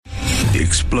The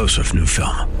explosive new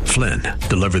film, Flynn,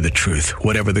 deliver the truth,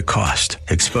 whatever the cost,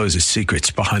 exposes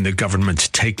secrets behind the government's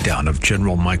takedown of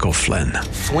General Michael Flynn.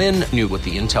 Flynn knew what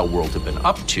the intel world had been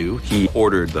up to. He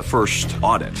ordered the first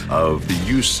audit of the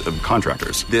use of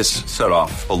contractors. This set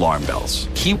off alarm bells.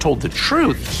 He told the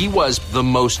truth. He was the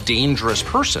most dangerous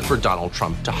person for Donald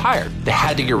Trump to hire. They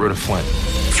had to get rid of Flynn.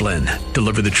 Flynn,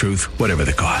 deliver the truth, whatever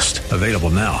the cost. Available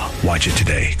now. Watch it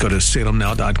today. Go to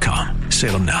salemnow.com.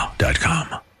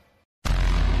 salemnow.com.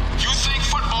 You think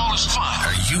football is fun?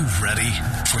 Are you ready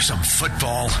for some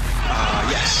football?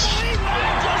 Yes. We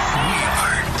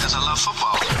are. Because I love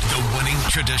football. The winning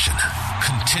tradition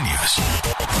continues.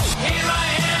 Here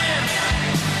I am,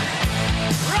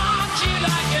 rock you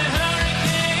like a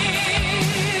hurricane.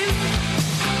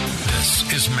 This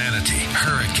is Manatee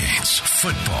Hurricanes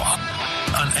football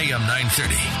on AM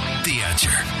 930. The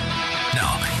Answer.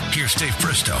 Now, here's Dave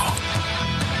Bristow.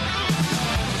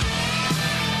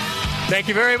 Thank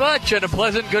you very much, and a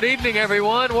pleasant good evening,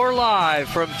 everyone. We're live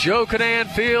from Joe Canaan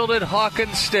Field at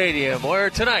Hawkins Stadium, where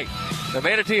tonight the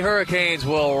Manatee Hurricanes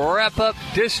will wrap up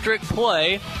district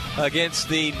play against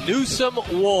the Newsome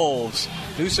Wolves.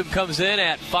 Newsome comes in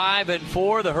at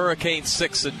 5-4, the Hurricanes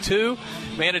 6-2.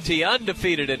 Manatee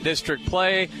undefeated in district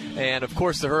play, and of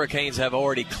course the Hurricanes have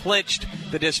already clinched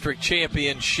the district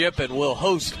championship and will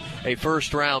host a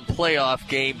first-round playoff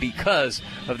game because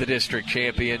of the district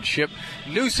championship.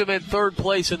 Newsome in third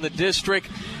place in the district.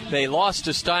 They lost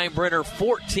to Steinbrenner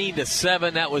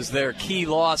 14-7. That was their key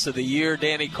loss of the year,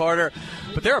 Danny Carter.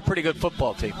 But they're a pretty good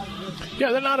football team.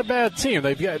 Yeah, they're not a bad team.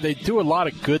 They do a lot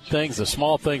of good things. The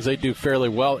small things they do fairly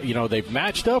well. You know, they've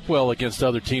matched up well against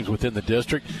other teams within the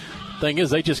district. Thing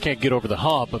is, they just can't get over the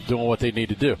hump of doing what they need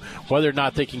to do. Whether or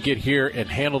not they can get here and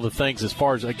handle the things as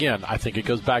far as, again, I think it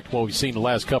goes back to what we've seen the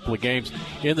last couple of games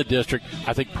in the district.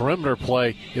 I think perimeter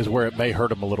play is where it may hurt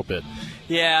them a little bit.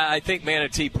 Yeah, I think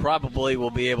Manatee probably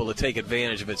will be able to take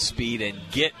advantage of its speed and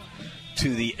get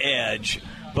to the edge.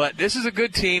 But this is a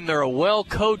good team. They're a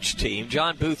well-coached team.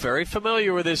 John Booth, very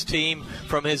familiar with this team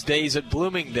from his days at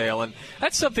Bloomingdale. And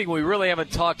that's something we really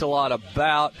haven't talked a lot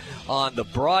about on the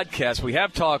broadcast. We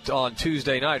have talked on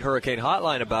Tuesday night, Hurricane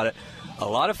Hotline, about it. A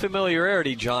lot of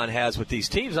familiarity John has with these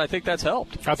teams. I think that's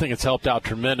helped. I think it's helped out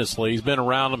tremendously. He's been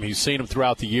around them. He's seen them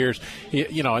throughout the years.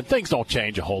 And things don't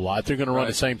change a whole lot. They're going to run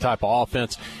the same type of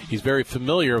offense. He's very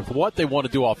familiar with what they want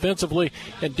to do offensively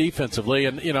and defensively.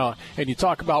 And, and you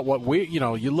talk about what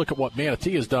you look at what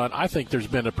Manatee has done. I think there's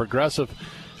been a progressive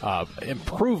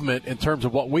improvement in terms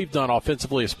of what we've done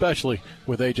offensively, especially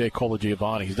with A.J.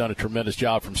 Colagiovanni. He's done a tremendous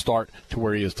job from start to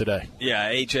where he is today. Yeah,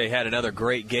 A.J. had another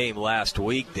great game last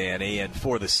week, Danny, and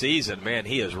for the season, man,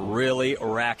 he is really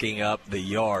racking up the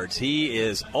yards. He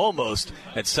is almost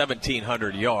at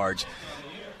 1,700 yards.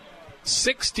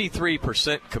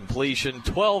 63% completion,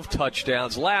 12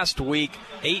 touchdowns. Last week,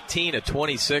 18 of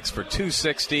 26 for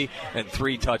 260 and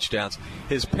 3 touchdowns.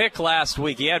 His pick last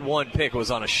week, he had one pick. It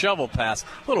was on a shovel pass.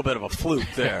 A little bit of a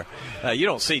fluke there. You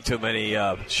don't see too many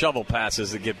shovel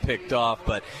passes that get picked off,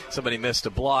 but somebody missed a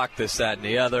block, this, that, and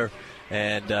the other.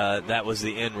 And that was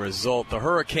the end result. The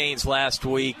Hurricanes last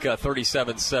week,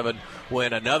 37-7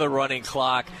 win. Another running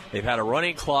clock. They've had a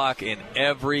running clock in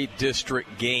every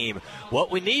district game. What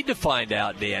we need to find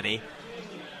out, Danny,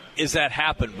 is that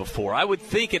happened before. I would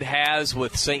think it has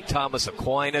with St. Thomas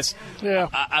Aquinas. Yeah.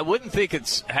 I wouldn't think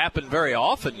it's happened very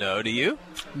often, though, do you?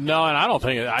 No, and I don't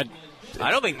think I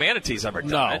don't think Manatee's ever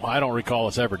done it. No, I don't recall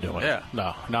us ever doing it.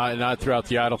 No, not throughout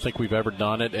the year. I don't think we've ever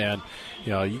done it. And,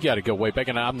 you got to go way back.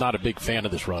 And I'm not a big fan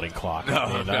of this running clock.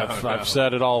 I've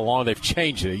said it all along. They've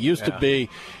changed it. It used to be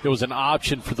it was an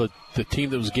option for the team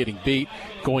that was getting beat.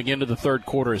 Going into the third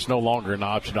quarter is no longer an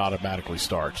option. It automatically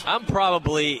starts. I'm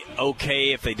probably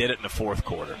okay if they did it in the fourth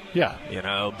quarter.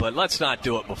 Yeah. But let's not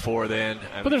do it before then.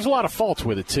 But there's a lot of faults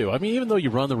with it, too. I mean, even though you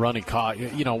run the running clock,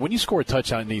 when you score a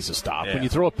touchdown, it needs to stop. Yeah. When you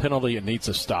throw a penalty, it needs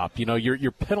to stop.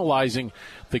 You're penalizing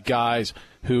the guys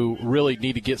who really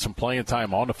need to get some playing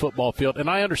time on the football field. And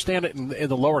I understand it in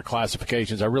the lower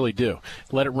classifications. I really do.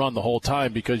 Let it run the whole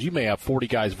time because you may have 40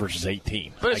 guys versus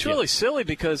 18. But it's really silly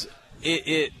because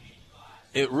it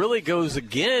really goes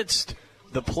against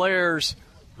the players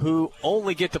who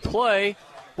only get to play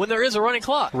when there is a running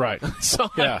clock. Right. So,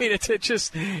 yeah. I mean,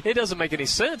 it doesn't make any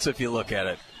sense if you look at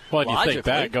it. Well, and you think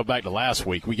back, go back to last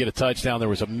week. We get a touchdown. There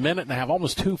was a minute and a half,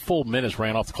 almost 2 full minutes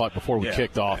ran off the clock before we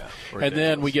kicked off. Yeah, and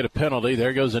then we get a penalty.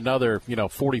 There goes another,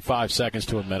 45 seconds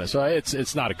to a minute. So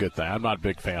it's not a good thing. I'm not a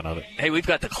big fan of it. Hey, we've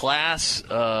got the class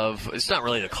of – it's not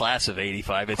really the class of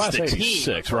 85. It's class the 86,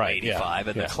 team from right, 85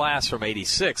 and the class from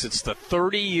 86. It's the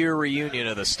 30-year reunion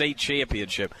of the state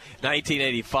championship.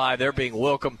 1985, they're being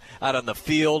welcomed out on the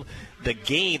field. The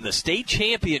game, the state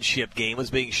championship game,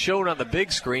 was being shown on the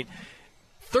big screen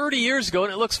 30 years ago,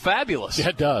 and it looks fabulous. Yeah,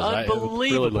 it does. Unbelievable.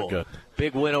 It really looked good.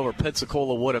 Big win over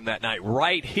Pensacola Woodham that night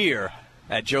right here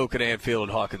at Joe Canan Field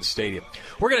at Hawkins Stadium.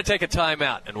 We're going to take a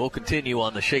timeout, and we'll continue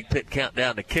on the Shake Pit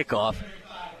Countdown to Kickoff.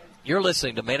 You're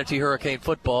listening to Manatee Hurricane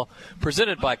Football,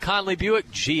 presented by Conley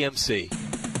Buick GMC.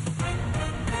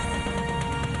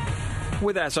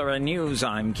 With SRN News,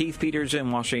 I'm Keith Peters in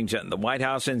Washington. The White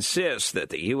House insists that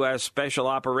the U.S. Special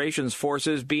Operations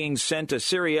Forces being sent to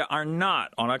Syria are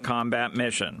not on a combat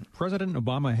mission. President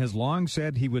Obama has long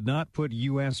said he would not put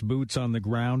U.S. boots on the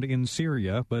ground in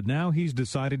Syria, but now he's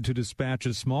decided to dispatch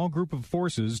a small group of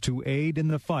forces to aid in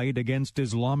the fight against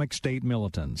Islamic State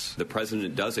militants. The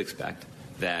president does expect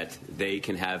that they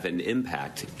can have an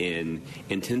impact in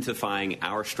intensifying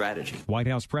our strategy. White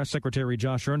House Press Secretary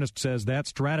Josh Earnest says that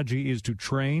strategy is to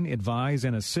train, advise,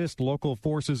 and assist local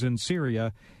forces in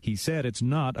Syria. He said it's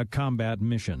not a combat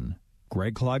mission.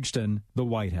 Greg Clugston, the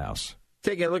White House.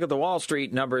 Taking a look at the Wall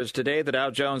Street numbers today, the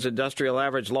Dow Jones Industrial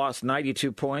Average lost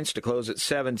 92 points to close at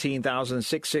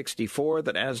 17,664.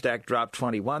 The Nasdaq dropped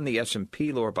 21. The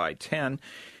S&P lower by 10.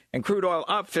 And crude oil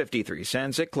up 53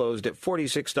 cents. It closed at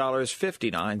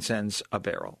 $46.59 a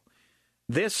barrel.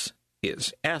 This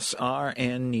is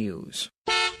SRN News.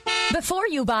 Before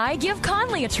you buy, give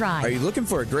Conley a try. Are you looking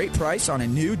for a great price on a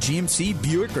new GMC,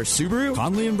 Buick, or Subaru?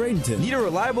 Conley and Bradenton. Need a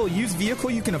reliable used vehicle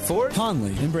you can afford?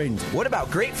 Conley and Bradenton. What about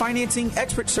great financing,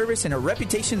 expert service, and a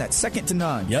reputation that's second to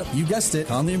none? Yep, you guessed it.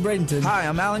 Conley and Bradenton. Hi,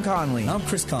 I'm Alan Conley. I'm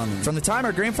Chris Conley. From the time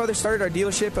our grandfather started our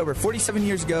dealership over 47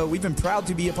 years ago, we've been proud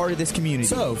to be a part of this community.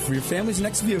 So, for your family's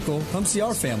next vehicle, come see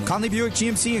our family. Conley Buick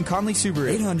GMC and Conley Subaru.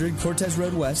 800 Cortez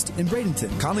Road West in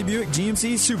Bradenton. Conley Buick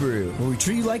GMC Subaru. Where we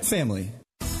treat you like family.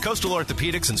 Coastal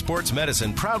Orthopedics and Sports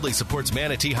Medicine proudly supports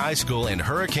Manatee High School and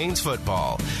Hurricanes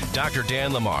football. Dr.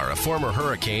 Dan Lamar, a former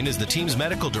Hurricane, is the team's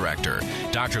medical director.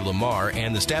 Dr. Lamar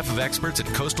and the staff of experts at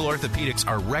Coastal Orthopedics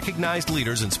are recognized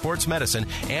leaders in sports medicine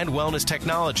and wellness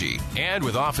technology. And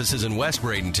with offices in West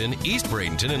Bradenton, East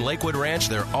Bradenton, and Lakewood Ranch,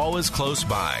 they're always close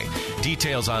by.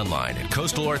 Details online at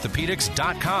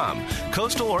coastalorthopedics.com.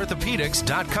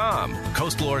 Coastalorthopedics.com.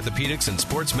 Coastal Orthopedics and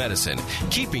Sports Medicine,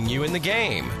 keeping you in the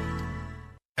game.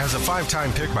 As a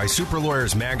 5-time pick by Super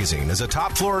Lawyers Magazine, as a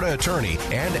top Florida attorney,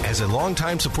 and as a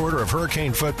longtime supporter of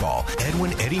Hurricane football,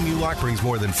 Edwin Eddie Mulock brings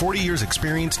more than 40 years'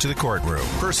 experience to the courtroom.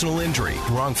 Personal injury,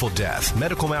 wrongful death,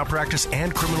 medical malpractice,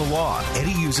 and criminal law.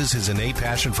 Eddie uses his innate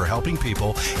passion for helping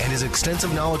people and his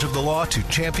extensive knowledge of the law to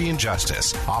champion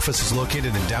justice. Office is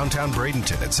located in downtown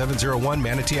Bradenton at 701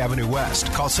 Manatee Avenue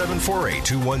West. Call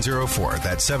 748-2104.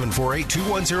 That's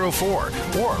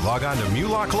 748-2104. Or log on to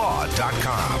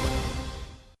mulocklaw.com.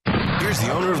 Here's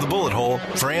the owner of the bullet hole,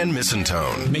 Fran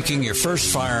Missantone. Making your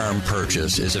first firearm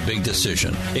purchase is a big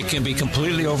decision. It can be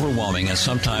completely overwhelming, and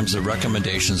sometimes the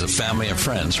recommendations of family and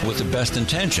friends with the best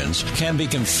intentions can be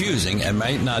confusing and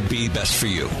might not be best for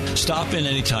you. Stop in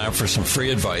anytime for some free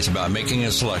advice about making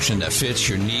a selection that fits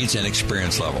your needs and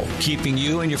experience level. Keeping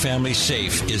you and your family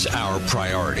safe is our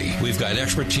priority. We've got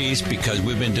expertise because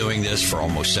we've been doing this for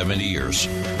almost 70 years.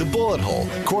 The Bullet Hole,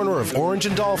 corner of Orange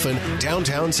and Dolphin,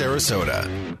 downtown Sarasota.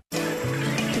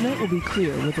 Tonight will be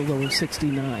clear with a low of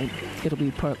 69. It'll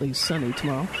be partly sunny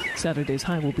tomorrow. Saturday's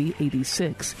high will be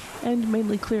 86. And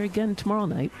mainly clear again tomorrow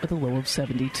night with a low of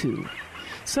 72.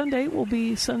 Sunday will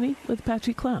be sunny with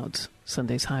patchy clouds.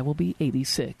 Sunday's high will be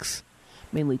 86.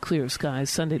 Mainly clear skies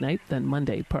Sunday night, then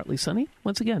Monday partly sunny.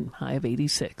 Once again, high of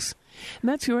 86. And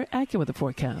that's your AccuWeather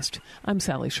forecast. I'm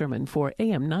Sally Sherman for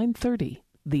AM 930,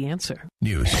 The Answer.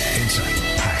 News,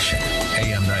 insight, passion.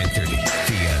 AM 930,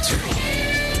 The Answer.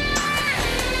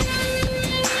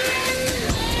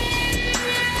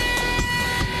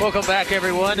 Welcome back,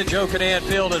 everyone, to Joe Canan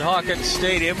Field at Hawkins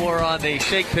Stadium. We're on the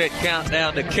Shake Pit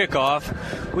Countdown to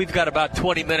Kickoff. We've got about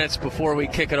 20 minutes before we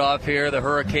kick it off here. The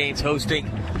Hurricanes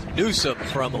hosting Newsome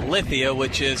from Lithia,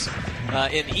 which is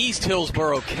in East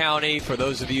Hillsborough County. For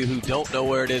those of you who don't know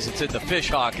where it is, it's in the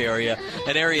Fishhawk area,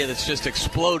 an area that's just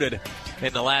exploded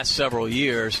in the last several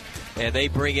years. And they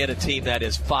bring in a team that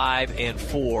is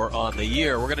 5-4 on the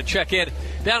year. We're going to check in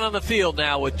down on the field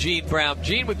now with Gene Brown.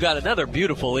 Gene, we've got another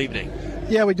beautiful evening.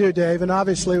 Yeah, we do, Dave. And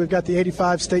obviously we've got the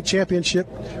 85 state championship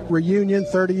reunion,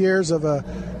 30 years of a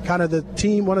kind of the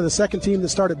team, one of the second team that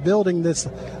started building this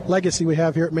legacy we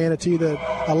have here at Manatee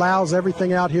that allows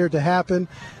everything out here to happen.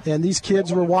 And these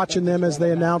kids were watching them as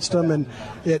they announced them. And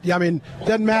it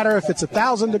doesn't matter if it's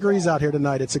 1,000 degrees out here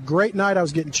tonight. It's a great night. I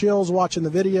was getting chills watching the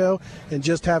video and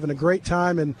just having a great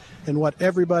time and what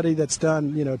everybody that's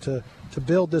done, to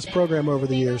build this program over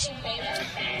the years.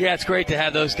 Yeah, it's great to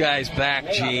have those guys back,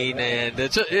 Gene, and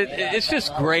it's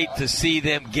just great to see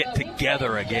them get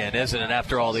together again, isn't it,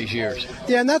 after all these years?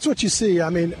 Yeah, and that's what you see.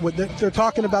 I mean, they're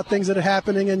talking about things that are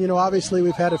happening, and, obviously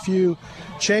we've had a few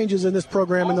changes in this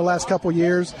program in the last couple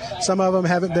years. Some of them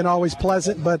haven't been always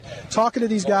pleasant, but talking to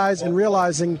these guys and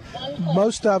realizing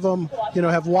most of them,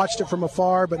 have watched it from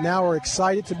afar, but now are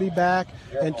excited to be back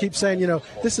and keep saying,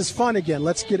 this is fun again.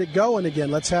 Let's get it going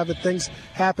again. Let's have the things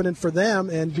happening for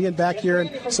them and being back here and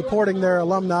supporting their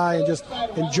alumni and just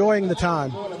enjoying the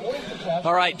time.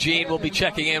 All right, Gene, we'll be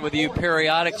checking in with you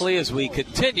periodically as we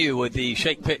continue with the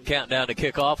Shake Pit Countdown to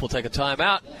Kickoff. We'll take a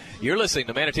timeout. You're listening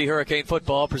to Manatee Hurricane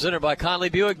Football, presented by Conley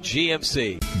Buick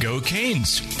GMC. Go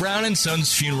Canes! Brown &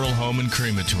 Sons Funeral Home and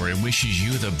Crematory wishes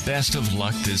you the best of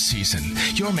luck this season.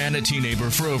 Your Manatee neighbor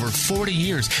for over 40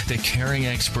 years, the caring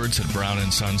experts at Brown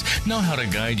 & Sons know how to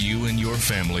guide you and your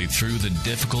family through the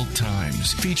difficult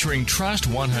times. Featuring Trust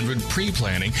 100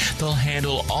 pre-planning, they'll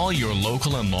handle all your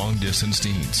local and long-distance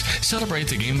needs. Celebrate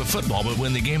the game of football, but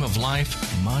when the game of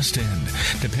life must end.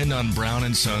 Depend on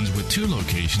Brown & Sons with 2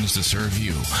 locations to serve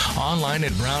you. Online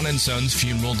at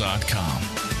brownandsonsfuneral.com.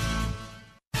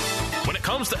 When it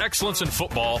comes to excellence in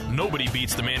football, nobody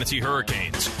beats the Manatee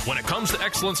Hurricanes. When it comes to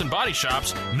excellence in body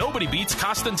shops, nobody beats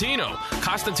Costantino.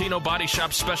 Costantino Body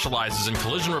Shop specializes in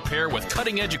collision repair with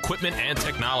cutting-edge equipment and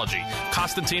technology.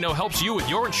 Costantino helps you with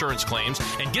your insurance claims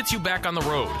and gets you back on the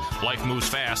road. Life moves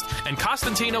fast, and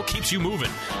Costantino keeps you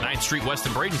moving. 9th Street West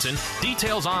in Bradenton.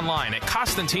 Details online at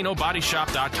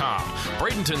CostantinoBodyShop.com.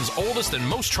 Bradenton's oldest and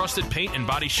most trusted paint and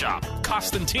body shop.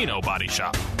 Costantino Body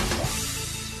Shop.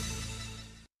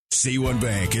 C1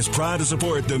 Bank is proud to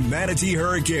support the Manatee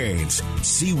Hurricanes.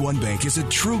 C1 Bank is a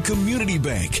true community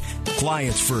bank.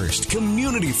 Clients first,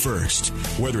 community first.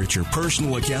 Whether it's your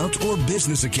personal account or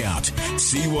business account,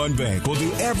 C1 Bank will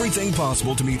do everything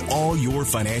possible to meet all your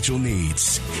financial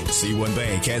needs. C1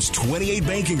 Bank has 28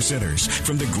 banking centers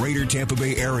from the greater Tampa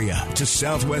Bay area to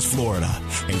Southwest Florida,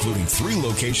 including 3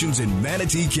 locations in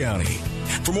Manatee County.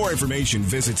 For more information,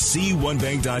 visit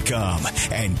C1Bank.com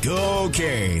and go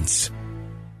Canes.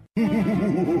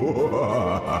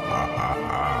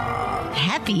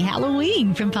 Happy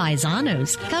Halloween from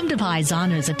Paisanos. Come to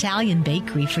Paisanos Italian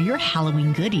Bakery for your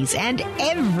Halloween goodies and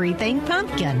everything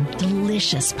pumpkin.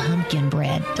 Delicious pumpkin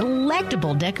bread,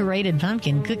 delectable decorated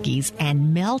pumpkin cookies,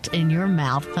 and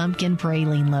melt-in-your-mouth pumpkin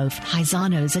praline loaf.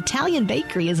 Paisanos Italian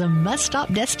Bakery is a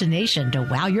must-stop destination to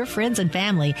wow your friends and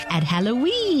family at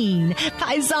Halloween.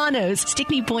 Paisanos,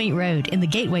 Stickney Point Road in the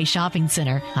Gateway Shopping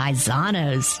Center.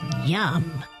 Paisanos,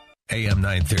 yum. AM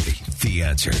 930, The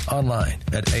Answer. Online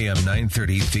at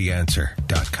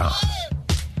am930theanswer.com.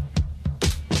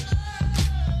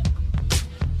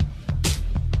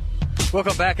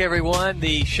 Welcome back, everyone.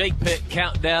 The Shake Pit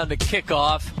Countdown to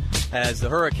Kickoff as the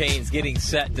Hurricanes getting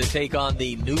set to take on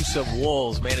the Newsome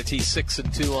Wolves. Manatee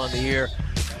 6-2 on the year,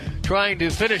 trying to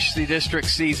finish the district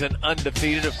season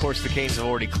undefeated. Of course, the Canes have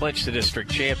already clinched the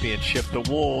district championship. The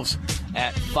Wolves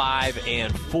at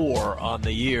 5-4 on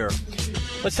the year.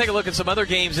 Let's take a look at some other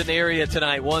games in the area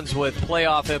tonight, ones with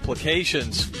playoff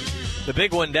implications. The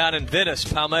big one down in Venice,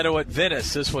 Palmetto at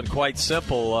Venice. This one quite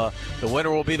simple. The winner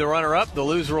will be the runner-up. The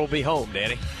loser will be home,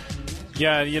 Danny.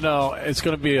 Yeah, it's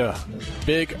going to be a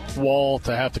big wall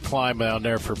to have to climb down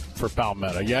there for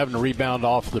Palmetto. You're having to rebound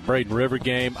off the Braden River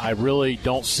game. I really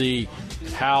don't see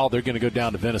how they're going to go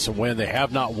down to Venice and win. They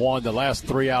have not won. The last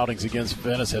 3 outings against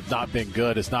Venice have not been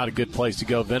good. It's not a good place to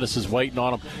go. Venice is waiting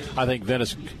on them. I think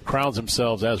Venice crowns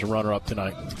themselves as a runner-up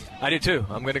tonight. I do too.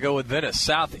 I'm going to go with Venice.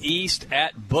 Southeast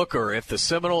at Booker. If the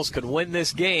Seminoles could win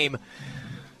this game,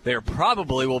 there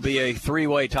probably will be a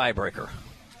 3-way tiebreaker.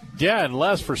 Yeah,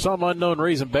 unless for some unknown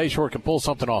reason Bayshore can pull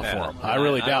something off for them. I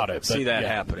really doubt it. See that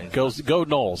happening. Go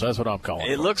Noles. That's what I'm calling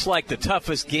it. It looks like the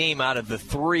toughest game out of the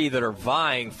 3 that are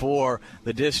vying for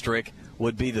the district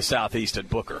would be the Southeast at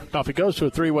Booker. Now, if it goes to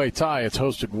a 3-way tie, it's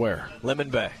hosted where? Lemon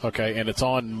Bay. Okay, and it's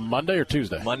on Monday or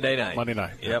Tuesday? Monday night. Monday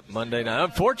night. Yep, Monday night.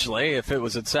 Unfortunately, if it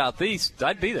was at Southeast,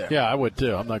 I'd be there. Yeah, I would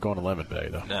too. I'm not going to Lemon Bay,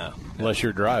 though. No. Unless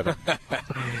you're driving.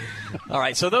 All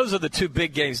right, so those are the 2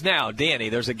 big games. Now, Danny,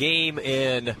 there's a game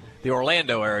in the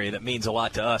Orlando area that means a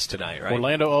lot to us tonight, right?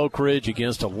 Orlando Oak Ridge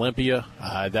against Olympia.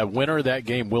 That winner of that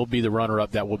game will be the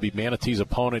runner-up. That will be Manatee's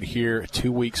opponent here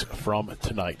 2 weeks from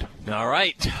tonight. All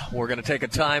right. We're going to take a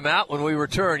timeout. When we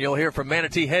return, you'll hear from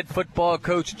Manatee head football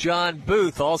coach John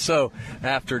Booth. Also,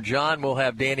 after John, we'll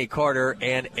have Danny Carter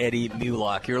and Eddie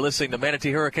Mulock. You're listening to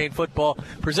Manatee Hurricane Football,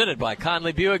 presented by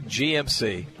Conley Buick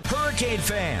GMC. Hurricane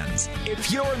fans,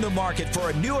 if you're in the market for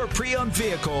a newer pre-owned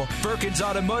vehicle, Firkins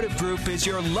Automotive Group is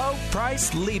your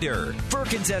low-price leader.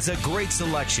 Firkins has a great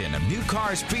selection of new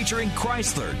cars featuring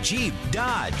Chrysler, Jeep,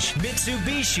 Dodge,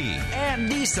 Mitsubishi, and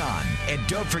Nissan. And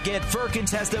don't forget,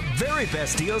 Firkins has the very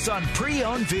best deals on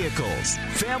pre-owned vehicles.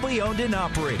 Family-owned and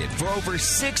operated for over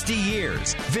 60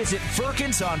 years. Visit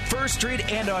Firkins on 1st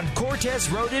Street and on Cortez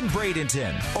Road in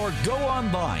Bradenton, or go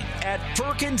online at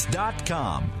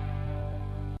Firkins.com.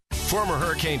 Former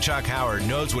Hurricane Chuck Howard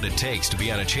knows what it takes to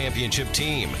be on a championship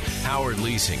team. Howard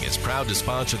Leasing is proud to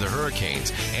sponsor the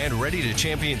Hurricanes and ready to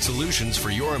champion solutions for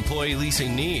your employee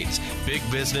leasing needs. Big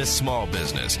business, small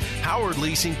business. Howard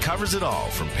Leasing covers it all,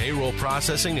 from payroll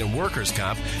processing and workers'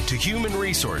 comp to human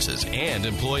resources and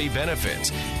employee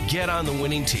benefits. Get on the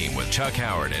winning team with Chuck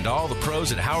Howard and all the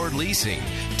pros at Howard Leasing.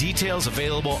 Details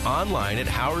available online at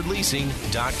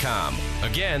howardleasing.com.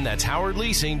 Again, that's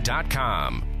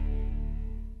howardleasing.com.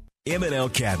 M&L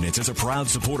Cabinets is a proud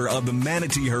supporter of the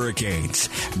Manatee Hurricanes.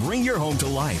 Bring your home to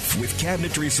life with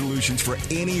cabinetry solutions for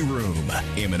any room.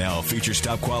 M&L features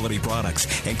top quality products,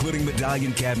 including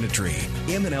medallion cabinetry.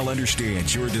 M&L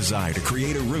understands your desire to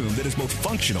create a room that is both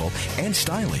functional and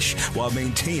stylish while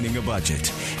maintaining a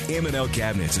budget. M&L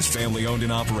Cabinets is family owned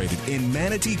and operated in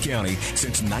Manatee County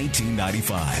since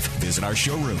 1995. Visit our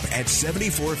showroom at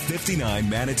 7459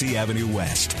 Manatee Avenue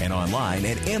West and online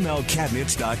at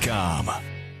mlcabinets.com.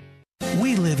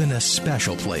 We live in a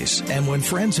special place, and when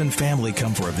friends and family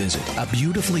come for a visit, a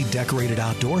beautifully decorated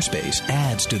outdoor space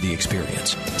adds to the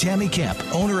experience. Tammy Kemp,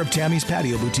 owner of Tammy's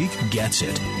Patio Boutique, gets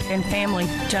it. And family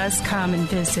does come and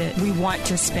visit. We want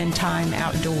to spend time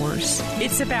outdoors.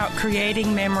 It's about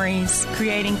creating memories,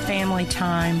 creating family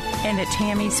time, and at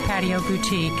Tammy's Patio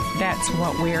Boutique, that's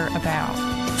what we're about.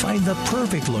 Find the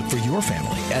perfect look for your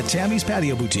family at Tammy's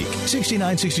Patio Boutique,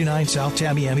 6969 South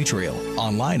Tamiami Trail.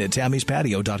 Online at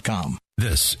tammyspatio.com.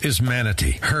 This is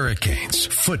Manatee Hurricanes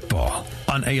football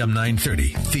on AM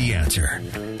 930, The Answer.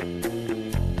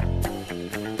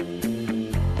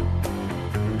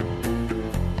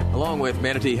 Along with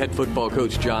Manatee head football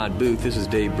coach John Booth, this is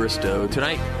Dave Bristow.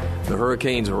 Tonight, the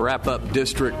Hurricanes wrap up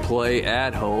district play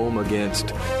at home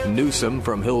against Newsome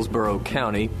from Hillsborough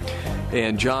County.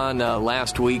 And, John,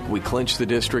 last week we clinched the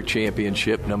district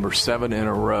championship, number 7 in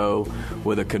a row,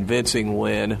 with a convincing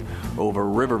win over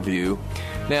Riverview.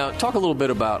 Now, talk a little bit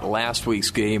about last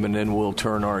week's game, and then we'll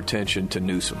turn our attention to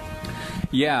Newsome.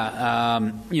 Yeah,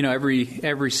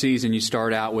 every season you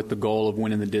start out with the goal of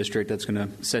winning the district. That's going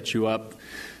to set you up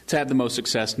to have the most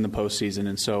success in the postseason,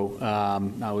 and so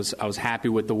I was happy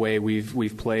with the way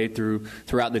we've played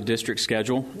throughout the district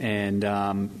schedule, and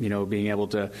being able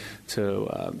to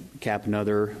cap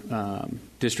another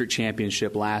district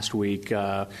championship last week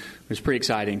was pretty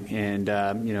exciting, and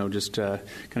just kind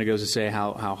of goes to say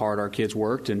how hard our kids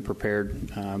worked and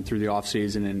prepared through the off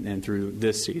season and through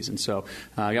this season. So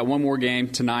I got one more game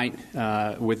tonight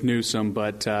with Newsome,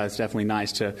 but it's definitely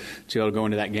nice to be able to go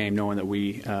into that game knowing that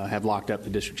we have locked up the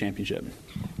district championship.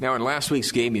 Now, in last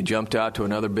week's game, you jumped out to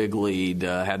another big lead,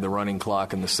 had the running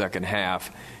clock in the second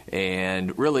half,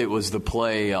 and really it was the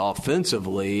play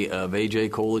offensively of A.J.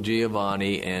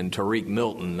 Colagiovanni and Tariq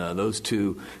Milton. Those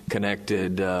two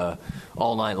connected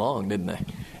all night long, didn't they?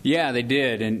 Yeah, they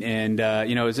did, and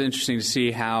it was interesting to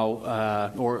see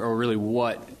how, or really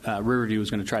what Riverview was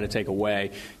going to try to take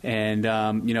away. And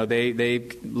they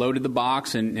loaded the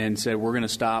box and said we're going to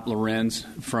stop Lorenz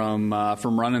from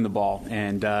running the ball,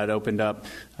 and it opened up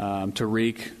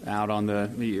Tariq out on the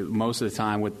most of the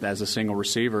time as a single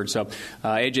receiver. And so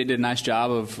AJ did a nice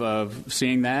job of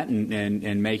seeing that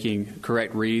and making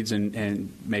correct reads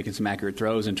and making some accurate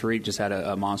throws. And Tariq just had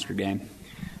a monster game.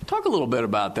 Talk a little bit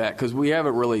about that, because we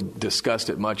haven't really discussed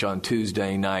it much on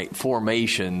Tuesday night.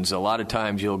 Formations, a lot of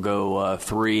times you'll go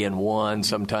 3 and 1,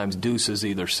 sometimes deuces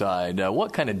either side.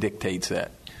 What kind of dictates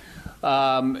that?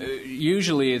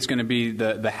 Usually it's going to be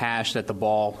the hash that the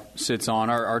ball sits on.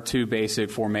 Our two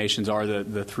basic formations are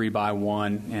the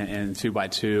 3x1 and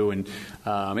 2x2.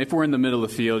 And if we're in the middle of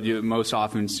the field, you most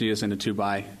often see us in a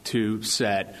 2x2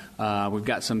 set. We've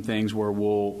got some things where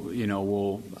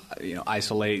we'll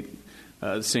isolate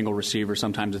a single receiver.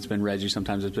 Sometimes it's been Reggie,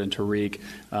 sometimes it's been Tariq,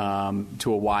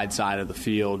 to a wide side of the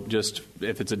field, just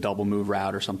if it's a double move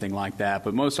route or something like that.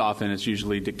 But most often it's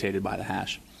usually dictated by the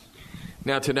hash.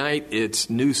 Now, tonight,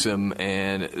 it's Newsome,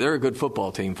 and they're a good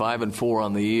football team, 5-4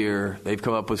 on the year. They've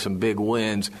come up with some big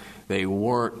wins. They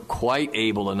weren't quite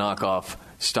able to knock off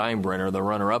Steinbrenner, the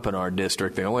runner-up in our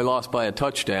district. They only lost by a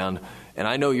touchdown, and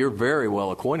I know you're very well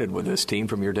acquainted with this team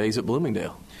from your days at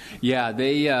Bloomingdale. Yeah,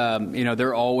 they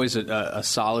they're always a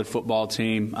solid football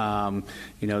team.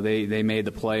 They made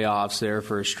the playoffs there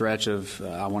for a stretch of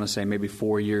I want to say maybe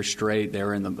 4 years straight. They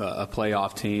were in a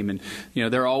playoff team, and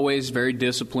they're always very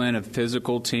disciplined, a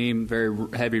physical team, very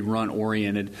heavy run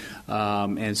oriented.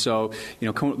 And so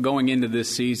going into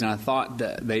this season, I thought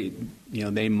that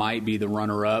they might be the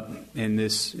runner-up in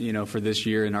this, for this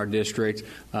year in our district,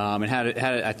 and had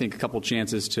I think a couple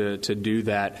chances to do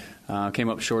that. Came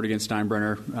up short against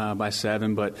Steinbrenner by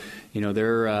 7, but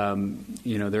their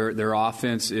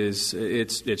offense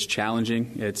it's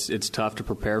challenging. It's tough to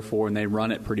prepare for, and they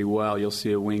run it pretty well. You'll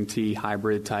see a wing T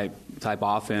hybrid type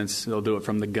offense. They'll do it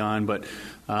from the gun, but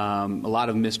a lot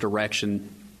of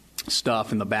misdirection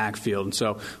stuff in the backfield, and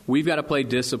so we've got to play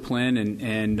discipline,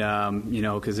 and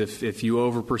because if you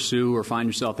over pursue or find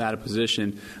yourself out of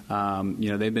position,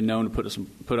 they've been known to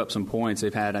put up some points.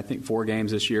 They've had I think 4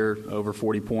 games this year over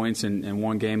 40 points, and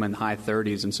 1 game in the high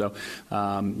 30s, and so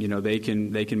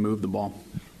they can move the ball.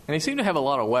 And they seem to have a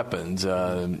lot of weapons,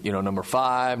 number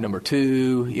 5, number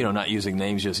 2, not using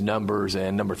names, just numbers,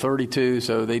 and number 32.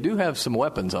 So they do have some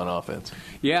weapons on offense.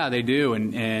 Yeah, they do.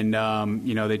 And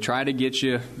they try to get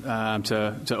you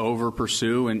to over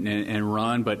pursue and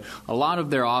run. But a lot of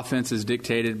their offense is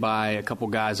dictated by a couple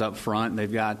guys up front.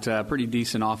 They've got a pretty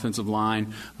decent offensive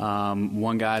line.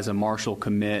 One guy's a Marshall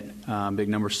commit, big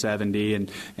number 70.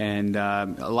 And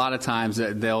a lot of times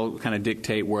they'll kind of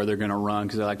dictate where they're going to run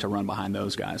because they like to run behind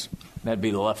those guys. That'd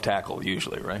be the left tackle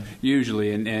usually, right?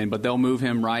 Usually, but they'll move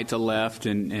him right to left,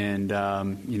 and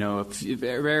a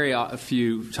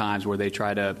few times where they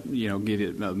try to give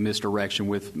it a misdirection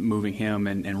with moving him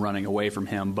and running away from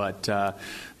him. But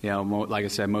like I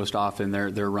said, most often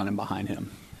they're running behind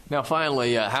him. Now,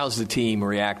 finally, how's the team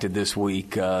reacted this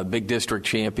week? Big district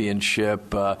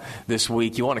championship this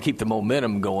week. You want to keep the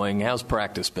momentum going. How's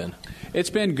practice been? It's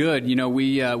been good.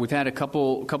 We've had a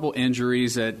couple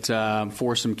injuries that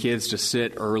forced some kids to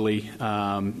sit early.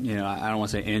 I don't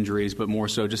want to say injuries, but more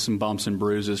so just some bumps and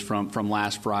bruises from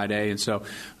last Friday. And so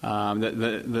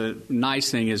the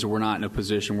nice thing is we're not in a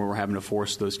position where we're having to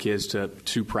force those kids to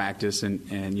practice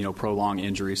and prolong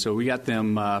injuries. So we got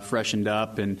them freshened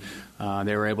up, and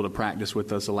they were able to practice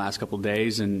with us the last couple of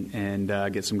days and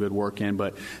get some good work in.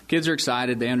 But kids are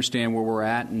excited. They understand where we're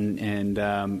at, and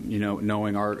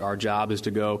knowing our job is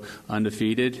to go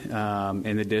undefeated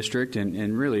in the district,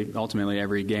 and really ultimately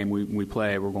every game we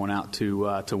play, we're going out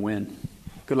to win.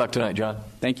 Good luck tonight, John.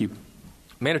 Thank you.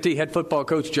 Manatee head football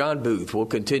coach John Booth will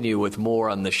continue with more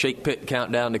on the Shake Pit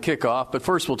countdown to kickoff, but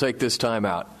first we'll take this time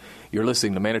out. You're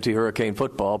listening to Manatee Hurricane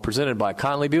Football, presented by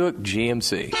Conley Buick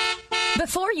GMC.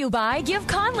 Before you buy, give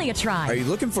Conley a try. Are you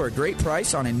looking for a great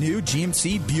price on a new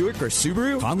GMC, Buick, or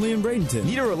Subaru? Conley and Bradenton.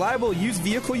 Need a reliable used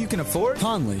vehicle you can afford?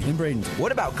 Conley and Bradenton.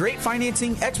 What about great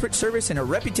financing, expert service, and a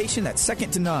reputation that's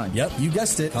second to none? Yep, you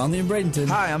guessed it. Conley and Bradenton.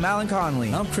 Hi, I'm Alan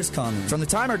Conley. I'm Chris Conley. From the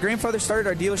time our grandfather started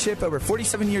our dealership over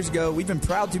 47 years ago, we've been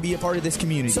proud to be a part of this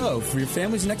community. So, for your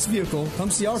family's next vehicle, come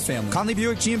see our family. Conley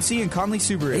Buick GMC and Conley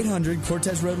Subaru. 800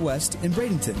 Cortez Road West in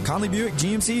Bradenton. Conley Buick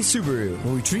GMC Subaru.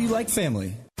 Where we treat you like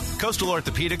family. Coastal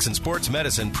Orthopedics and Sports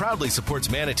Medicine proudly supports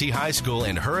Manatee High School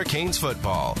and Hurricanes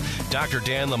football. Dr.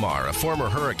 Dan Lamar, a former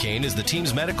Hurricane, is the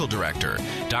team's medical director.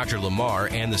 Dr. Lamar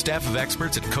and the staff of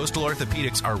experts at Coastal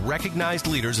Orthopedics are recognized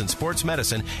leaders in sports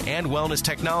medicine and wellness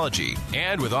technology.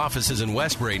 And with offices in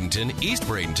West Bradenton, East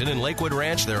Bradenton, and Lakewood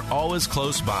Ranch, they're always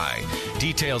close by.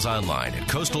 Details online at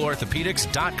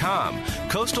coastalorthopedics.com.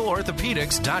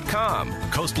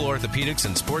 Coastalorthopedics.com. Coastal Orthopedics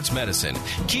and Sports Medicine,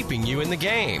 keeping you in the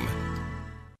game.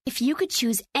 If you could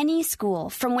choose any school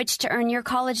from which to earn your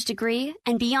college degree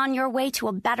and be on your way to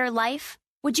a better life,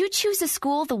 would you choose a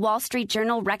school the Wall Street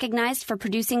Journal recognized for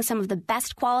producing some of the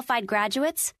best qualified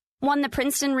graduates, one the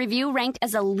Princeton Review ranked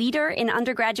as a leader in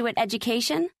undergraduate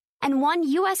education, and one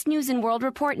U.S. News & World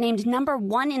Report named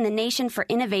 #1 in the nation for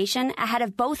innovation ahead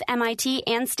of both MIT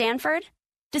and Stanford?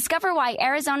 Discover why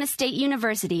Arizona State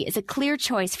University is a clear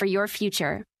choice for your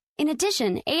future. In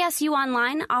addition, ASU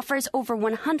Online offers over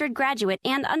 100 graduate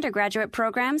and undergraduate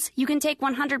programs you can take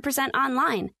 100%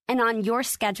 online and on your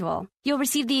schedule. You'll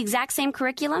receive the exact same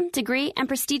curriculum, degree, and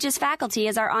prestigious faculty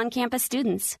as our on-campus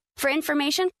students. For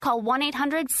information, call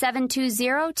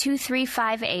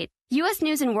 1-800-720-2358. U.S.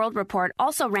 News & World Report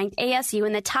also ranked ASU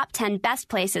in the top 10 best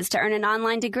places to earn an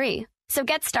online degree. So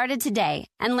get started today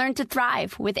and learn to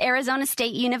thrive with Arizona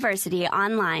State University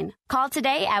online. Call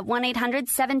today at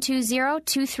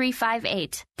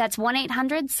 1-800-720-2358. That's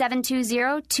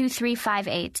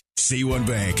 1-800-720-2358. C1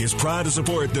 Bank is proud to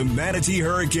support the Manatee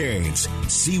Hurricanes.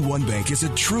 C1 Bank is a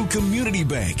true community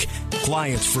bank.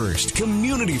 Clients first,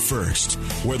 community first.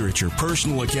 Whether it's your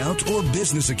personal account or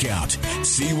business account,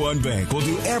 C1 Bank will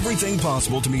do everything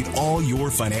possible to meet all your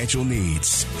financial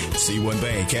needs. C1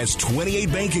 Bank has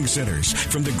 28 banking centers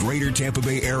from the greater Tampa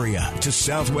Bay area to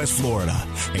Southwest Florida,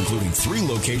 including 3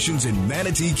 locations in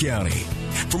Manatee County.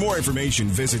 For more information,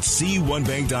 visit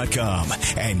C1Bank.com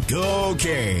and go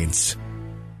Canes.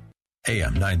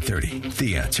 AM 930,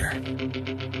 The Answer.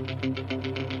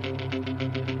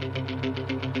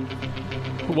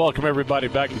 Welcome, everybody,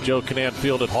 back to Joe Canaan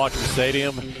Field at Hawkins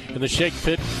Stadium in the Shake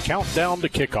Pit countdown to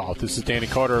kickoff. This is Danny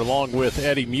Carter along with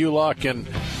Eddie Mulock. And,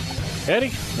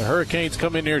 Eddie, the Hurricanes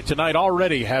come in here tonight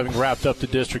already having wrapped up the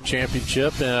district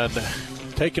championship and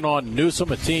taking on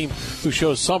Newsome, a team who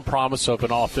shows some promise of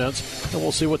an offense, and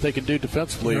we'll see what they can do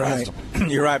defensively. You're right.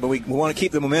 You're right, but we want to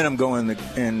keep the momentum going,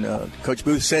 and Coach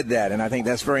Booth said that, and I think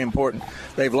that's very important.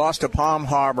 They've lost to Palm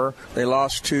Harbor, they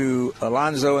lost to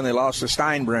Alonzo, and they lost to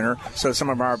Steinbrenner, so some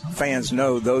of our fans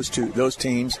know those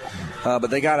teams. But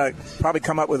they got to probably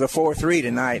come up with a 4-3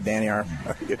 tonight, Danny. I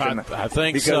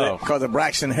think so. Because of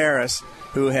Braxton Harris,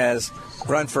 who has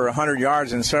run for 100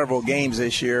 yards in several games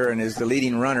this year and is the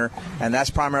leading runner, and that's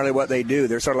primarily what they do.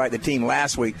 They're sort of like the team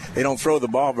last week. They don't throw the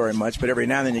ball very much, but every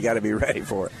now and then you got to be ready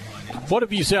for it. What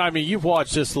have you seen? I mean, you've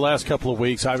watched this the last couple of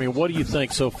weeks. I mean, what do you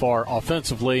think so far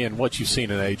offensively and what you've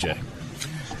seen in AJ?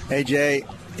 AJ,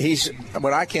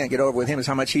 what I can't get over with him is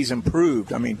how much he's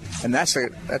improved. I mean, and that's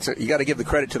you got to give the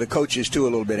credit to the coaches too a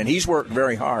little bit, and he's worked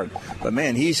very hard. But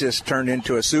man, he's just turned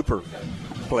into a super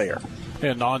player.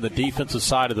 And on the defensive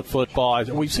side of the football,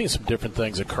 we've seen some different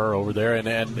things occur over there.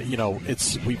 And you know,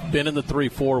 we've been in the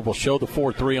 3-4. We'll show the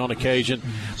 4-3 on occasion.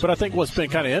 But I think what's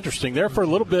been kind of interesting there for a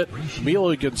little bit,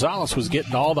 Milo Gonzalez was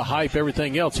getting all the hype,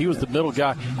 everything else. He was the middle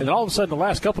guy. And then all of a sudden, the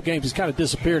last couple games, he's kind of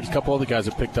disappeared. A couple other guys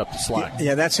have picked up the slack.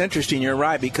 Yeah, that's interesting. You're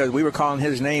right, because we were calling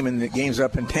his name in the games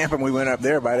up in Tampa, and we went up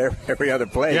there about every other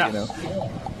play, yeah. You know.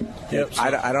 Yep.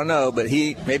 I don't know, but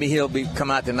maybe he'll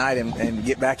come out tonight and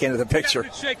get back into the picture.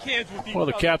 Well,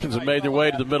 the captains have made their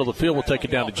way to the middle of the field. We'll take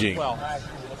it down to Gene.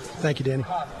 Thank you, Danny.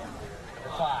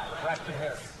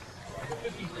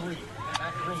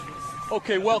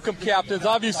 Okay, welcome, captains.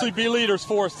 Obviously, be leaders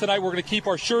for us tonight. We're going to keep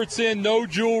our shirts in, no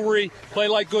jewelry, play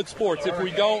like good sports. If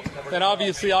we don't, then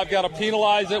obviously I've got to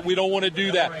penalize it. We don't want to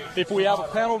do that. If we have a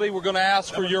penalty, we're going to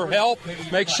ask for your help.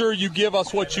 Make sure you give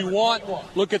us what you want.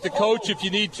 Look at the coach if you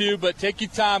need to, but take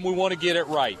your time. We want to get it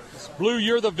right. Blue,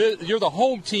 you're the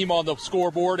home team on the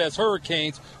scoreboard as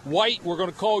Hurricanes. White, we're going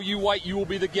to call you White. You will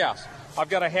be the guest. I've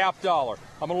got a $50.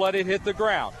 I'm going to let it hit the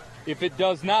ground. If it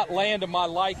does not land to my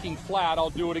liking flat, I'll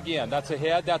do it again. That's a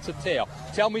head, that's a tail.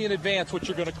 Tell me in advance what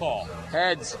you're going to call.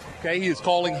 Heads. Okay, he is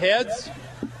calling heads.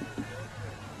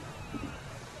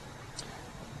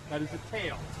 That is a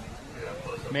tail.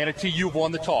 Manatee, you've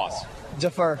won the toss.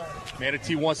 Defer.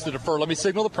 Manatee wants to defer. Let me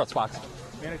signal the press box.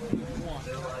 Manatee won.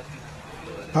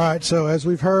 All right, so as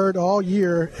we've heard all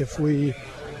year, if we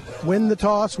win the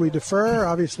toss, we defer.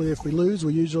 Obviously, if we lose,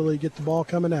 we usually get the ball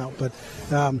coming out. But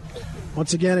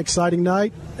once again, exciting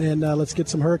night, and let's get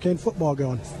some Hurricane football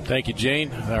going. Thank you, Gene.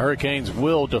 The Hurricanes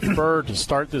will defer to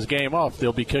start this game off.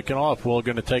 They'll be kicking off. We're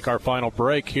going to take our final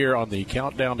break here on the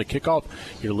countdown to kickoff.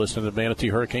 You're listening to Manatee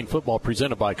Hurricane Football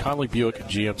presented by Conley Buick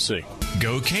GMC.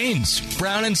 Go Canes!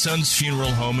 Brown & Sons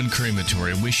Funeral Home and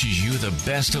Crematory wishes you the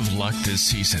best of luck this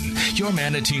season. Your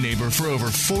Manatee neighbor for over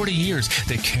 40 years,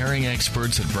 the caring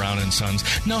experts at Brown & Sons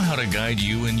know how to guide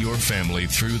you and your family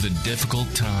through the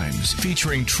difficult times.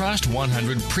 Featuring Trust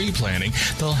 100 pre-planning,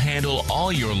 they'll handle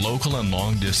all your local and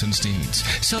long-distance needs.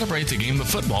 Celebrate the game of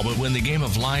football, but when the game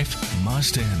of life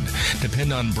must end.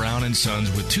 Depend on Brown & Sons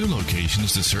with 2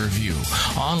 locations to serve you.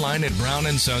 Online at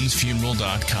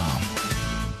brownandsonsfuneral.com.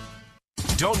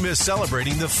 Don't miss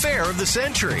celebrating the Fair of the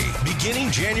Century. Beginning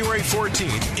January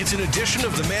 14th, it's an edition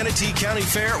of the Manatee County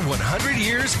Fair 100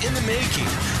 years in the making.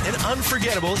 An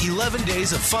unforgettable 11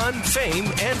 days of fun,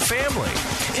 fame, and family.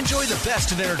 Enjoy the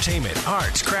best in entertainment,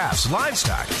 arts, crafts,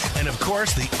 livestock, and of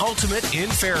course, the ultimate in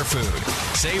fair food.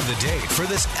 Save the date for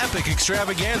this epic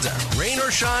extravaganza. Rain or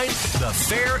shine, the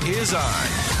fair is on.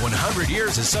 100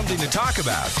 years is something to talk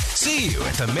about. See you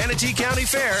at the Manatee County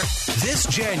Fair this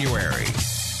January.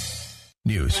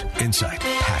 News, insight,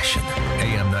 passion.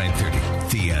 AM 930,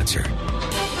 The Answer.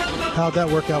 How'd that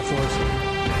work out for us?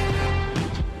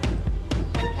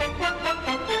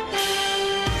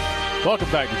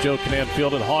 Welcome back to Joe Canaan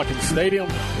Field at Hawkins Stadium,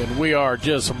 and we are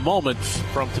just moments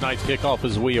from tonight's kickoff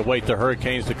as we await the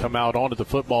Hurricanes to come out onto the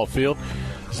football field.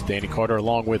 It's Danny Carter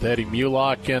along with Eddie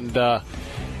Mulock, and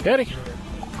Eddie,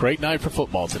 great night for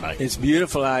football tonight. It's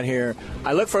beautiful out here.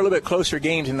 I look for a little bit closer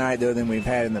game tonight, though, than we've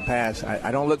had in the past.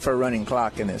 I don't look for a running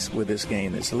clock with this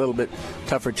game. It's a little bit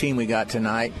tougher team we got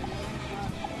tonight.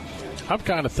 I'm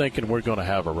kind of thinking we're going to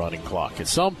have a running clock. At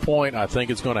some point, I think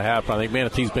it's going to happen. I think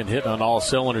Manatee's been hitting on all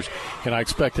cylinders, and I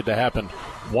expect it to happen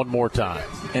one more time.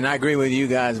 And I agree with you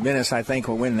guys. Venice, I think,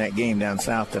 will win that game down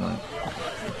south tonight.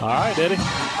 All right, Eddie.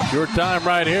 Your time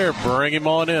right here. Bring him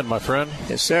on in, my friend.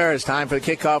 Yes, sir. It's time for the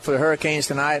kickoff for the Hurricanes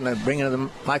tonight, and I'm bringing the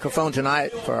microphone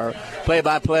tonight for our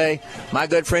play-by-play. My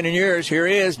good friend and yours, here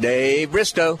is Dave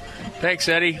Bristow. Thanks,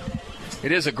 Eddie.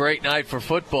 It is a great night for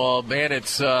football. Man,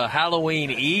 it's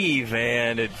Halloween Eve,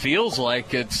 and it feels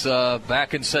like it's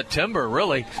back in September,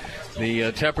 really.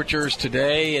 The temperatures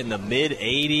today in the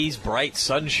mid-80s, bright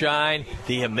sunshine.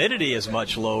 The humidity is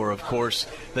much lower, of course,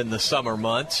 than the summer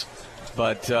months.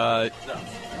 But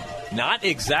not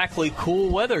exactly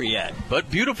cool weather yet, but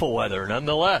beautiful weather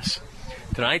nonetheless.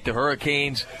 Tonight, the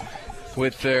Hurricanes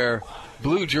with their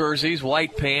blue jerseys,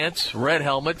 white pants, red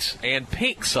helmets, and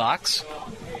pink socks.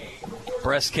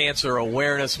 Breast Cancer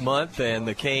Awareness Month, and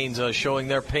the Canes showing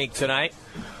their pink tonight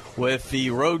with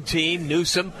the road team,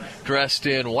 Newsome, dressed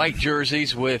in white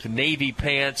jerseys with navy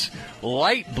pants,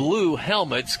 light blue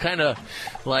helmets, kind of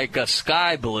like a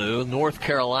sky blue, North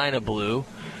Carolina blue,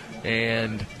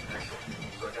 and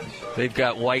they've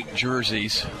got white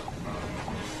jerseys.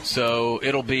 So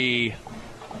it'll be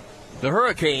the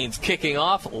Hurricanes kicking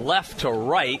off left to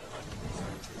right.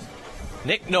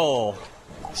 Nick Knoll.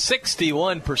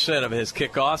 61% of his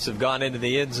kickoffs have gone into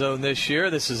the end zone this year.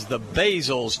 This is the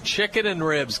Basil's Chicken and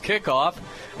Ribs kickoff,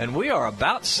 and we are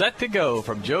about set to go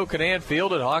from Joe Canaan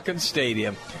Field at Hawkins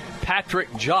Stadium.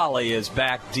 Patrick Jolly is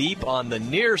back deep on the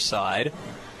near side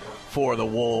for the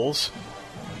Wolves.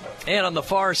 And on the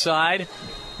far side,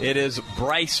 it is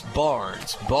Bryce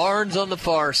Barnes. Barnes on the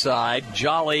far side,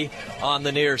 Jolly on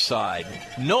the near side.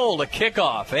 Knoll to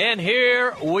kickoff, and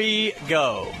here we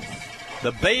go.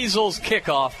 The Basil's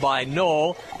kickoff by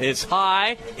Knoll is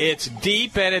high, it's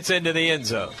deep, and it's into the end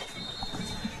zone.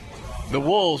 The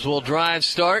Wolves will drive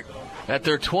start at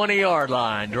their 20-yard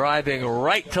line, driving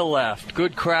right to left.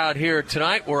 Good crowd here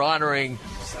tonight. We're honoring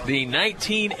the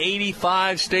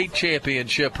 1985 state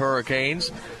championship Hurricanes,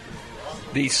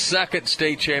 the second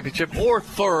state championship, or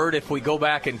third if we go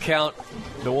back and count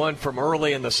the one from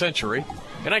early in the century.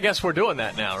 And I guess we're doing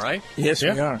that now, right? Yes, we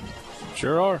are.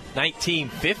 Sure are.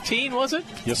 1915, was it?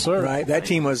 Yes, sir. Right. That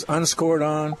team was unscored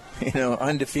on,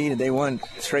 undefeated. They won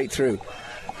straight through.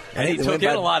 And you took in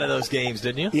a lot of those games,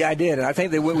 didn't you? Yeah, I did. And I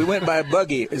think we went by a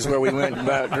buggy is where we went,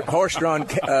 by a horse-drawn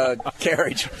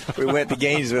carriage. We went to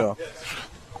Gainesville.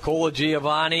 Cola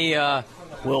Giovanni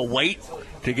will wait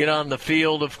to get on the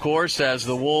field, of course, as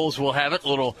the Wolves will have it. A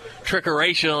little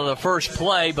trickeration on the first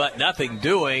play, but nothing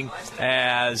doing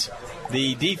as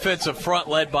the defensive front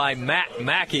led by Matt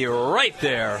Mackey right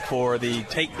there for the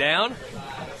takedown.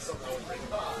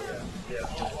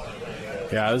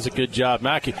 Yeah, that was a good job.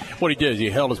 Mackey, what he did is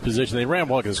he held his position. They ran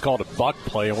what is called a buck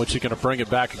play, in which he's going to bring it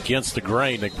back against the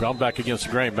grain. They come back against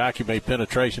the grain. Mackey made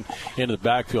penetration into the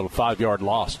backfield, a 5-yard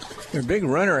loss. Their big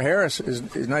runner, Harris,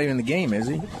 is not even in the game, is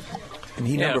he? And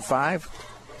he number 5?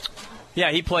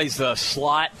 Yeah, he plays the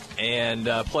slot and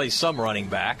plays some running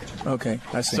back. Okay,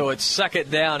 I see. So it's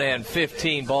second down and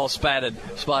 15. Ball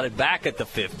spotted back at the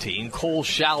 15. Cole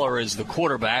Schaller is the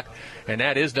quarterback, and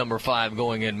that is number 5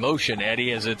 going in motion,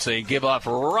 Eddie, as it's a give-off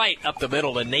right up the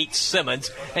middle to Nate Simmons.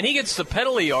 And he gets the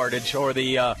penalty yardage or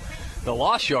the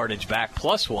loss yardage back,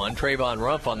 +1. Trayvon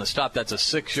Rumpf on the stop. That's a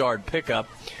 6-yard pickup.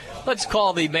 Let's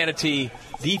call the Manatee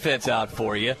defense out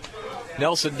for you.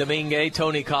 Nelson Domingue,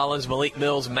 Tony Collins, Malik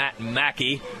Mills, Matt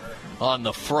Mackey on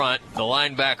the front. The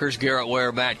linebackers, Garrett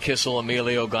Ware, Matt Kissel,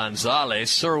 Emilio Gonzalez.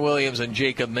 Sir Williams and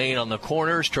Jacob Main on the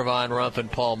corners. Trevon Rumpf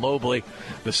and Paul Mobley.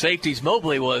 The safeties,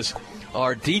 Mobley was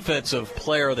our defensive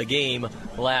player of the game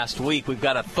last week. We've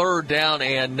got a 3rd down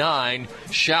and 9.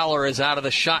 Schaller is out of the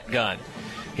shotgun.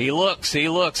 He looks, he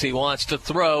wants to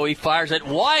throw. He fires it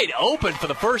wide open for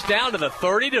the first down to the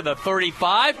 30, to the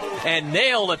 35, and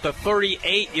nailed at the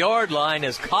 38-yard line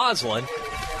is Coslin.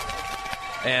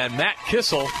 And Matt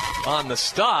Kissel on the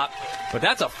stop. But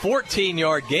that's a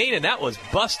 14-yard gain, and that was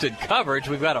busted coverage.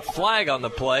 We've got a flag on the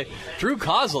play. Drew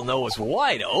Coslin, though, was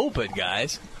wide open,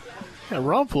 guys. Yeah,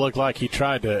 Rumpf looked like he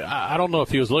tried to. I don't know if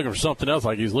he was looking for something else,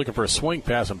 like he was looking for a swing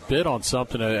pass and bit on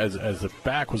something as the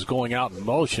back was going out in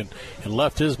motion and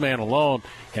left his man alone.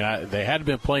 And they had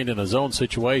been playing in a zone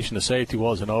situation. The safety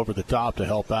wasn't over the top to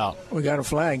help out. We got a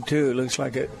flag, too. It looks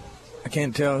like it. I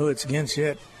can't tell who it's against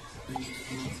yet.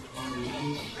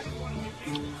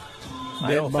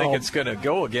 I don't think it's going to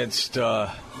go against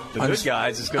the good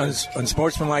guys. It's going to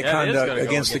unsportsmanlike conduct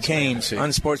against the Canes.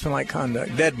 Unsportsmanlike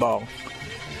conduct. Dead ball.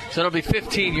 So it'll be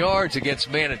 15 yards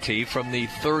against Manatee from the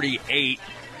 38.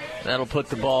 That'll put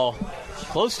the ball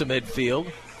close to midfield,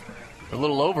 a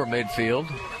little over midfield.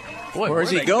 Boy, where's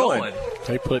he going?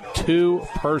 They put 2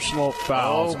 personal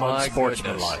fouls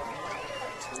unsportsmanlike.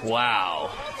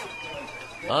 Wow.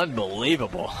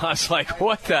 Unbelievable. I was like,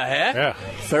 what the heck? Yeah.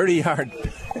 30-yard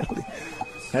penalty.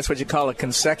 That's what you call a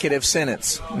consecutive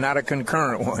sentence, not a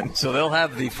concurrent one. So they'll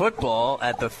have the football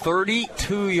at the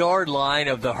 32-yard line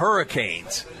of the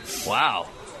Hurricanes. Wow.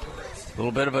 A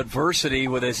little bit of adversity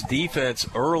with this defense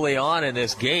early on in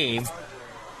this game.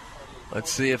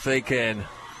 Let's see if they can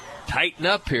tighten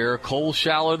up here. Cole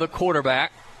Schaller, the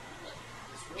quarterback.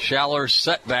 Schaller's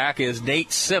setback is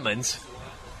Nate Simmons.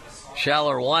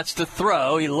 Schaller wants to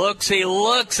throw. He looks,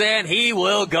 and he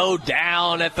will go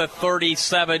down at the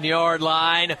 37-yard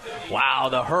line. Wow,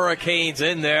 the Hurricanes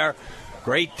in there.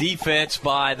 Great defense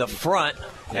by the front,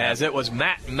 as it was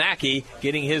Matt Mackey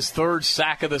getting his 3rd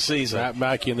sack of the season. Matt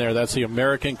Mackey in there. That's the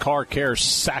American Car Care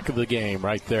sack of the game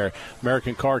right there.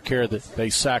 American Car Care, they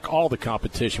sack all the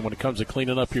competition when it comes to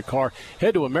cleaning up your car.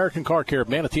 Head to American Car Care,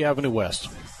 Manatee Avenue West.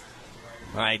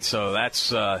 All right, so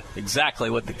that's exactly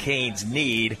what the Canes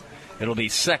need. It'll be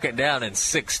 2nd down and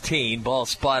 16. Ball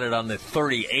spotted on the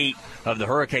 38 of the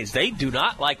Hurricanes. They do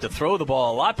not like to throw the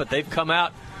ball a lot, but they've come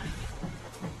out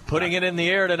putting it in the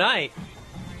air tonight.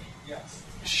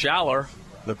 Schaller,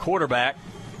 the quarterback,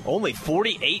 only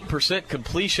 48%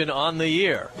 completion on the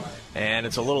year. And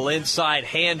it's a little inside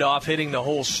handoff hitting the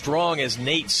hole strong as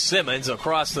Nate Simmons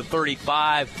across the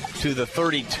 35 to the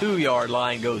 32-yard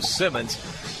line goes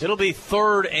Simmons. It'll be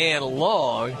 3rd and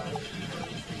long.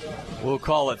 We'll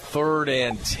call it 3rd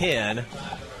and 10.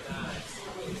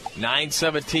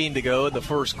 9:17 to go in the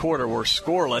first quarter. We're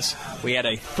scoreless. We had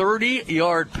a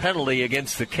 30-yard penalty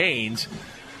against the Canes,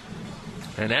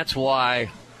 and that's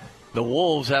why the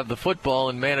Wolves have the football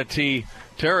in Manatee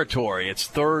territory. It's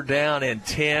 3rd down and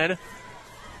 10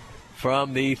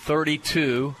 from the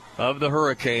 32 of the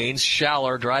Hurricanes.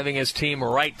 Schaller driving his team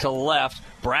right to left.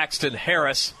 Braxton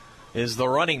Harris is the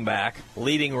running back,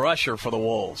 leading rusher for the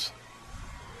Wolves.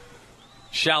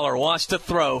 Schaller wants to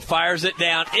throw, fires it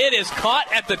down. It is caught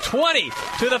at the 20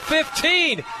 to the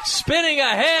 15. Spinning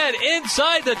ahead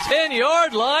inside the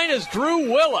 10-yard line is Drew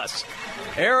Willis.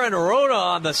 Aaron Rona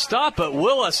on the stop, but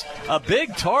Willis, a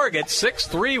big target,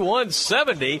 6'3",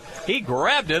 170. He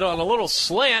grabbed it on a little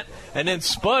slant and then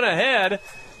spun ahead,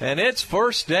 and it's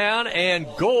 1st down and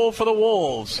goal for the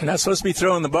Wolves. You're not supposed to be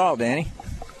throwing the ball, Danny.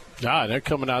 Nah, they're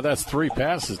coming out. That's 3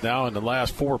 passes now in the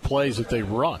last 4 plays that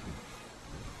they've run.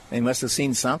 They must have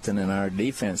seen something in our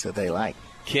defense that they like.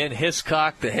 Ken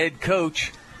Hiscock, the head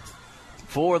coach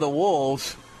for the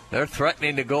Wolves, they're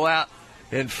threatening to go out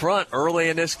in front early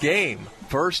in this game.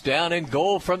 1st down and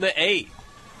goal from the 8.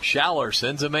 Schaller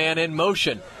sends a man in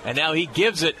motion, and now he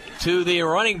gives it to the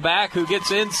running back who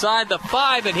gets inside the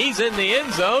 5, and he's in the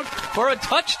end zone for a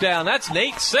touchdown. That's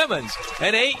Nate Simmons,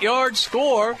 an 8-yard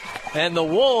score, and the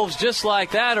Wolves, just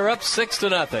like that, are up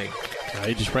 6-0.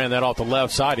 He just ran that off the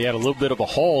left side. He had a little bit of a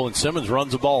hole, and Simmons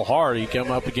runs the ball hard. He came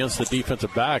up against the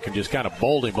defensive back and just kind of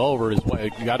bowled him over.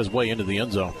 Got his way into the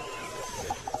end zone.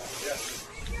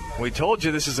 We told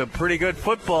you this is a pretty good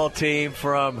football team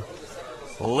from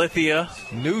Lithia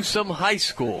Newsome High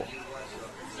School.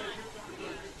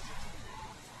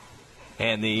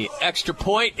 And the extra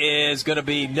point is going to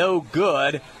be no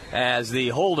good as the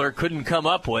holder couldn't come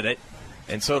up with it.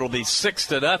 And so it'll be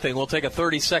 6-0. We'll take a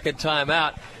 30-second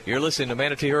timeout. You're listening to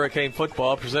Manatee Hurricane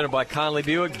Football, presented by Conley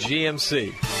Buick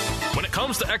GMC. When it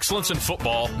comes to excellence in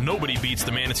football, nobody beats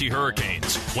the Manatee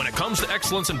Hurricanes. When it comes to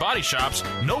excellence in body shops,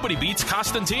 nobody beats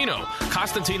Costantino.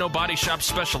 Costantino Body Shop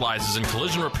specializes in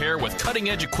collision repair with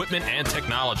cutting-edge equipment and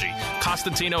technology.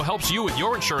 Costantino helps you with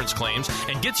your insurance claims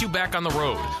and gets you back on the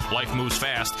road. Life moves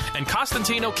fast, and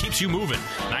Costantino keeps you moving.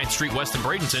 9th Street West in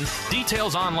Bradenton.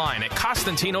 Details online at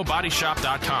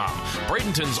CostantinoBodyShop.com.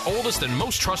 Bradenton's oldest and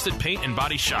most trusted paint and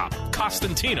body shop.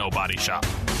 Costantino Body Shop.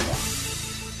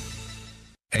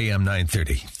 AM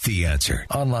 930, The Answer.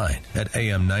 Online at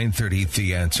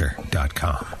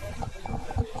am930theanswer.com.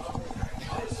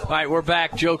 All right, we're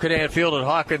back. Joe Canan Field at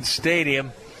Hawkins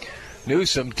Stadium.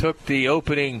 Newsome took the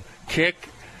opening kick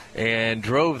and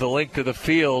drove the length of the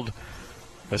field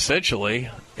essentially,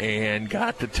 and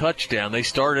got the touchdown. They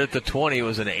started at the 20. It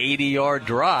was an 80-yard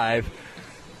drive,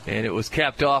 and it was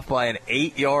capped off by an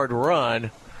 8-yard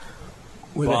run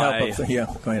with the help of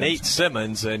go ahead. Nate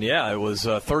Simmons. And, it was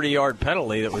a 30-yard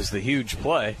penalty that was the huge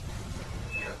play.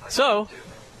 So,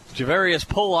 Javarius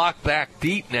Pollock back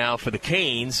deep now for the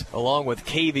Canes, along with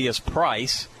Cavius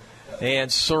Price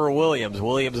and Sir Williams.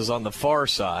 Williams is on the far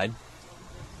side.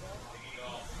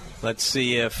 Let's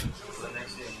see if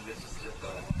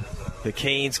the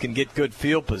Canes can get good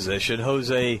field position.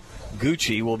 Jose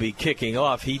Gucci will be kicking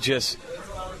off. He just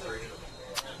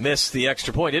missed the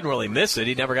extra point. Didn't really miss it.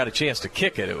 He never got a chance to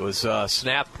kick it. It was a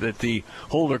snap that the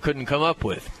holder couldn't come up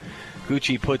with.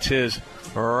 Gucci puts his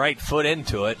right foot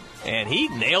into it, and he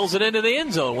nails it into the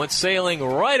end zone. Went sailing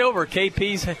right over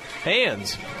KP's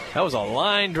hands. That was a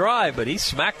line drive, but he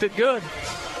smacked it good.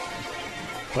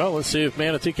 Well, let's see if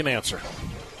Manatee can answer.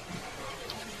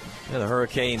 The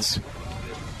Hurricanes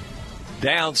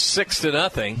down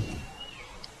 6-0.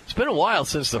 It's been a while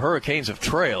since the Hurricanes have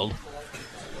trailed.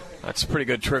 That's a pretty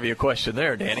good trivia question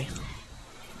there, Danny.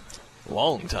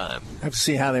 Long time. I have to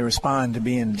see how they respond to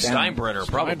being down. Steinbrenner,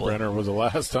 probably. Steinbrenner was the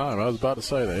last time. I was about to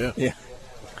say that, yeah.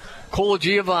 Cole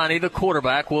Giovanni, the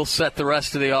quarterback, will set the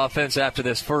rest of the offense after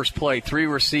this first play. 3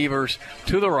 receivers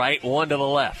to the right, 1 to the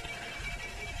left.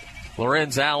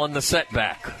 Lorenz Allen, the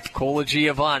setback. Cole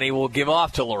Giovanni will give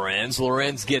off to Lorenz.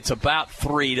 Lorenz gets about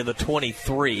 3 to the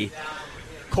 23.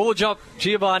 Cole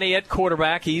Giovanni at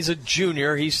quarterback. He's a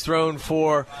junior. He's thrown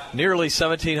for nearly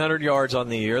 1,700 yards on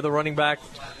the year. The running back,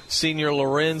 senior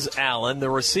Lorenz Allen. The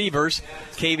receivers,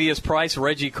 Cavius Price,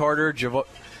 Reggie Carter,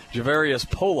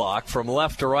 Javarius Pollock. From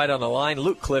left to right on the line,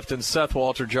 Luke Clifton, Seth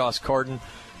Walter, Josh Carden,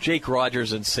 Jake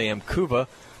Rogers, and Sam Kuva.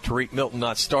 Tariq Milton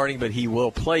not starting, but he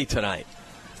will play tonight.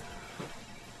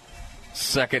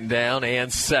 2nd down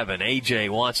and 7. A.J.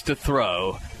 wants to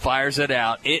throw. Fires it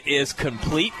out. It is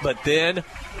complete, but then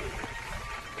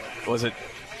it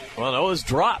was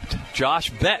dropped. Josh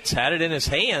Betts had it in his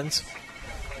hands.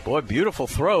 Boy, beautiful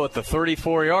throw at the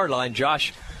 34-yard line.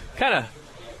 Josh kind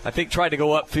of, I think, tried to go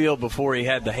upfield before he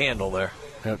had the handle there.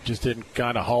 Yep, just didn't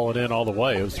kind of haul it in all the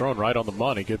way. It was thrown right on the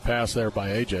money. Good pass there by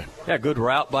A.J. Yeah, good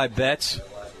route by Betts,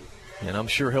 and I'm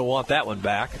sure he'll want that one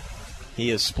back. He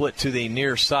is split to the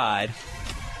near side,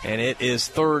 and it is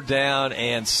 3rd down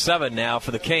and 7 now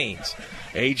for the Canes.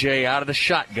 A.J. out of the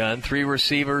shotgun, 3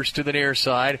 receivers to the near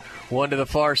side, 1 to the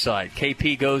far side.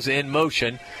 KP goes in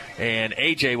motion, and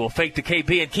A.J. will fake to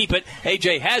KP and keep it.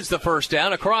 A.J. has the first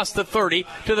down across the 30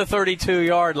 to the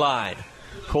 32-yard line.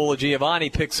 Cole Giovanni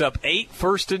picks up 8,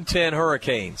 1st and 10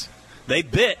 Hurricanes. They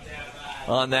bit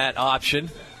on that option.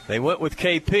 They went with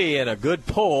KP, and a good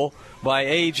pull by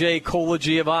A.J. Cole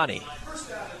Giovanni.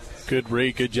 Good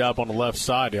read, good job on the left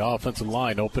side. The offensive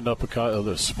line opened up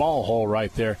a small hole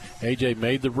right there. A.J.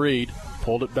 made the read,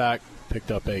 pulled it back, picked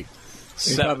up 8.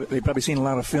 They've probably seen a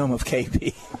lot of film of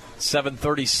KP.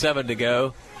 7:37 to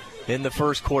go in the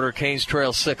first quarter. Canes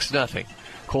trail 6-0.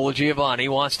 Cole Giovanni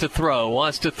wants to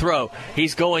throw.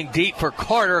 He's going deep for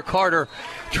Carter. Carter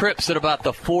trips at about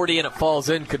the 40, and it falls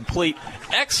incomplete.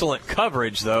 Excellent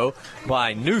coverage, though,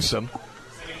 by Newsome,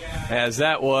 as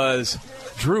that was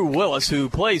Drew Willis, who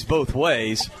plays both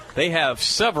ways. They have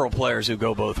several players who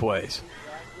go both ways.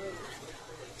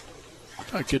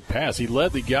 A good pass. He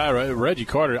led the guy, Reggie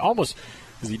Carter, almost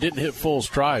because he didn't hit full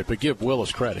stride, but give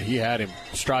Willis credit. He had him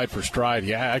stride for stride.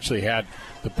 He actually had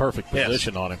the perfect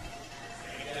position on him.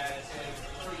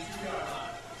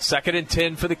 2nd and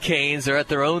 10 for the Canes. They're at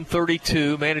their own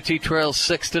 32. Manatee trails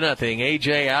 6-0.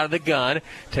 A.J. out of the gun,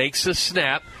 takes the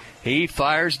snap. He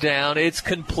fires down. It's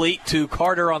complete to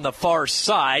Carter on the far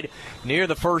side. Near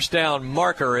the first down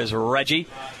marker is Reggie.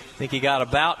 I think he got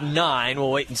about 9.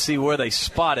 We'll wait and see where they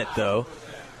spot it, though.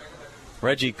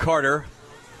 Reggie Carter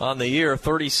on the year,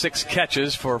 36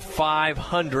 catches for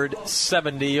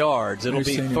 570 yards. It'll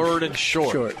be 3rd and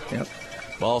short. Yep.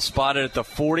 Ball spotted at the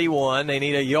 41. They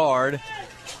need a yard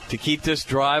to keep this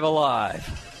drive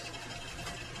alive.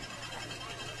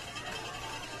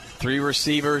 3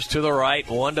 receivers to the right,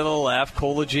 1 to the left.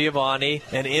 Cole Giovanni,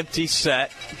 an empty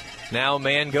set. Now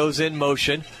man goes in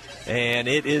motion, and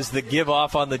it is the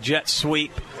give-off on the jet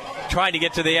sweep. Trying to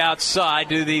get to the outside,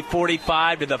 to the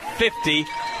 45, to the 50,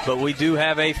 but we do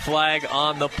have a flag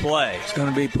on the play. It's going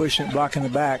to be blocking the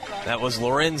back. That was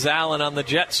Lorenz Allen on the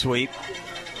jet sweep,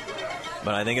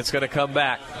 but I think it's going to come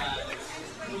back.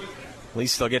 At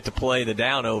least they'll get to play the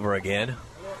down over again.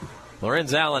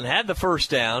 Lorenz Allen had the first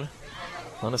down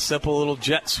on a simple little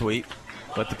jet sweep,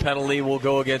 but the penalty will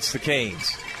go against the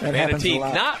Canes. That Manatee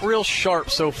not real sharp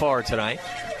so far tonight.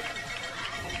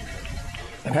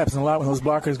 It happens a lot when those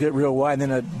blockers get real wide, and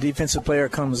then a defensive player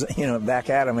comes, back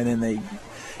at them, and then they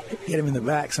hit him in the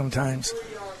back sometimes.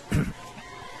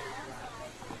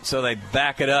 So they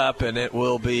back it up, and it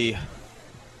will be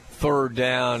 3rd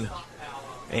down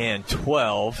and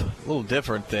 12. A little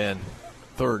different than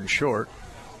 3rd and short.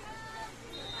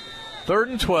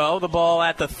 3rd and 12, the ball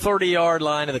at the 30-yard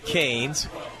line of the Canes.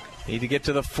 Need to get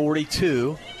to the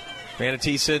 42.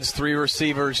 Manatee sends 3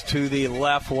 receivers to the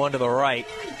left, 1 to the right.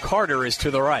 Carter is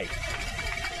to the right.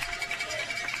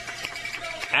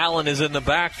 Allen is in the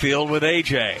backfield with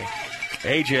A.J.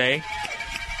 A.J.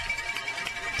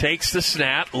 takes the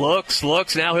snap, looks.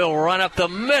 Now he'll run up the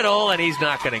middle, and he's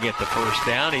not going to get the first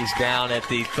down. He's down at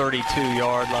the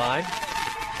 32-yard line.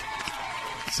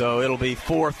 So it'll be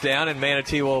 4th down, and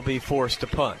Manatee will be forced to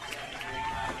punt.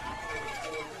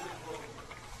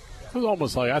 It was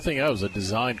almost like, I think that was a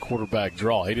designed quarterback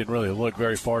draw. He didn't really look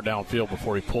very far downfield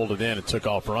before he pulled it in and took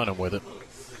off running with it.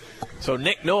 So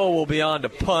Nick Noah will be on to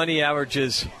punt. He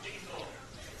averages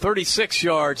 36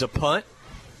 yards a punt.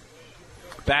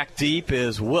 Back deep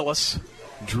is Willis.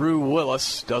 Drew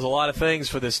Willis does a lot of things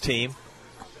for this team.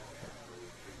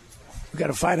 We've got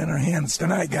a fight in our hands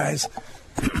tonight, guys.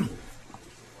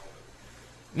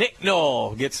 Nick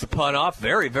Knoll gets the punt off.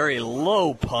 Very, very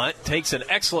low punt. Takes an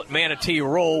excellent Manatee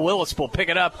roll. Willis will pick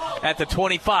it up at the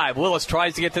 25. Willis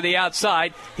tries to get to the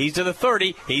outside. He's to the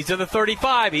 30. He's to the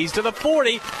 35. He's to the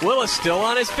 40. Willis still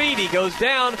on his feet. He goes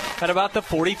down at about the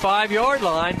 45-yard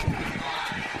line.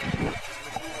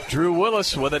 Drew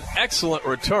Willis with an excellent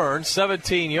return,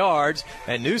 17 yards,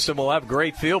 and Newsome will have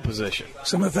great field position.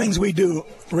 Some of the things we do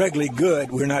regularly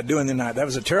good, we're not doing tonight. That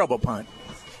was a terrible punt.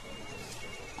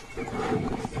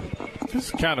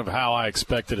 This is kind of how I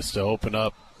expected us to open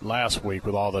up last week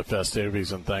with all the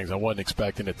festivities and things. I wasn't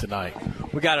expecting it tonight.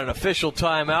 We got an official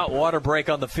timeout. Water break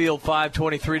on the field.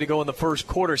 5:23 to go in the first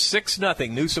quarter.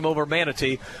 6-0. Newsome over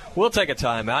Manatee. We'll take a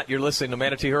timeout. You're listening to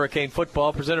Manatee Hurricane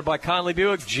Football, presented by Conley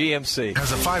Buick GMC.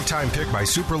 As a 5-time pick by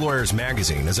Super Lawyers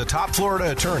Magazine, as a top Florida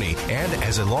attorney, and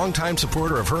as a longtime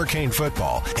supporter of Hurricane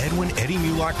football, Edwin Eddie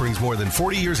Mulock brings more than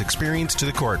 40 years' experience to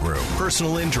the courtroom.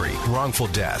 Personal injury, wrongful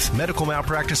death, medical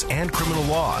malpractice, and criminal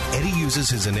law. Eddie uses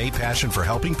his innate passion for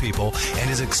helping people and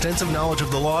his extensive knowledge of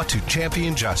the law to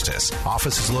champion justice.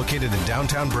 Office is located in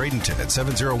downtown Bradenton at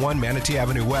 701 Manatee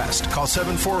Avenue West. Call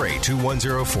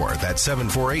 748-2104. That's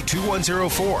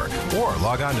 748-2104. Or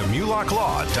log on to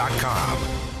MulockLaw.com.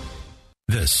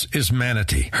 This is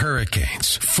Manatee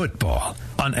Hurricanes Football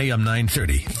on AM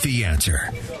 930, The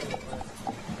Answer.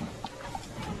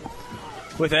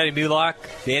 With Eddie Mulock,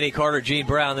 Danny Carter, Gene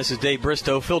Brown, this is Dave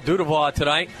Bristow. Phil Dudebois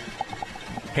tonight,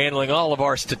 handling all of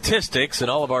our statistics, and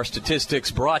all of our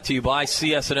statistics brought to you by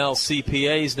CSNL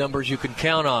CPAs, numbers you can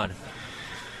count on.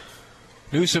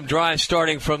 Newsome drive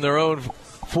starting from their own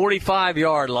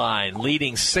 45-yard line,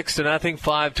 leading 6-0,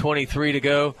 5:23 to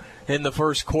go in the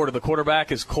first quarter. The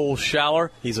quarterback is Cole Schaller.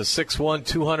 He's a 6'1",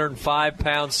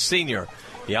 205-pound senior.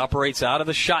 He operates out of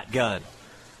the shotgun.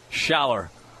 Schaller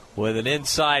with an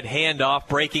inside handoff,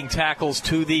 breaking tackles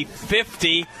to the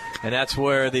 50, and that's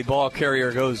where the ball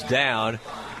carrier goes down,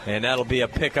 and that'll be a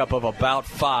pickup of about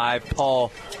 5.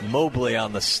 Paul Mobley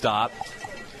on the stop.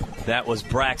 That was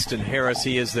Braxton Harris.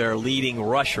 He is their leading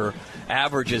rusher.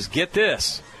 Averages, get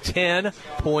this,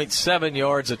 10.7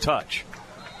 yards a touch.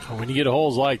 When you get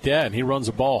holes like that and he runs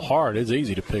the ball hard, it's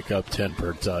easy to pick up 10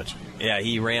 per touch. Yeah,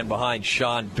 he ran behind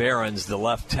Sean Behrens, the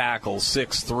left tackle,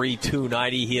 6'3",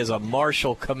 290. He is a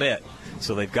Marshall commit.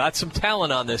 So they've got some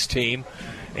talent on this team,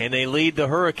 and they lead the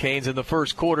Hurricanes in the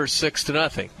first quarter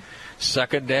 6-0.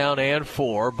 2nd down and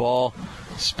 4. Ball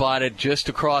spotted just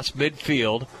across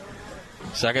midfield.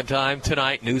 Second time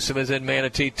tonight, Newsome is in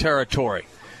Manatee territory.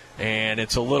 And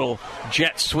it's a little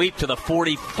jet sweep to the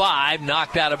 45,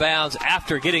 knocked out of bounds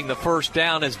after getting the first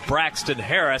down is Braxton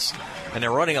Harris. And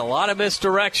they're running a lot of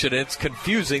misdirection. It's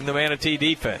confusing the Manatee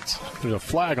defense. There's a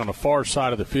flag on the far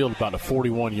side of the field about the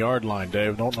 41-yard line,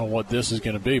 Dave. Don't know what this is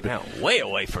going to be. But now, way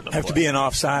away from the Have to be an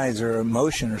offsides or a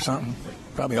motion or something.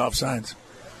 Probably offsides.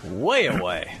 Way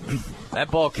away. That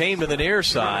ball came to the near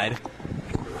side,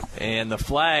 and the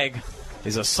flag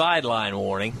is a sideline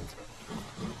warning.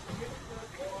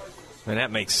 And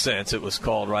that makes sense. It was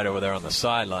called right over there on the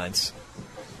sidelines.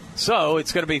 So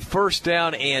it's going to be 1st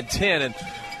down and 10. And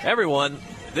everyone,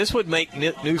 this would make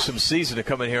Newsome's season to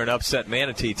come in here and upset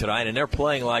Manatee tonight. And they're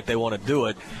playing like they want to do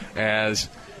it, as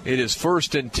it is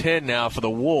 1st and 10 now for the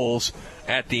Wolves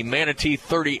at the Manatee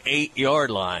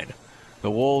 38-yard line.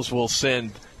 The Wolves will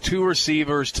send 2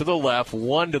 receivers to the left,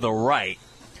 1 to the right.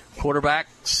 Quarterback,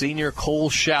 senior Cole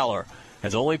Schaller,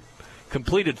 has only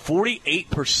completed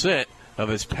 48% of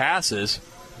his passes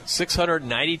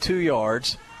 692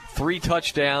 yards, 3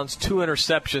 touchdowns, 2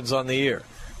 interceptions on the year.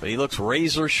 But he looks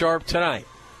razor sharp tonight.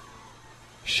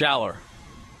 Schaller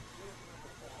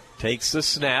takes the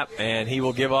snap, and he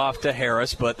will give off to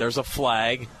Harris, but there's a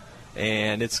flag,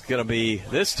 and it's going to be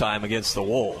this time against the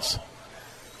Wolves.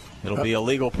 It'll be a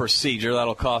legal procedure.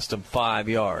 That'll cost him 5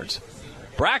 yards.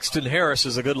 Braxton Harris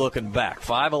is a good-looking back,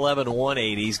 5'11",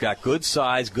 180. He's got good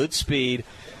size, good speed,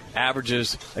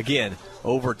 averages, again,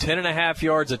 over 10.5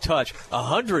 yards a touch,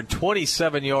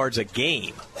 127 yards a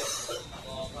game.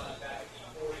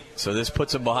 So this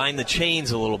puts him behind the chains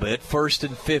a little bit. 1st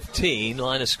and 15,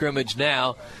 line of scrimmage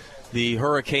now, the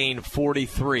Hurricane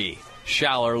 43.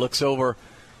 Schaller looks over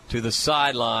to the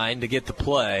sideline to get the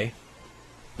play.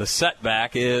 The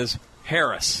setback is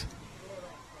Harris.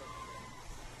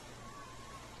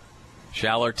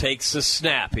 Schaller takes the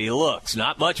snap. He looks.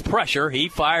 Not much pressure. He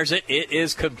fires it. It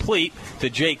is complete to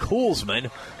Jake Hulsman.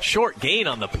 Short gain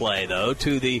on the play, though,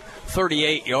 to the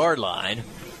 38-yard line.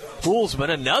 Hulsman,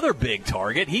 another big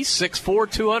target. He's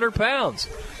 6'4", 200 pounds.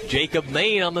 Jacob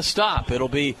Main on the stop. It'll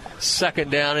be 2nd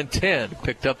down and 10.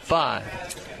 Picked up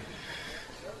 5.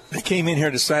 They came in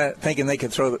here thinking they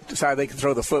could decide they could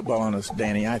throw the football on us,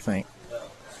 Danny, I think.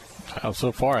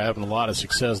 So far, having a lot of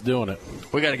success doing it.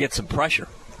 We got to get some pressure.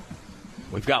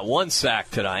 We've got 1 sack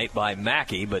tonight by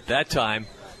Mackey, but that time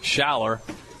Schaller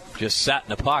just sat in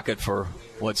the pocket for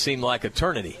what seemed like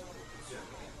eternity.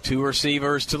 2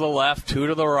 receivers to the left, 2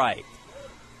 to the right.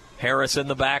 Harris in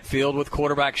the backfield with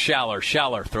quarterback Schaller.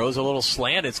 Schaller throws a little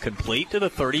slant. It's complete to the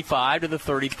 35 to the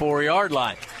 34-yard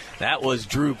line. That was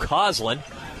Drew Coslin,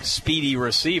 speedy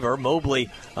receiver. Mobley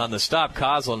on the stop.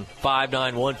 Coslin 5'9",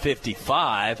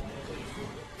 155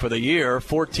 for the year.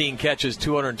 14 catches,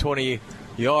 220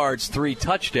 yards, 3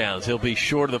 touchdowns. He'll be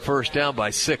short of the first down by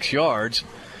 6 yards.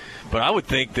 But I would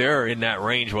think they're in that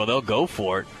range where they'll go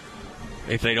for it.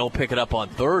 If they don't pick it up on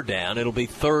 3rd down, it'll be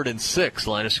 3rd and 6.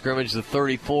 Line of scrimmage, the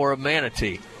 34 of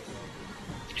Manatee.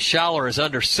 Schaller is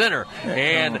under center,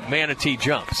 and Manatee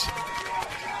jumps.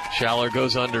 Schaller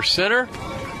goes under center,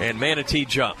 and Manatee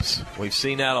jumps. We've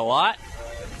seen that a lot,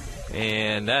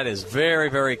 and that is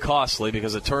very, very costly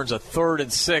because it turns a 3rd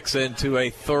and 6 into a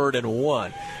 3rd and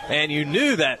 1. And you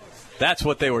knew that that's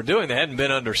what they were doing. They hadn't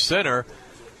been under center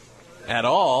at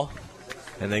all.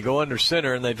 And they go under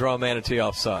center, and they draw Manatee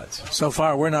off sides. So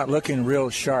far, we're not looking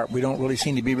real sharp. We don't really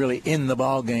seem to be really in the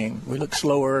ball game. We look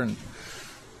slower and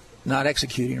not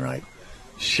executing right.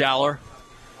 Schaller.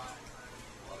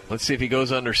 Let's see if he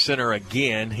goes under center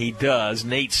again. He does.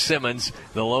 Nate Simmons,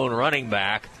 the lone running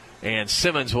back. And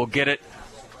Simmons will get it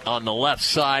on the left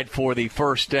side for the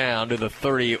first down to the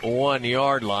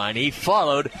 31-yard line. He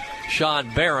followed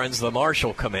Sean Behrens, the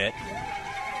Marshall commit.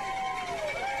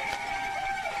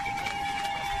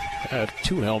 Had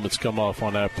 2 helmets come off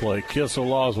on that play. Kissel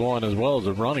lost 1 as well as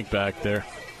a running back there.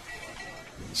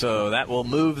 So that will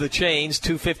move the chains.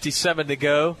 2:57 to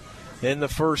go in the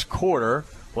first quarter.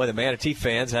 Boy, the Manatee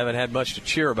fans haven't had much to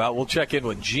cheer about. We'll check in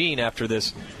with Gene after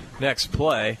this next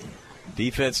play.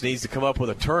 Defense needs to come up with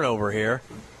a turnover here.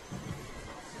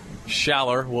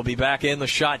 Schaller will be back in the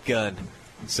shotgun.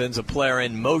 Sends a player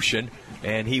in motion,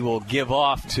 and he will give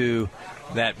off to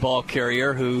that ball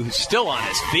carrier who's still on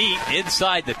his feet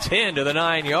inside the 10 to the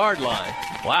 9-yard line.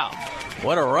 Wow,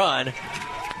 what a run.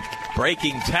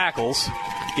 Breaking tackles,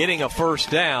 getting a first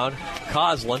down.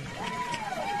 Coslin.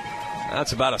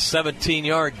 That's about a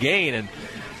 17-yard gain, and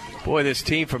boy, this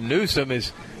team from Newsome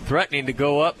is threatening to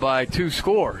go up by 2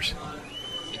 scores.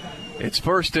 It's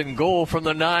 1st and goal from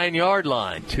the 9-yard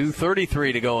line.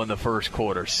 2:33 to go in the first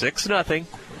quarter. 6-0.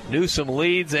 Newsome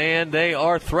leads, and they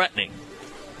are threatening.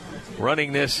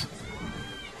 Running this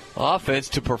offense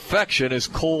to perfection is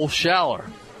Cole Schaller.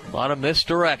 A lot of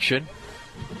misdirection.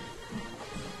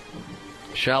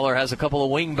 Schaller has a couple of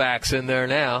wingbacks in there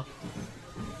now.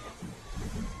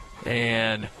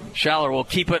 And Schaller will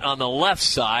keep it on the left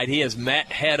side. He has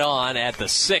met head-on at the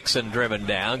 6 and driven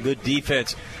down. Good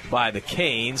defense by the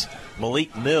Canes.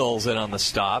 Malik Mills in on the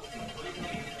stop.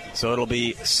 So it'll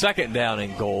be 2nd down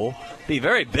and goal. Be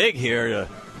very big here to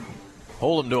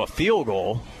hold him to a field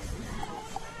goal.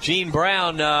 Gene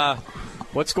Brown,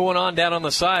 what's going on down on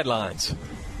the sidelines?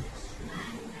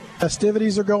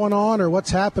 Festivities are going on, or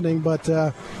what's happening? But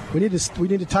we need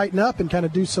to tighten up and kind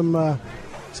of do some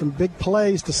big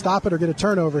plays to stop it or get a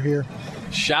turnover here.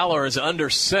 Schaller is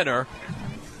under center.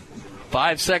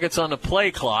 5 seconds on the play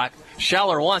clock.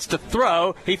 Schaller wants to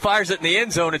throw. He fires it in the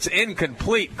end zone. It's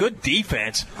incomplete. Good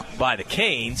defense by the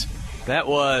Canes. That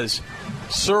was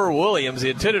Sir Williams.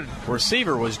 The intended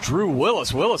receiver was Drew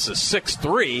Willis. Willis is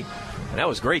 6'3", and that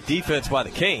was great defense by the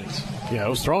Canes. Yeah, it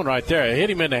was thrown right there. It hit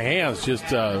him in the hands. Just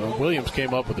Williams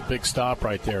came up with a big stop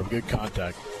right there. Good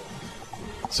contact.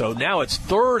 So now it's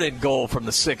 3rd and goal from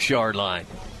the 6-yard line.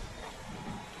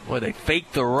 Boy, they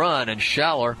faked the run, and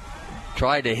Schaller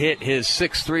tried to hit his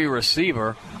 6'3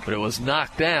 receiver, but it was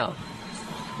knocked down.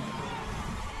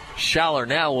 Schaller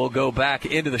now will go back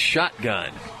into the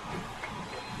shotgun.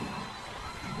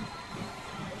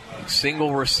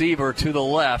 Single receiver to the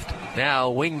left.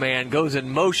 Now wingman goes in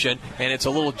motion, and it's a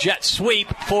little jet sweep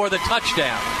for the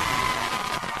touchdown.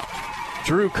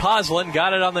 Drew Coslin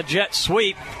got it on the jet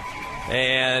sweep,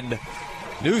 and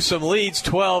Newsome leads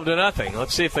 12-0.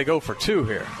 Let's see if they go for 2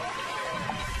 here.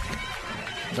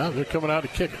 No, they're coming out to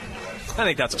kick it. I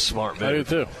think that's a smart move. I do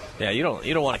too. Yeah, you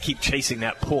don't want to keep chasing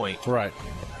that point. Right.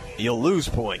 You'll lose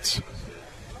points.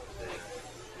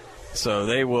 So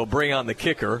they will bring on the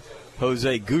kicker,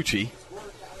 Jose Gucci.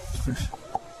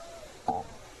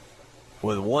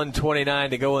 With 1:29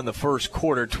 to go in the first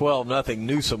quarter, 12-0.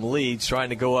 Newsome leads, trying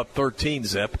to go up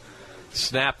 13-zip.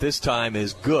 Snap this time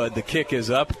is good. The kick is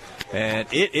up, and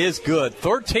it is good.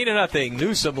 13-0.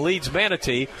 Newsome leads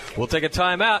Manatee. We'll take a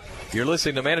timeout. You're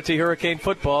listening to Manatee Hurricane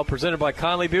Football, presented by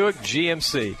Conley Buick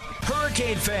GMC.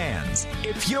 Hurricane fans,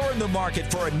 if you're in the market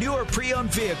for a newer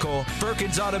pre-owned vehicle,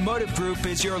 Firkins Automotive Group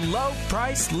is your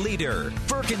low-price leader.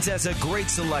 Firkins has a great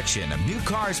selection of new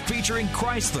cars featuring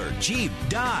Chrysler, Jeep,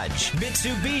 Dodge,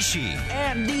 Mitsubishi,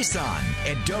 and Nissan.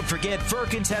 And don't forget,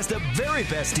 Firkins has the very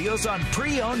best deals on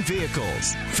pre-owned vehicles.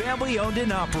 Family owned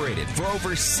and operated for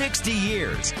over 60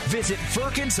 years. Visit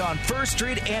Firkins on 1st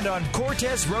Street and on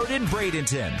Cortez Road in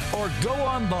Bradenton, or go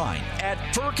online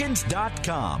at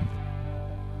Firkins.com.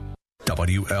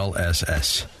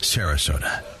 WLSS,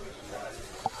 Sarasota.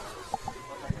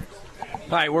 All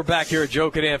right, we're back here at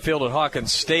Joe Cadan Field at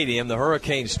Hawkins Stadium. The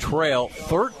Hurricanes trail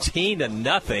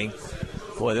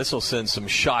 13-0. Boy, this will send some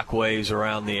shockwaves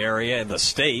around the area and the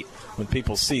state when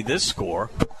people see this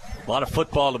score. A lot of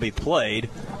football to be played.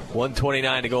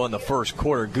 1:29 to go in the first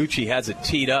quarter. Gucci has it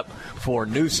teed up for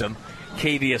Newsome.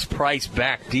 Cavius Price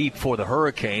back deep for the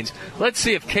Hurricanes. Let's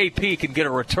see if KP can get a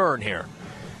return here.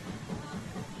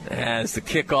 As the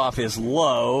kickoff is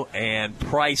low, and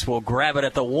Price will grab it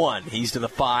at the 1. He's to the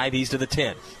 5, he's to the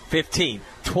 10, 15,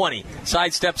 20.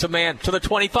 Sidesteps a man to the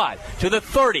 25, to the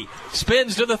 30.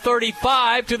 Spins to the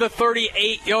 35, to the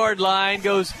 38-yard line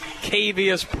goes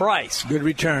Cavius Price. Good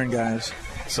return, guys.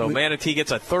 So Manatee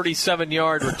gets a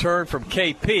 37-yard return from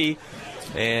KP,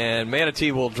 and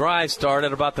Manatee will drive start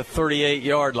at about the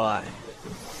 38-yard line.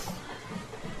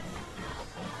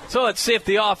 So let's see if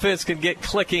the offense can get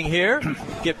clicking here,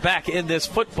 get back in this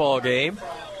football game.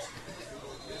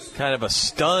 Kind of a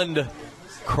stunned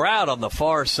crowd on the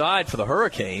far side for the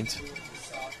Hurricanes.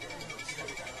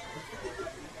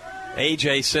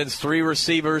 AJ sends 3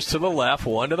 receivers to the left,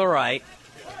 1 to the right.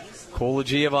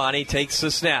 Colagiovanni takes the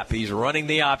snap. He's running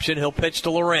the option. He'll pitch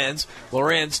to Lorenz.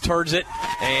 Lorenz turns it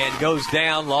and goes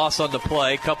down. Loss on the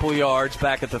play. Couple yards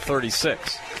back at the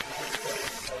 36.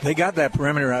 They got that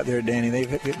perimeter out there, Danny.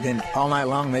 They've been all night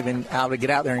long. They've been able to get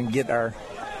out there and get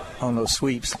on those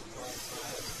sweeps.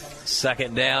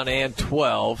 2nd down and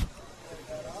 12.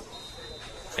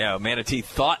 Yeah, Manatee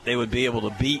thought they would be able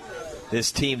to beat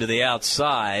this team to the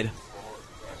outside.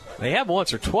 They have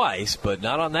once or twice, but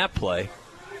not on that play.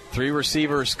 3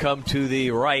 receivers come to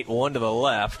the right, 1 to the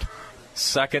left.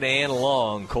 2nd and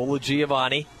long.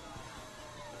 Colagiovanni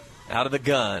out of the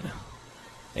gun.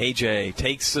 AJ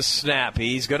takes the snap.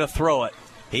 He's going to throw it.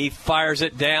 He fires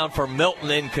it down for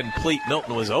Milton, incomplete.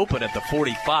 Milton was open at the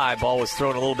 45. Ball was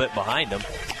thrown a little bit behind him.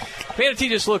 Manatee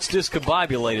just looks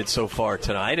discombobulated so far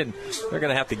tonight, and they're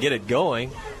going to have to get it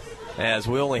going as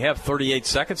we only have 38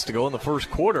 seconds to go in the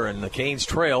first quarter, and the Canes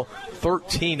trail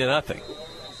 13-0.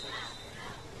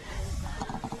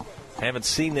 Haven't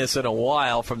seen this in a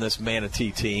while from this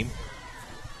Manatee team.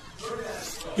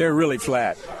 They're really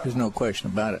flat. There's no question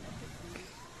about it.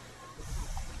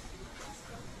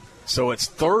 So it's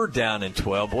 3rd down and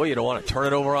 12. Boy, you don't want to turn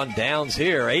it over on downs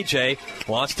here. AJ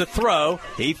wants to throw.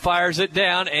 He fires it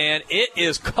down, and it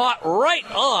is caught right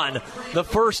on the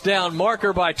first down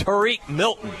marker by Tariq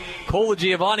Milton.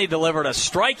 Colagiovanni delivered a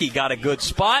strike. He got a good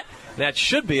spot. That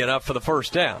should be enough for the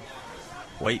first down.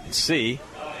 Wait and see.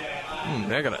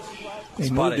 They're going to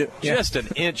spot it just an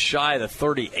inch shy of the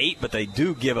 38, but they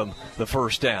do give him the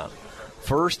first down.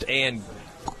 1st and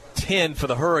 10 for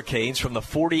the Hurricanes from the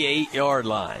 48-yard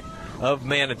line of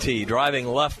Manatee, driving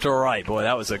left to right. Boy,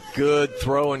 that was a good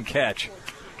throw and catch.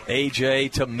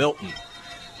 AJ to Milton.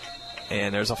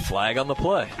 And there's a flag on the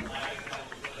play.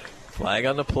 Flag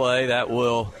on the play. That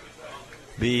will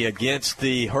be against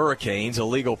the Hurricanes, a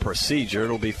legal procedure.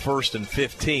 It'll be 1st and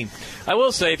 15. I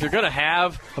will say, if you're going to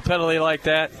have a penalty like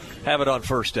that, have it on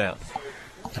first down.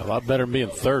 A lot better than being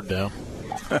third down.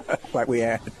 Like we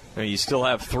had. You still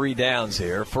have 3 downs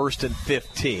here. 1st and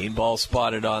 15. Ball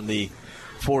spotted on the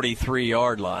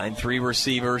 43-yard line. 3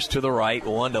 receivers to the right,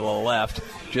 1 to the left.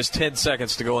 Just 10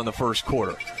 seconds to go in the first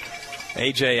quarter.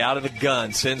 A.J. out of the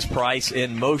gun, sends Price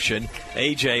in motion.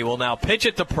 A.J. will now pitch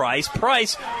it to Price.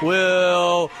 Price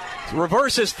will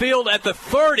reverse his field at the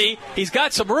 30. He's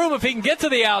got some room if he can get to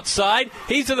the outside.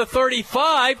 He's to the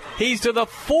 35. He's to the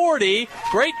 40.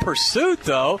 Great pursuit,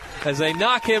 though, as they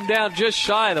knock him down just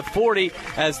shy of the 40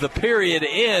 as the period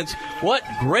ends. What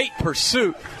great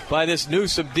pursuit by this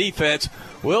Newsome defense.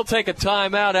 We'll take a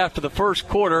timeout after the first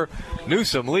quarter.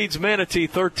 Newsome leads Manatee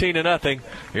 13-0.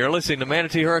 You're listening to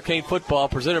Manatee Hurricane Football,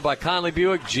 presented by Conley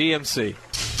Buick GMC.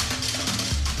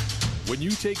 When you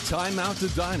take time out to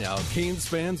dine out, Canes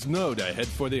fans know to head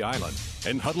for the island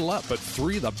and huddle up at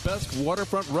 3 of the best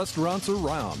waterfront restaurants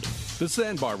around. The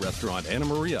Sandbar Restaurant, Anna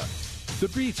Maria, the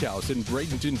Beach House in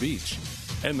Bradenton Beach,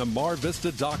 and the Mar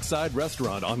Vista Dockside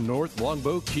Restaurant on North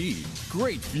Longboat Key.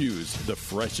 Great views, the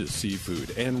freshest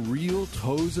seafood, and real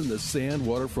toes in the sand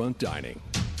waterfront dining.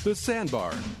 The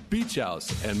Sandbar, Beach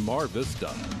House, and Mar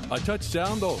Vista. A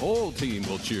touchdown the whole team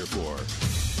will cheer for.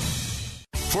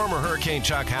 Former Hurricane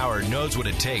Chuck Howard knows what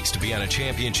it takes to be on a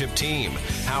championship team.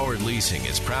 Howard Leasing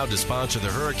is proud to sponsor the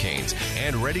Hurricanes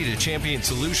and ready to champion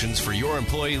solutions for your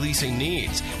employee leasing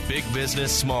needs. Big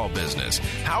business, small business.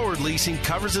 Howard Leasing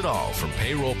covers it all, from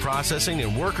payroll processing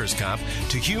and workers' comp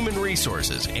to human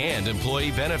resources and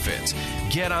employee benefits.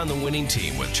 Get on the winning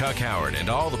team with Chuck Howard and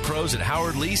all the pros at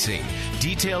Howard Leasing.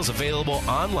 Details available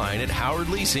online at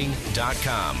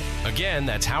howardleasing.com. Again,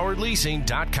 that's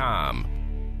howardleasing.com.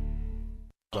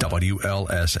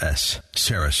 WLSS,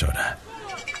 Sarasota.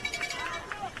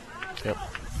 Yep. All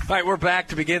right, we're back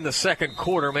to begin the second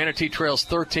quarter. Manatee trails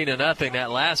 13-0.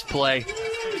 That last play,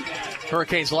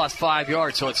 Hurricanes lost 5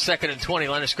 yards, so it's 2nd and 20.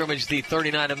 Line of scrimmage, the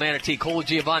 39 of Manatee. Cole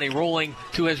Giovanni rolling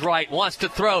to his right, wants to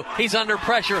throw. He's under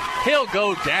pressure. He'll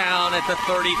go down at the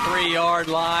 33-yard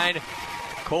line.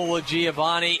 Cole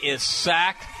Giovanni is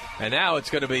sacked, and now it's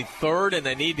going to be 3rd, and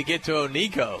they need to get to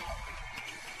Onico.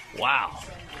 Wow.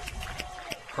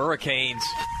 Hurricanes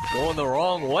going the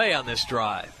wrong way on this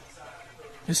drive.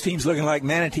 This team's looking like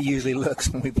Manatee usually looks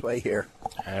when we play here.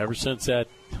 Ever since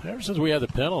we had the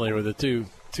penalty with the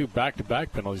two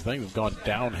back-to-back penalties, things have gone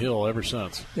downhill ever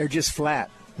since. They're just flat.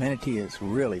 Manatee is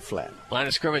really flat. Line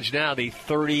of scrimmage now, the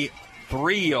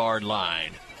 33-yard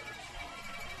line.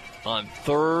 On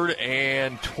 3rd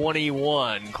and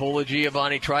 21, Cole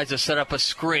Giovanni tries to set up a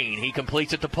screen. He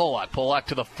completes it to Pollock. Pollock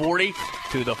to the 40,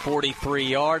 to the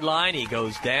 43-yard line. He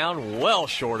goes down well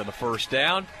short of the first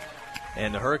down,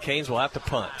 and the Hurricanes will have to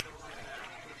punt.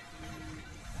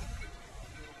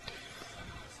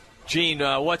 Gene,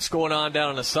 what's going on down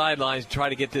on the sidelines to try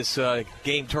to get this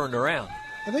game turned around?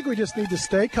 I think we just need to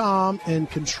stay calm and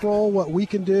control what we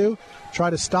can do,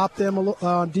 try to stop them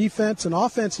on defense, and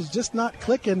offense is just not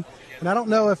clicking. And I don't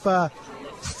know if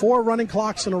 4 running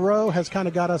clocks in a row has kind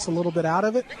of got us a little bit out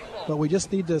of it, but we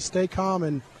just need to stay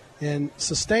calm and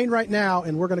sustain right now,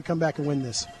 and we're going to come back and win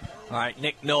this. All right,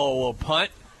 Nick Knoll will punt.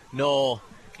 Knoll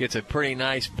gets a pretty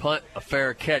nice punt, a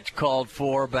fair catch called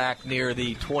for back near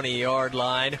the 20-yard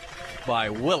line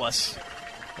by Willis.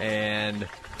 And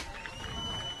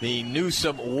the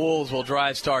Newsome Wolves will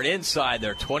drive start inside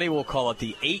their 20. We'll call it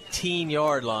the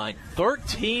 18-yard line.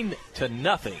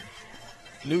 13-0.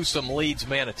 Newsome leads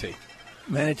Manatee.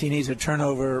 Manatee needs a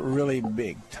turnover really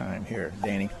big time here,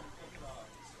 Danny.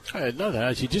 Nothing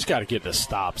else. You just got to get the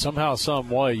stop. Somehow,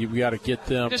 some way, you've got to get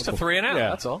them. Just a 3 and out,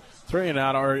 that's all. 3 and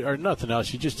out or nothing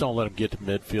else. You just don't let them get to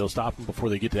midfield. Stop them before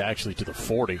they get to the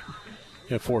 40.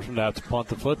 And force them to have to punt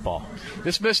the football.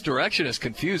 This misdirection has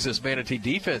confused this Manatee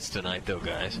defense tonight, though,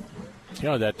 guys. You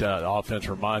know, that offense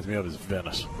reminds me of is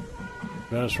Venice.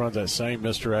 Venice runs that same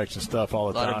misdirection stuff all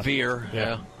the time. A lot of veer,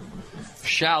 yeah.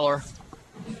 Schaller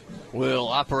will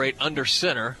operate under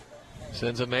center,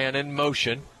 sends a man in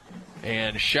motion,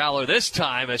 and Schaller this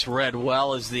time has read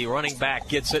well as the running back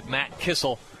gets it. Matt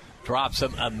Kissel drops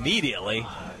him immediately.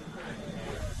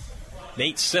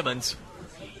 Nate Simmons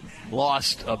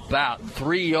lost about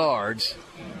 3 yards.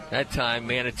 That time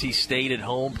Manatee stayed at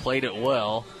home, played it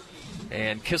well,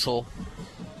 and Kissel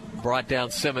brought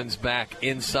down Simmons back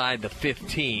inside the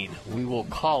 15. We will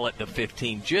call it the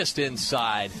 15, just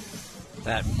inside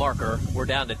that marker. We're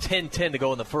down to 10-10 to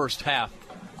go in the first half.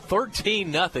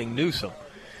 13-0 Newsome.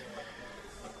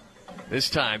 This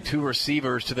time, 2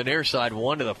 receivers to the near side,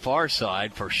 1 to the far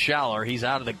side for Schaller. He's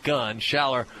out of the gun.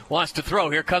 Schaller wants to throw.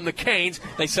 Here come the Canes.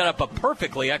 They set up a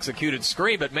perfectly executed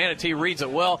screen, but Manatee reads it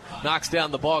well, knocks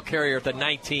down the ball carrier at the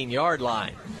 19-yard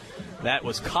line. That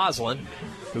was Coslin,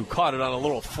 who caught it on a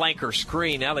little flanker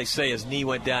screen. Now they say his knee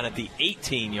went down at the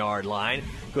 18-yard line.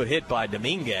 Good hit by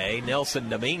Domingue, Nelson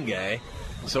Domingue.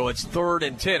 So it's 3rd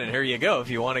and 10, and here you go. If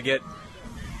you want to get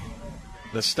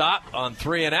the stop on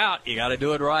 3 and out, you got to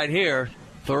do it right here.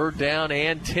 3rd down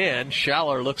and 10.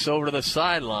 Schaller looks over to the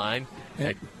sideline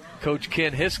at Coach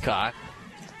Ken Hiscock.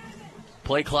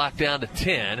 Play clock down to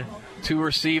 10. 2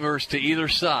 receivers to either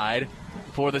side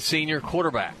for the senior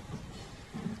quarterback.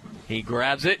 He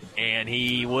grabs it, and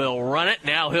he will run it.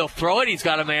 Now he'll throw it. He's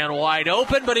got a man wide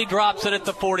open, but he drops it at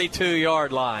the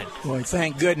 42-yard line. Boy,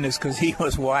 thank goodness, because he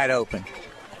was wide open.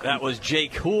 That was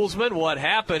Jake Hulsman. What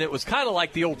happened, it was kind of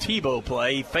like the old Tebow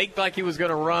play. He faked like he was going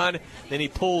to run, then he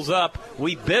pulls up.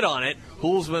 We bid on it.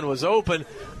 Hulsman was open,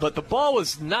 but the ball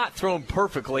was not thrown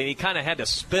perfectly. He kind of had to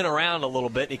spin around a little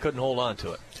bit, and he couldn't hold on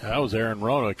to it. That was Aaron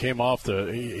Rona. He came off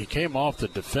the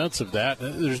defense of that.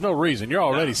 There's no reason. You're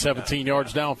already 17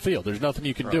 yards downfield. There's nothing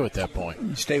you can do at that point.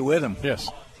 You stay with him.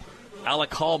 Yes.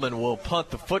 Alec Hallman will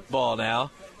punt the football now.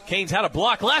 Canes had a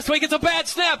block last week. It's a bad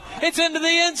snap. It's into the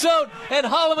end zone, and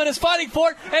Holloman is fighting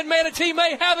for it, and Manatee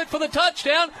may have it for the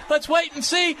touchdown. Let's wait and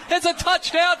see. It's a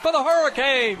touchdown for the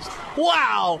Hurricanes.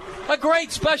 Wow. A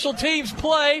great special teams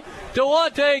play.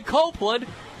 Durante Copeland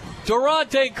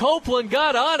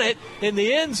got on it in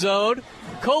the end zone.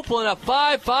 Copeland, a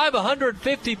 5'5",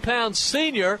 150-pound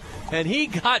senior, and he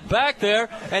got back there,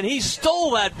 and he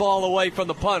stole that ball away from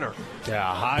the punter.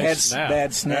 Yeah, snap.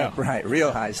 Bad snap, yeah. Right,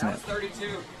 real high snap.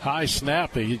 High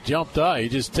snap. He jumped up. He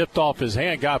just tipped off his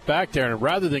hand, got back there, and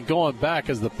rather than going back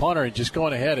as the punter and just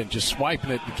going ahead and just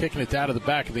swiping it and kicking it out of the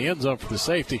back of the end zone for the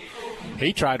safety,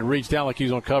 he tried to reach down like he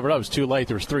was going to cover it up. It was too late.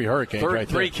 There was 3 Hurricanes right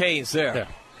there. 3 Canes there. Yeah.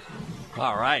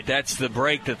 All right, that's the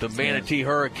break that the Manatee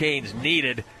Hurricanes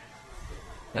needed.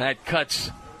 That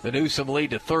cuts the Newsome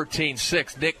lead to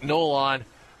 13-6. Nick Knoll on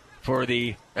for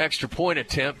the extra point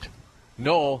attempt.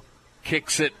 Knoll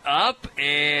kicks it up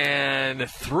and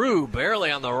through,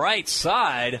 barely on the right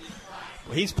side.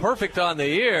 He's perfect on the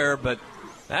ear, but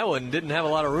that one didn't have a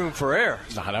lot of room for air.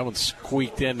 No, that one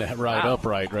squeaked in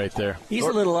upright right there. He's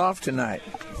a little off tonight.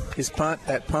 His punt,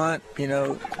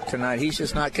 tonight, he's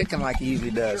just not kicking like he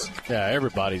usually does. Yeah,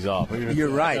 everybody's off. You're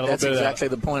right. That's exactly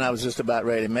the point I was just about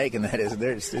ready to make, and that is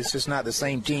it's just not the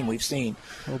same team we've seen.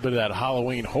 A little bit of that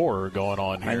Halloween horror going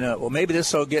on here. I know. Well, maybe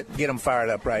this will get them fired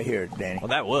up right here, Danny. Well,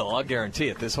 that will. I'll guarantee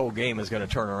it. This whole game is going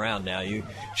to turn around now.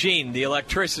 Gene, the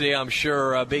electricity, I'm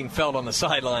sure, being felt on the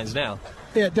sidelines now.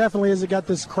 Yeah, it definitely is. It got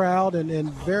this crowd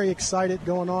and very excited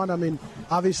going on. I mean,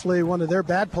 obviously one of their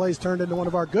bad plays turned into one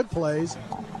of our good plays.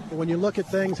 But when you look at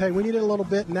things, hey, we need it a little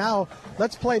bit. Now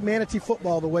let's play Manatee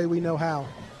football the way we know how.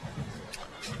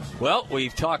 Well,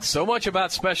 we've talked so much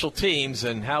about special teams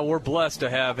and how we're blessed to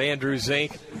have Andrew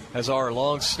Zink as our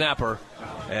long snapper.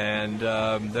 And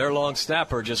their long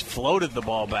snapper just floated the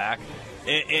ball back.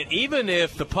 And even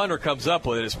if the punter comes up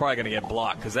with it, it's probably going to get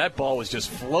blocked because that ball was just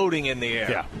floating in the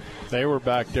air. Yeah, they were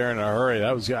back there in a hurry.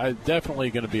 That was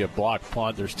definitely going to be a blocked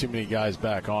punt. There's too many guys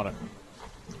back on it.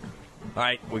 All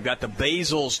right, we've got the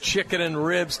Basil's Chicken and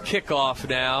Ribs kickoff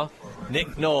now.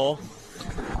 Nick Knoll.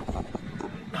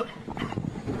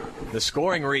 The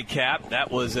scoring recap,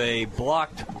 that was a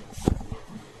blocked,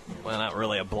 well, not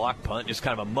really a block punt, just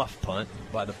kind of a muff punt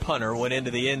by the punter. Went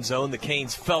into the end zone. The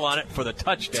Canes fell on it for the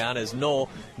touchdown as Knoll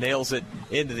nails it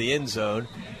into the end zone.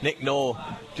 Nick Knoll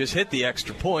just hit the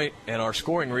extra point, and our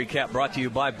scoring recap brought to you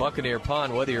by Buccaneer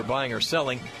Pawn. Whether you're buying or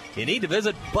selling, you need to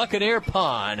visit Buccaneer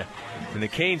Pawn. And the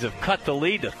Canes have cut the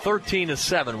lead to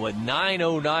 13-7 with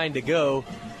 9:09 to go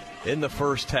in the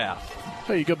first half.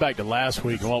 So you go back to last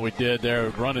week and what we did there,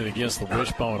 running against the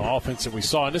wishbone offense that we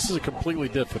saw. And this is a completely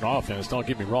different offense, don't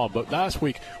get me wrong. But last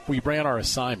week we ran our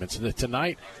assignments.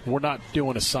 Tonight we're not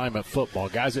doing assignment football.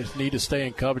 Guys that need to stay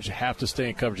in coverage have to stay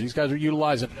in coverage. These guys are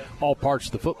utilizing all parts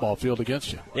of the football field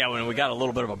against you. Yeah, when we got a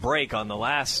little bit of a break on the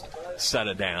last set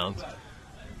of downs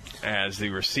as the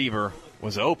receiver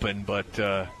was open, but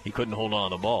he couldn't hold on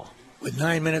to the ball. With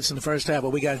 9 minutes in the first half,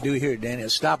 what we got to do here, Danny,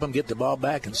 is stop them, get the ball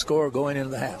back, and score going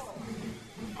into the half.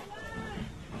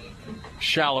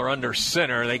 Schaller under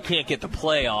center. They can't get the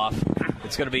play off.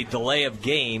 It's going to be delay of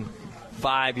game,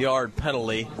 5-yard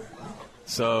penalty.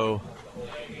 So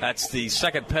that's the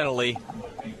second penalty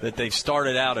that they've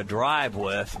started out a drive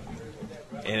with.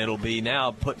 And it'll be now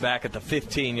put back at the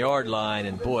 15-yard line.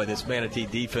 And, boy, this Manatee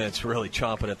defense really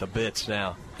chomping at the bits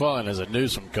now. Well, and as a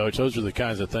Newsome coach, those are the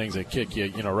kinds of things that kick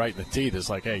you, right in the teeth. It's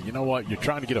like, hey, you know what? You're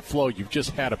trying to get a flow. You've just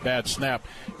had a bad snap,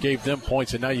 gave them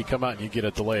points, and now you come out and you get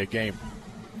a delay of game.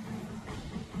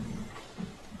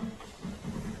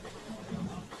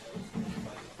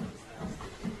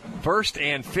 First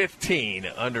and 15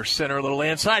 under center, little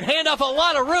inside handoff, a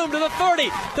lot of room to the 30,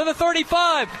 to the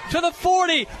 35, to the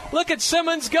 40. Look at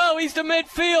Simmons go. He's to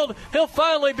midfield. He'll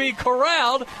finally be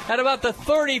corralled at about the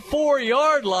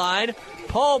 34-yard line.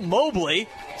 Paul Mobley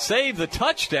saved the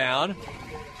touchdown,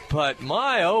 but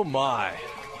my, oh my.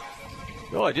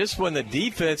 Oh, just when the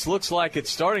defense looks like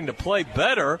it's starting to play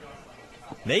better,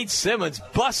 Nate Simmons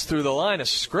busts through the line of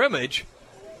scrimmage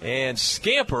and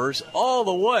scampers all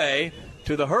the way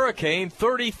to the Hurricane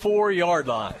 34-yard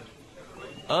line.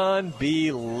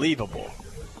 Unbelievable.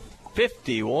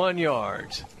 51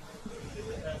 yards.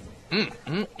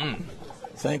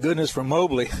 Thank goodness for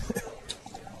Mobley.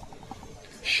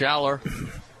 Schaller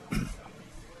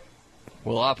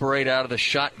will operate out of the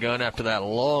shotgun after that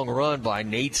long run by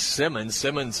Nate Simmons.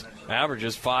 Simmons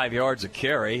averages 5 yards a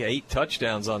carry, 8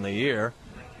 touchdowns on the year.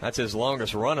 That's his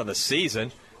longest run of the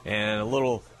season. And a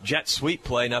little jet sweep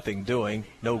play, nothing doing.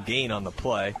 No gain on the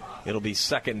play. It'll be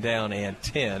 2nd down and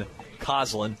 10.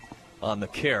 Coslin on the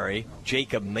carry.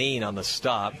 Jacob Maine on the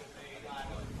stop.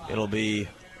 It'll be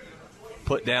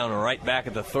put down right back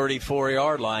at the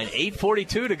 34-yard line.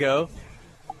 8:42 to go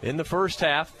in the first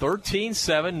half.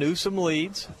 13-7. Newsome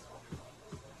leads.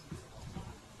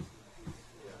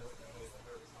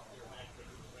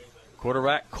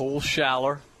 Quarterback Cole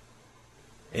Schaller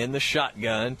in the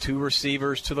shotgun. 2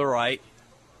 receivers to the right.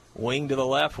 Wing to the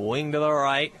left, wing to the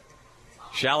right.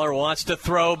 Schaller wants to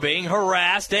throw, being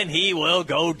harassed, and he will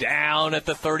go down at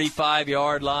the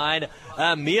 35-yard line.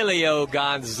 Emilio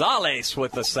Gonzalez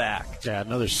with the sack. Yeah,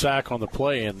 another sack on the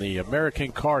play, and the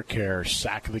American Car Care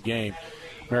sack of the game.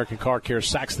 American Car Care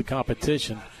sacks the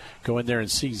competition. Go in there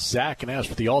and see Zach and ask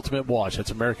for the ultimate wash.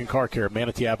 That's American Car Care,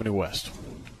 Manatee Avenue West.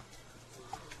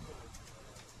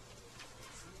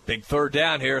 Big 3rd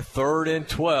down here, 3rd and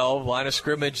 12. Line of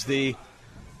scrimmage, the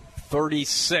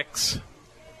 36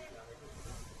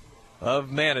 of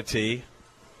Manatee.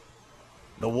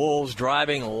 The Wolves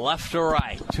driving left to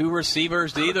right. 2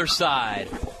 receivers to either side.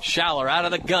 Schaller out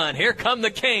of the gun. Here come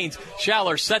the Canes.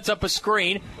 Schaller sets up a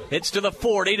screen. It's to the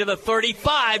 40, to the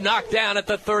 35. Knocked down at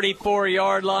the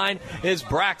 34-yard line is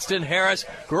Braxton Harris.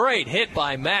 Great hit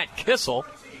by Matt Kissel.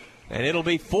 And it'll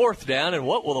be 4th down. And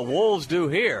what will the Wolves do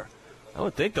here? I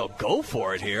would think they'll go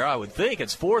for it here. I would think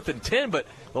it's 4th and 10, but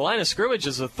the line of scrimmage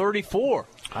is a 34.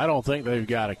 I don't think they've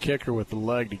got a kicker with the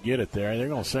leg to get it there. They're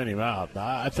going to send him out.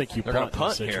 I think they're going to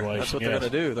punt here. That's what they're going to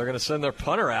do. They're going to send their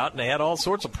punter out, and they had all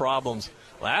sorts of problems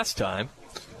last time.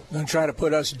 They're going to try to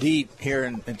put us deep here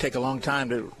and take a long time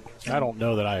to. I don't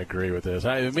know that I agree with this.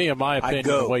 In my opinion,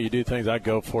 the way you do things, I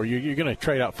go for you. You're going to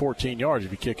trade out 14 yards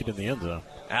if you kick it in the end zone.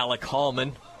 Alec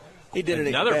Hallman. He did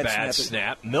another bad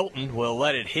snap. Milton will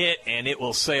let it hit, and it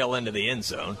will sail into the end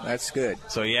zone. That's good.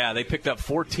 So, yeah, they picked up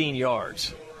 14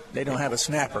 yards. They don't have a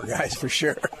snapper, guys, for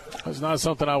sure. That's not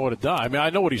something I would have done. I mean, I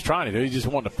know what he's trying to do. He just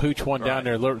wanted to pooch one down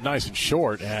there nice and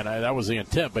short, and that was the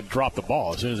intent, but dropped the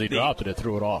ball. As soon as he dropped it, it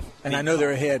threw it off. And I know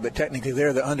they're ahead, but technically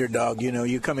they're the underdog.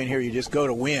 You come in here, you just go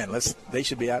to win. They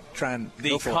should be out trying to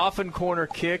go for it. The coffin corner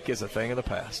kick is a thing of the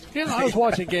past. I was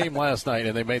watching a game last night,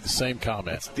 and they made the same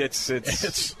comment. It's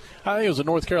I think it was a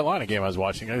North Carolina game I was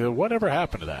watching. I go, whatever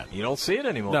happened to that? You don't see it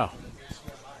anymore. No.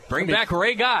 Bring back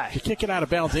Ray Guy. If you kick it out of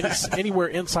bounds anywhere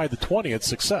inside the 20, it's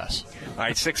success. All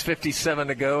right, 6:57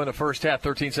 to go in the first half.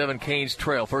 13-7 Canes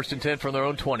trail. 1st and 10 from their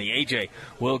own 20. A.J.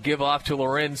 will give off to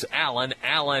Lorenz Allen.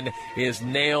 Allen is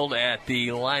nailed at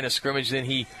the line of scrimmage. Then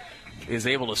he is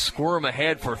able to squirm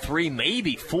ahead for 3,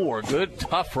 maybe 4. Good,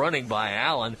 tough running by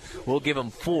Allen. We'll give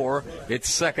him 4. It's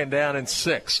 2nd down and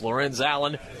 6. Lorenz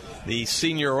Allen, the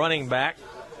senior running back,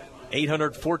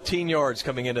 814 yards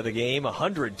coming into the game,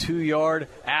 102-yard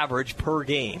average per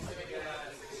game.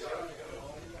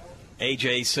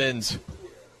 A.J. sends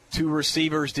 2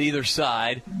 receivers to either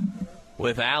side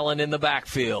with Allen in the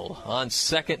backfield on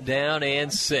 2nd down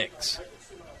and 6.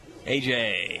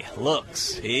 A.J.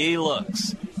 looks,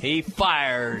 he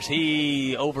fires,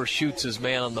 he overshoots his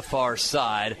man on the far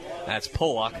side. That's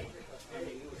Pollock.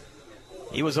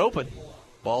 He was open.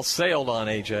 Ball sailed on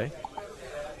A.J.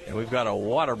 And we've got a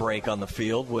water break on the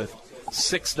field with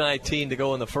 6:19 to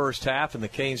go in the first half, and the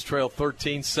Canes trail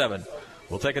 13-7.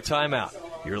 We'll take a timeout.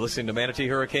 You're listening to Manatee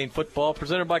Hurricane Football,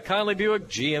 presented by Conley Buick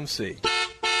GMC.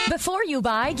 Before you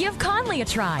buy, give Conley a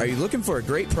try. Are you looking for a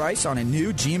great price on a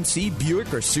new GMC,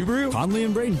 Buick, or Subaru? Conley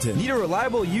and Bradenton. Need a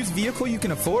reliable used vehicle you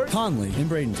can afford? Conley and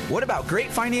Bradenton. What about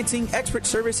great financing, expert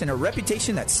service, and a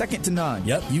reputation that's second to none?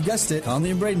 Yep, you guessed it.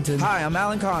 Conley and Bradenton. Hi, I'm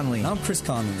Alan Conley. I'm Chris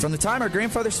Conley. From the time our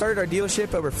grandfather started our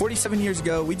dealership over 47 years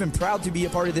ago, we've been proud to be a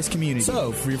part of this community.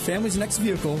 So, for your family's next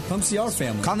vehicle, come see our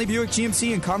family. Conley Buick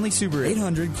GMC and Conley Subaru.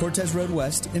 800 Cortez Road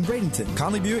West in Bradenton.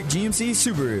 Conley Buick GMC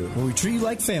Subaru. Where we treat you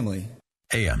like family.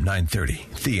 AM 930,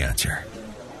 The Answer.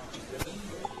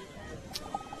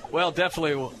 Well,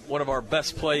 definitely one of our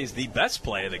best plays, the best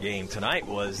play of the game tonight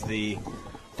was the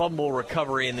fumble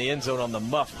recovery in the end zone on the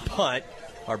muff punt.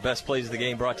 Our best plays of the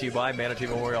game brought to you by Manatee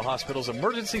Memorial Hospital's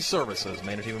Emergency Services.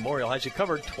 Manatee Memorial has you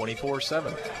covered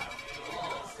 24/7.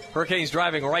 Hurricanes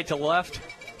driving right to left.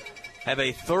 Have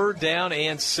a 3rd down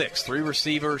and 6. 3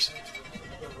 receivers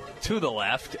to the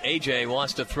left. AJ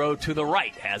wants to throw to the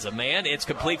right. Has a man. It's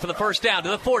complete for the first down to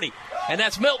the 40. And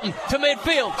that's Milton to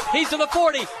midfield. He's to the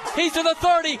 40. He's to the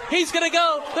 30. He's going to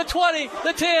go. The 20,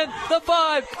 the 10, the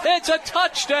 5. It's a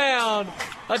touchdown.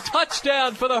 A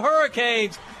touchdown for the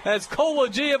Hurricanes as Cola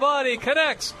Giovanni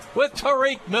connects with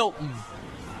Tariq Milton.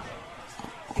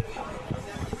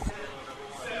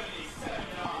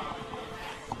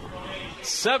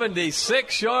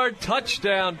 "76-yard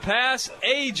touchdown pass,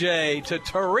 AJ to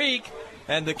Tariq,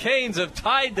 and the Canes have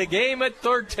tied the game at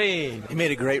 13. He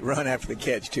made a great run after the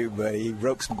catch, too, but he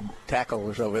broke some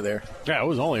tackles over there. Yeah, it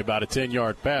was only about a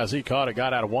 10-yard pass. He caught it,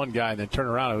 got out of one guy, and then turned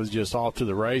around. It was just off to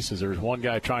the races. There was one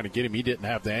guy trying to get him. He didn't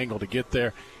have the angle to get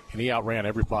there, and he outran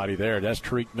everybody there. That's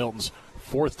Tariq Milton's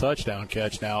 4th touchdown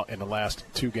catch now in the last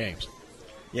 2 games.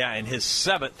 Yeah, and his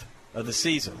 7th of the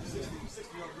season.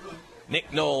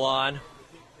 Nick Knoll on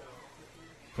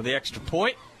for the extra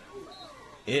point.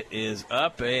 It is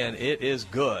up, and it is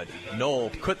good. Knoll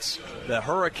puts the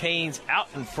Hurricanes out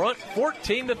in front,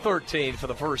 14-13 for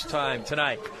the first time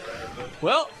tonight.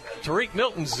 Well, Tariq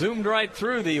Milton zoomed right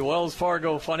through the Wells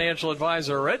Fargo Financial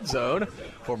Advisor Red Zone.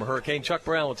 Former Hurricane Chuck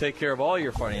Brown will take care of all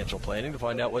your financial planning. To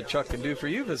find out what Chuck can do for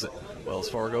you, visit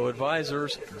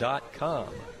wellsfargoadvisors.com.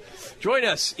 Join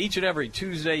us each and every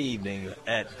Tuesday evening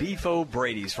at Beef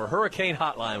O'Brady's for Hurricane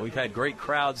Hotline. We've had great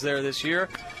crowds there this year.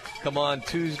 Come on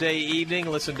Tuesday evening,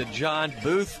 listen to John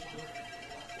Booth.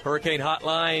 Hurricane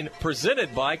Hotline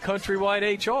presented by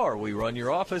Countrywide HR. We run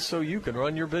your office so you can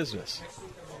run your business.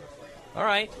 All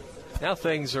right, now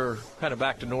things are kind of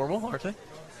back to normal, aren't they?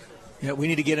 Yeah, we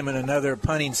need to get them in another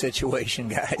punting situation,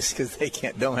 guys, because they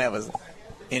don't have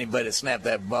anybody to snap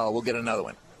that ball. We'll get another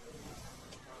one.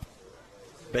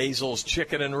 Basil's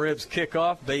Chicken and Ribs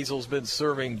kickoff. Basil's been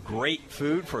serving great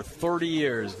food for 30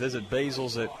 years. Visit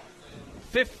Basil's at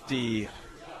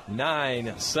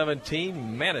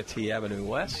 5917 Manatee Avenue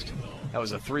West. That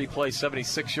was a 3-play,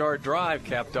 76-yard drive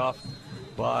capped off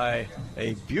by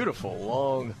a beautiful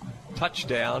long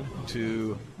touchdown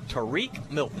to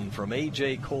Tariq Milton from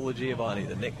A.J. Colagiovanni.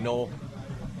 The Nick Knoll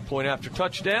point after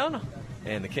touchdown,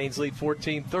 and the Canes lead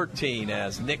 14-13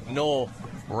 as Nick Knoll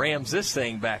rams this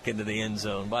thing back into the end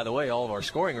zone. By the way, all of our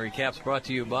scoring recaps brought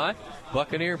to you by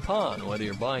Buccaneer Pond. Whether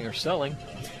you're buying or selling,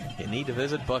 you need to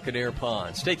visit Buccaneer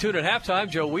Pond. Stay tuned at halftime.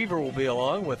 Joe Weaver will be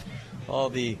along with all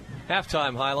the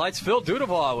halftime highlights. Phil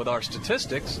Dudavaugh with our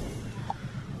statistics.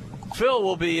 Phil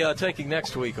will be taking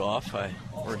next week off, I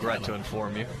regret to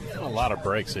inform you. A lot of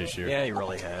breaks this year. Yeah, he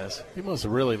really has. He must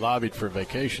have really lobbied for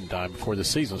vacation time before the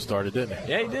season started, didn't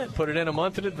he? Yeah, he did. Put it in a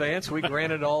month in advance. We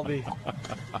granted all the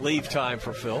leave time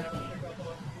for Phil.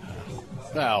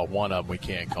 Well, one of them we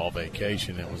can't call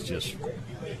vacation. It was just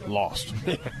lost.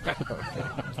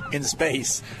 In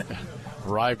space.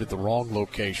 Arrived at the wrong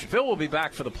location. Phil will be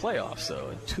back for the playoffs, though,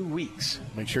 in 2 weeks.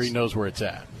 Make sure he knows where it's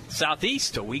at.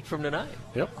 Southeast a week from tonight.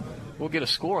 Yep. We'll get a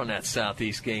score on that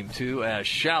Southeast game, too, as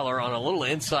Schaller on a little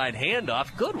inside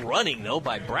handoff. Good running, though,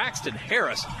 by Braxton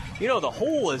Harris. You know, the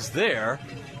hole is there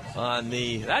on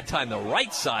that time, the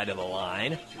right side of the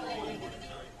line.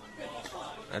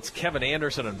 That's Kevin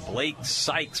Anderson and Blake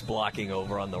Sykes blocking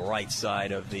over on the right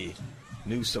side of the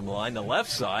Newsome line. The left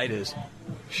side is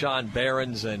Sean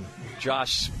Behrens and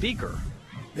Josh Speaker.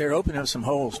 They're opening up some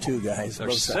holes, too, guys. Their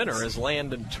center is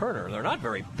Landon Turner. They're not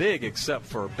very big except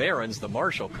for Behrens, the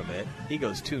Marshall commit. He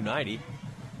goes 290.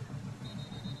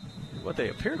 What they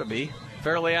appear to be,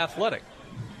 fairly athletic.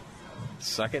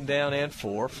 2nd down and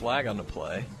 4, flag on the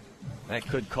play. That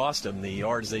could cost them the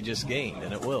yards they just gained,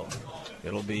 and it will.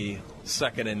 It'll be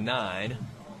 2nd and 9.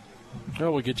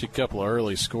 Well, we'll get you a couple of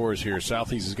early scores here.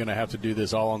 Southeast is going to have to do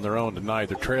this all on their own tonight.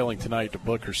 They're trailing tonight to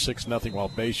Booker 6-0, while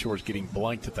Bayshore's getting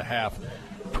blanked at the half,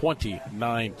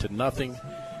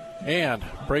 29-0. And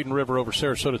Braden River over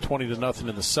Sarasota 20-0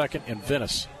 in the second, and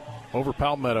Venice over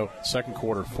Palmetto, second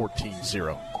quarter,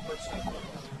 14-0.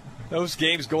 Those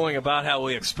games going about how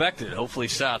we expected. Hopefully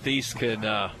Southeast can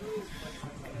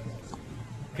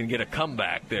get a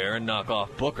comeback there and knock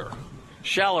off Booker.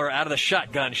 Schaller out of the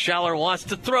shotgun. Schaller wants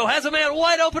to throw. Has a man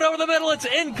wide open over the middle. It's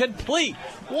incomplete.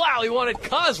 Wow, he wanted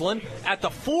Coslin at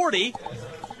the 40,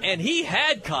 and he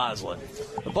had Coslin.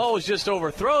 The ball was just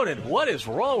overthrown, and what is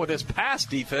wrong with this pass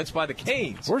defense by the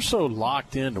Canes? We're so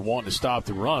locked into wanting to stop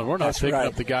the run. We're not picking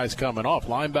up the guys coming off.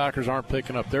 Linebackers aren't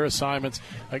picking up their assignments.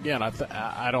 Again,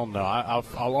 I don't know.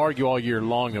 I'll argue all year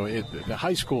long. The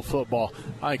high school football,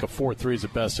 I think a 4-3 is the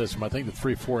best system. I think the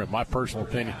 3-4, in my personal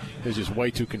opinion, is just way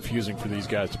too confusing for these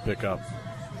guys to pick up.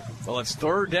 Well, it's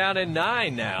 3rd down and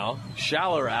 9 now.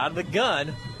 Schaller out of the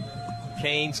gun.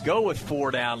 Canes go with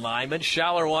 4 down linemen.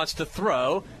 Schaller wants to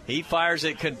throw. He fires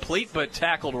it complete, but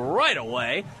tackled right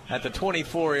away at the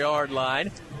 24-yard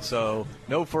line. So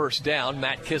no first down.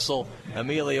 Matt Kissel,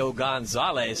 Emilio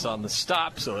Gonzalez on the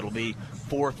stop. So it'll be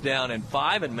 4th down and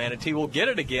 5, and Manatee will get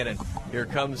it again. And here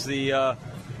comes the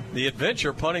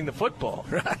adventure punting the football.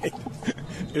 Right.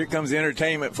 Here comes the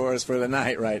entertainment for us for the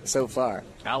night, right, so far.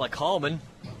 Alec Hallman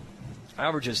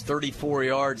averages 34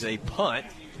 yards a punt.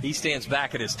 He stands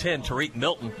back at his 10. Tariq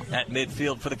Milton at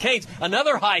midfield for the Canes.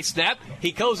 Another high snap.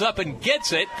 He goes up and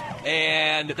gets it,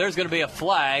 and there's going to be a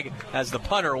flag as the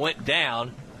punter went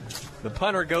down. The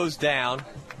punter goes down.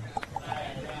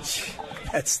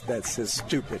 That's just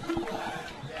stupid.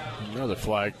 Another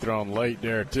flag thrown late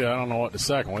there, too. I don't know what the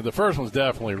second one. The first one's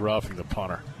definitely roughing the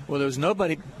punter. Well, there was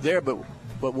nobody there but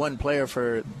one player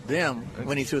for them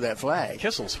when he threw that flag.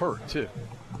 Kissel's hurt, too.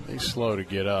 He's slow to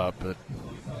get up, but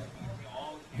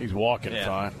he's walking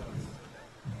fine.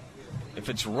 If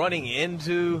it's running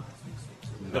into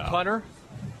the punter,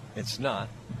 it's not.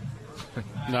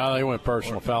 No, they went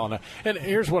personal foul now. And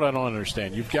here's what I don't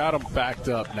understand. You've got them backed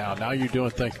up now. Now you're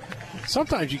doing things.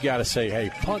 Sometimes you got to say,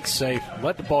 hey, punt safe,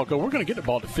 let the ball go. We're going to get the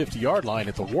ball to the 50-yard line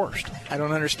at the worst. I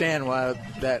don't understand why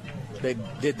they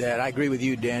did that. I agree with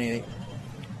you, Danny.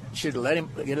 Should let him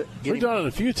get it. We've done it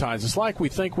a few times. It's like we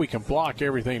think we can block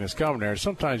everything that's coming there.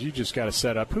 Sometimes you just got to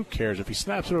set up. Who cares? If he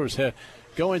snaps it over his head,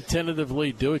 go in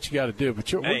tentatively, do what you got to do.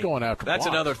 But we're going after that's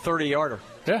blocks. Another 30-yarder.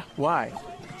 Yeah. Why?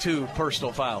 2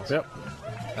 personal fouls. Yep.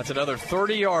 That's another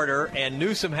 30-yarder, and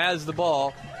Newsome has the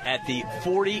ball at the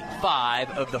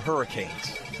 45 of the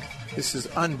Hurricanes. This is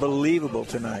unbelievable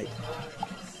tonight.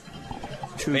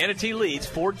 Manatee leads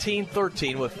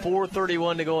 14-13 with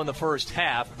 4:31 to go in the first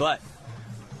half, but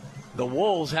the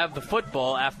Wolves have the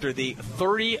football after the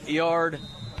 30-yard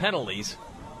penalties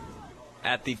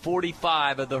at the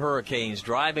 45 of the Hurricanes,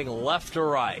 driving left to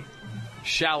right.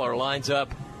 Schaller lines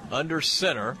up under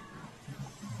center.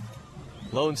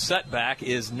 Lone setback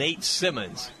is Nate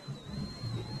Simmons.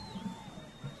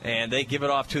 And they give it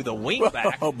off to the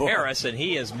wingback, Harris, and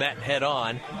he is met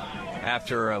head-on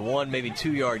after a 1, maybe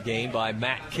 2-yard gain by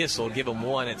Matt Kissel. Give him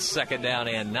 1 at 2nd down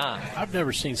and 9. I've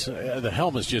never seen the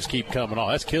helmets just keep coming off.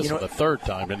 That's Kissel the 3rd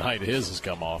time tonight his has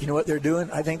come off. You know what they're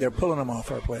doing? I think they're pulling them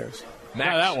off our players.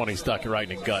 That one he stuck it right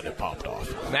in the gut and it popped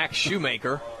off. Max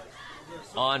Shoemaker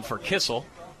on for Kissel.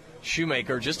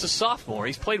 Shoemaker, just a sophomore.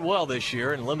 He's played well this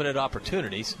year in limited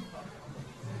opportunities.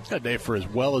 That day, for as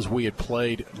well as we had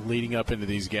played leading up into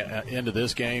this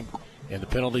game, and the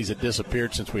penalties had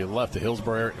disappeared since we had left the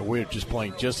Hillsborough area, and we were just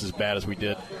playing just as bad as we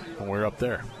did when we were up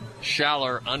there.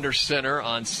 Schaller under center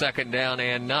on 2nd down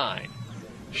and 9.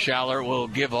 Schaller will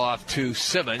give off to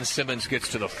Simmons. Simmons gets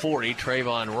to the 40.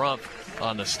 Trayvon Rumpf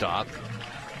on the stop.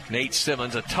 Nate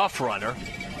Simmons, a tough runner.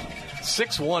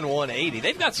 6'1", 180.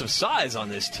 They've got some size on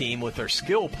this team with their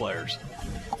skill players.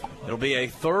 It'll be a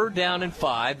 3rd down and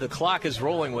 5. The clock is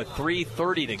rolling with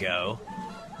 3:30 to go.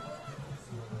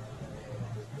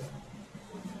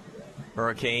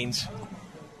 Hurricanes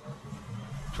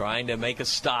trying to make a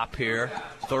stop here.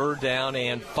 3rd down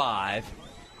and 5.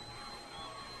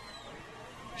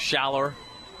 Schaller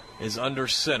is under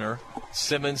center.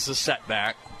 Simmons the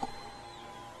setback.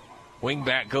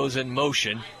 Wingback goes in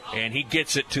motion, and he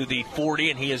gets it to the 40,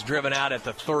 and he is driven out at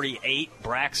the 38.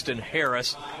 Braxton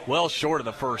Harris, well short of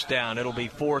the first down. It'll be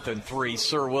 4th and 3.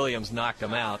 Sir Williams knocked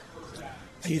him out.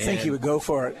 You think he would go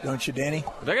for it, don't you, Danny?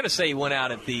 They're going to say he went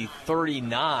out at the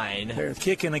 39. They're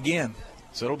kicking again.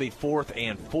 So it'll be 4th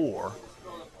and 4.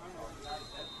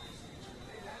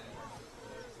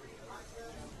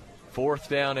 4th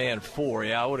down and 4.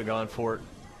 Yeah, I would have gone for it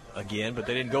again, but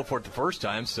they didn't go for it the first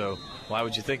time, so why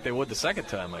would you think they would the second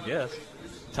time, I guess?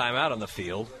 Timeout on the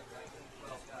field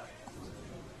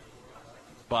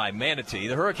by Manatee.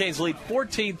 The Hurricanes lead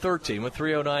 14-13 with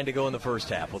 3:09 to go in the first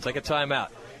half. We'll take a timeout.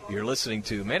 You're listening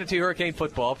to Manatee Hurricane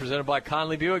Football presented by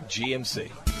Conley Buick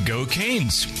GMC. Go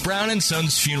Canes! Brown &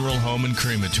 Sons Funeral Home and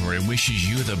Crematory wishes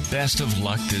you the best of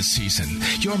luck this season.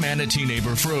 Your Manatee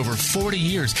neighbor for over 40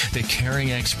 years, the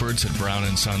caring experts at Brown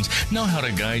 & Sons know how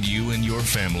to guide you and your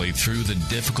family through the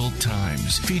difficult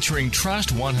times. Featuring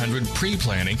Trust 100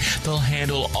 pre-planning, they'll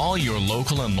handle all your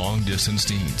local and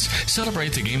long-distance needs.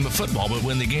 Celebrate the game of football, but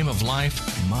when the game of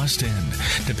life must end.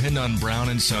 Depend on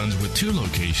Brown & Sons with 2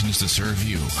 locations to serve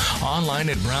you. Online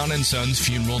at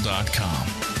brownandsonsfuneral.com.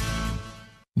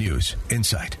 News,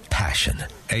 insight, passion.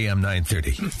 AM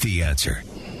 930, The Answer.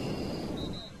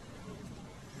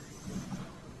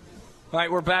 All right,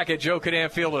 we're back at Joe Canan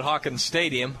Field at Hawkins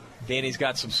Stadium. Danny's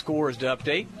got some scores to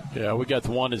update. Yeah, we got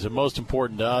the one that's the most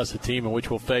important to us, the team in which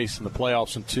we'll face in the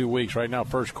playoffs in 2 weeks. Right now,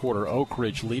 first quarter, Oak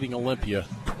Ridge leading Olympia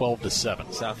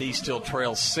 12-7. Southeast still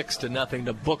trails 6-0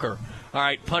 to Booker. All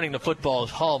right, punting the football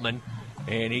is Hallman,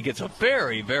 and he gets a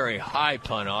very, very high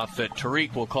punt off that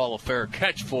Tariq will call a fair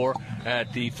catch for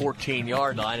at the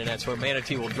 14-yard line, and that's where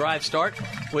Manatee will drive start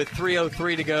with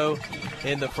 3:03 to go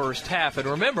in the first half. And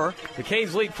remember, the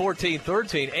Canes lead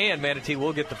 14-13, and Manatee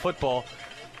will get the football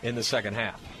in the second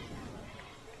half.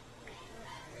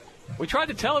 We tried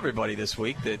to tell everybody this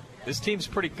week that this team's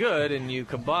pretty good, and you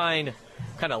combine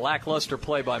kind of lackluster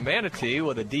play by Manatee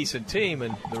with a decent team,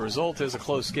 and the result is a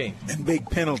close game. And big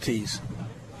penalties.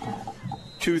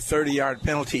 2 30-yard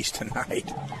penalties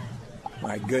tonight.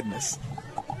 My goodness.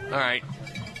 All right.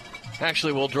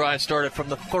 Actually, we'll drive started from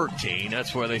the 13.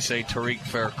 That's where they say Tariq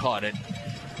Fair caught it.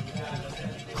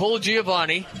 Cole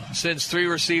Giovanni sends 3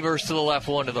 receivers to the left,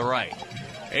 1 to the right.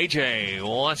 AJ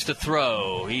wants to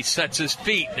throw. He sets his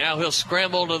feet. Now he'll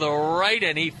scramble to the right,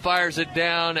 and he fires it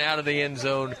down out of the end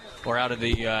zone, or out of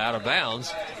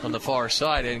bounds on the far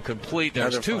side, incomplete.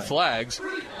 There's 2 flags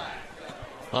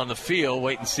on the field.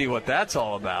 Wait and see what that's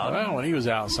all about. Well, when he was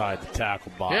outside the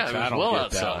tackle box, yeah, it was I don't well get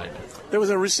outside. There was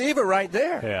a receiver right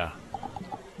there. Yeah.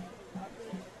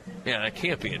 Yeah, that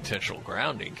can't be intentional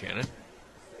grounding, can it?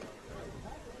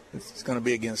 It's going to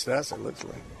be against us, it looks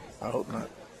like. I hope not.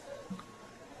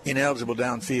 Ineligible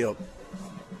downfield.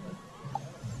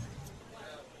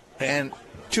 And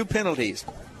 2 penalties.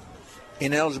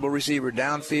 Ineligible receiver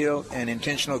downfield and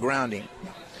intentional grounding.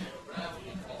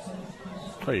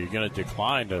 Oh, you're going to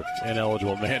decline the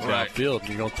ineligible man downfield.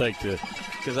 You're going to take the...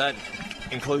 Because that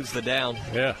includes the down.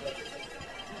 Yeah.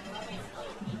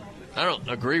 I don't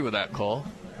agree with that call,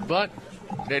 but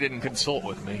they didn't consult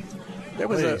with me. There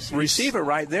was a receiver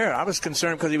right there. I was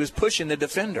concerned because he was pushing the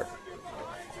defender.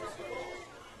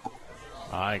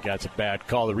 I think that's a bad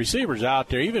call. The receiver's out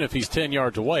there. Even if he's 10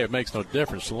 yards away, it makes no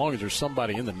difference. So long as there's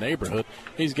somebody in the neighborhood,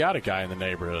 he's got a guy in the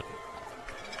neighborhood.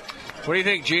 What do you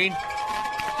think, Gene?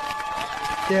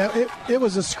 Yeah, it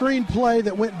was a screen play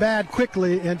that went bad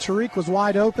quickly, and Tariq was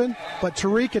wide open, but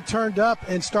Tariq had turned up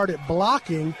and started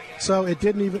blocking, so it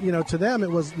didn't even, to them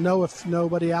it was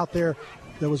nobody out there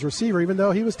that was receiver. Even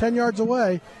though he was 10 yards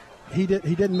away, he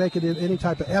didn't make it in any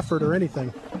type of effort or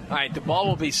anything. All right, the ball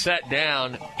will be set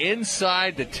down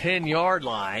inside the 10-yard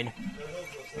line.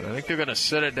 I think they're going to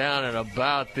set it down at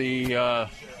about the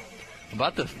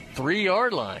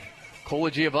 3-yard line. Cole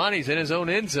Giovanni's in his own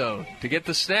end zone to get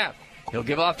the snap. He'll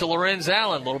give off to Lorenz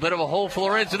Allen. A little bit of a hole for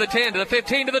Lorenz to the 10, to the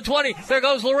 15, to the 20. There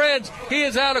goes Lorenz. He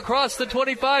is out across the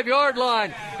 25-yard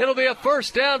line. It'll be a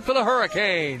first down for the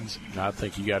Hurricanes. I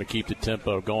think you got to keep the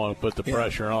tempo going and put the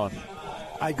pressure on.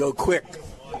 I go quick.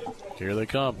 Here they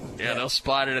come. Yeah, they'll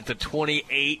spot it at the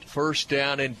 28, first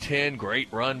down and 10.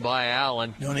 Great run by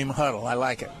Allen. Don't even huddle. I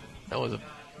like it. That was a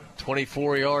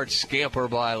 24-yard scamper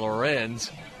by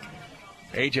Lorenz.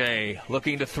 AJ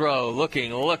looking to throw,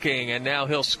 looking, and now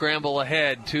he'll scramble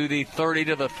ahead to the 30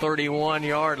 to the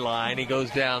 31-yard line. He goes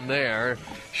down there.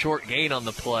 Short gain on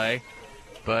the play,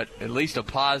 but at least a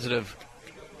positive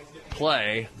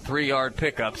play. 3-yard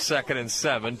pickup, 2nd and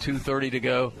 7, 2:30 to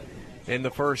go in the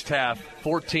first half.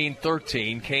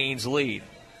 14-13, Canes lead.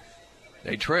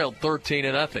 They trailed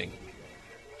 13-0.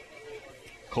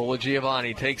 Cole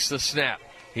Giovanni takes the snap.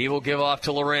 He will give off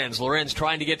to Lorenz. Lorenz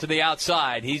trying to get to the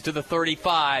outside. He's to the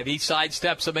 35. He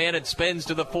sidesteps a man and spins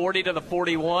to the 40, to the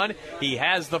 41. He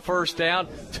has the first down.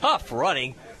 Tough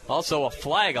running. Also a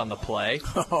flag on the play.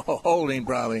 Holding,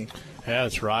 probably. Yeah,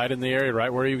 it's right in the area,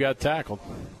 right where you got tackled.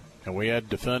 And we had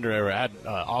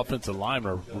offensive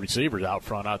linemen or receivers out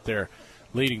front out there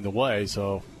leading the way.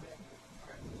 So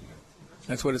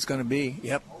that's what it's going to be.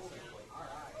 Yep.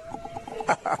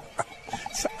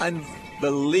 It's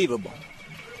unbelievable.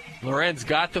 Lorenz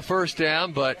got the first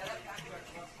down, but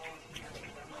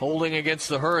holding against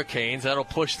the Hurricanes. That'll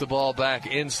push the ball back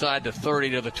inside the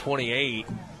 30 to the 28.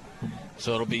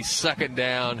 So it'll be 2nd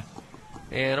down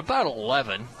and about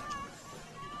 11.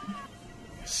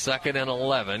 2nd and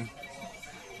 11.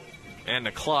 And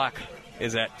the clock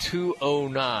is at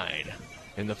 2:09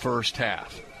 in the first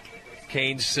half.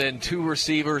 Canes send 2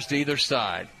 receivers to either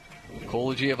side.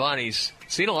 Cole Giovanni's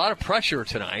seen a lot of pressure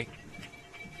tonight.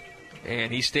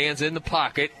 And he stands in the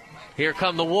pocket. Here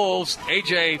come the Wolves.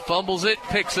 A.J. fumbles it,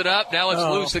 picks it up. Now it's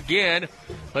loose again.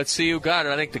 Let's see who got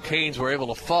it. I think the Canes were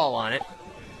able to fall on it.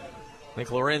 I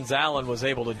think Lorenz Allen was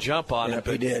able to jump on it.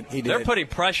 He did. They're putting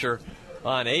pressure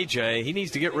on A.J. He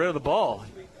needs to get rid of the ball.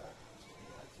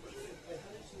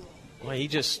 Well, he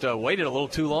just waited a little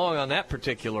too long on that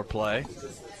particular play.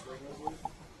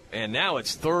 And now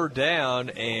it's 3rd down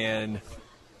and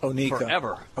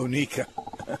forever. Onika.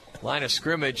 Line of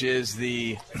scrimmage is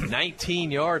the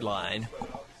 19-yard line.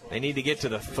 They need to get to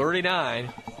the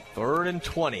 39, 3rd and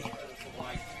 20.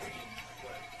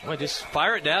 Well, just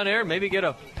fire it down there and maybe get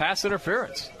a pass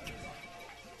interference.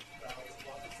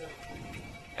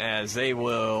 As they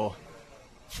will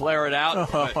flare it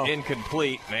out, but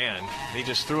incomplete. Man, he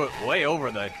just threw it way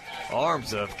over the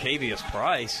arms of Cavius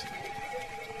Price.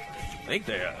 I think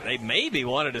they maybe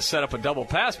wanted to set up a double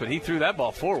pass, but he threw that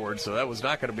ball forward, so that was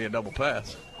not going to be a double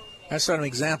pass. That's sort of an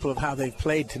example of how they've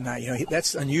played tonight.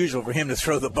 That's unusual for him to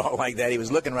throw the ball like that. He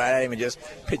was looking right at him and just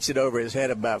pitched it over his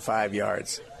head about 5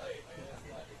 yards.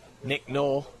 Nick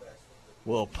Knoll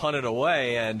will punt it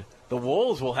away, and the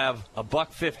Wolves will have a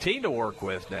 $1.15 to work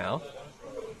with now,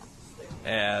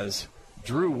 as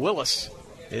Drew Willis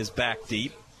is back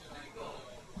deep.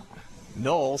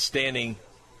 Knoll standing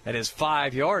at his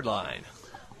 5-yard line.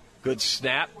 Good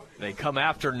snap. They come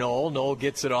after Knoll. Knoll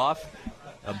gets it off.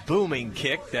 A booming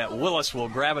kick that Willis will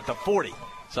grab at the 40.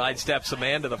 Sidesteps a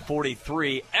man to the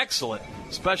 43. Excellent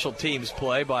special teams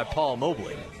play by Paul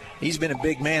Mobley. He's been a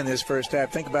big man this first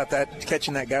half. Think about that,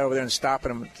 catching that guy over there and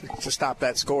stopping him to stop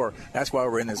that score. That's why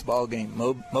we're in this ball game.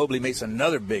 Mobley makes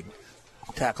another big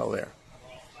tackle there.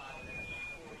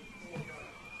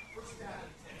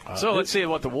 So let's see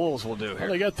what the Wolves will do here. Well,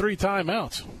 they got 3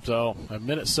 timeouts. So at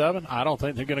minute 7, I don't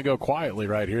think they're going to go quietly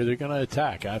right here. They're going to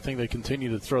attack. I think they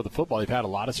continue to throw the football. They've had a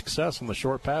lot of success on the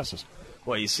short passes.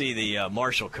 Well, you see the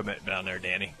Marshall commit down there,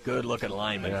 Danny. Good-looking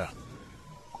lineman. Yeah.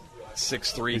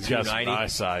 6'3", He's got 290. some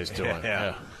nice size to him.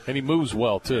 Yeah. And he moves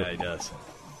well, too. Yeah, he does.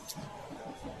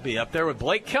 Be up there with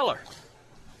Blake Keller.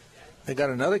 They got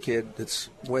another kid that's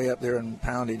way up there in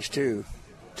poundage, too.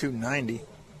 290.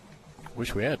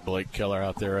 Wish we had Blake Keller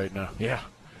out there right now. Yeah.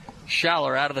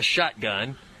 Schaller out of the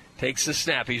shotgun. Takes the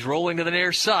snap. He's rolling to the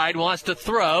near side. Wants to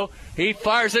throw. He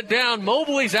fires it down.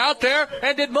 Mobley's out there.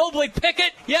 And did Mobley pick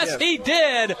it? Yes, he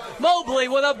did. Mobley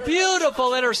with a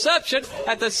beautiful interception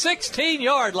at the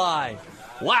 16-yard line.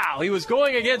 Wow, he was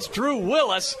going against Drew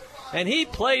Willis, and he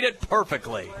played it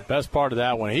perfectly. Best part of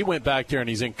that one, he went back there and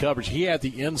he's in coverage. He had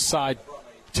the inside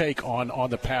take on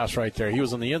the pass right there. He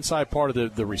was on the inside part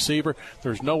of the receiver.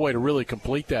 There's no way to really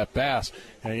complete that pass.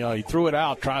 And, he threw it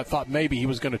out, thought maybe he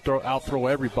was going to out-throw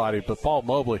everybody. But Paul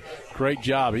Mobley, great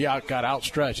job. He got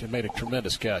outstretched and made a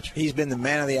tremendous catch. He's been the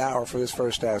man of the hour for this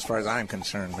first half as far as I'm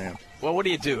concerned, man. Well, what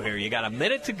do you do here? You got a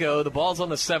minute to go. The ball's on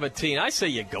the 17. I say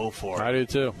you go for it. I do,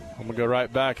 too. I'm going to go right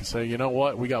back and say, you know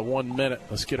what? We got 1 minute.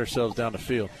 Let's get ourselves down the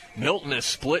field. Milton is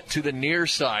split to the near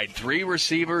side. 3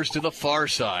 receivers to the far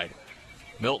side.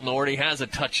 Milton already has a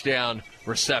touchdown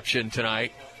reception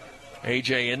tonight.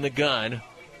 A.J. in the gun.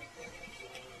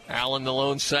 Allen the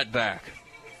lone setback.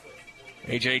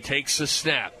 A.J. takes the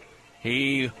snap.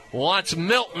 He wants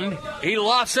Milton. He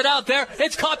lofts it out there.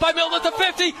 It's caught by Milton at the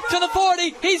 50, to the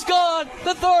 40. He's gone.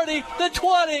 The 30, the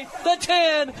 20, the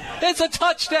 10. It's a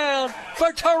touchdown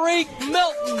for Tariq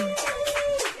Milton.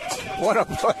 What a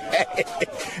play.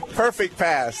 Perfect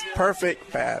pass.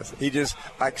 He just,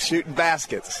 like shooting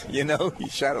baskets, he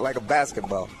shot it like a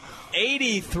basketball.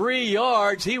 83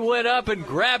 yards. He went up and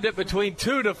grabbed it between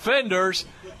 2 defenders,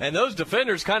 and those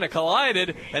defenders kind of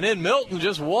collided, and then Milton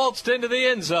just waltzed into the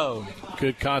end zone.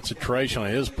 Good concentration on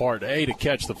his part, A, to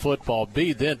catch the football,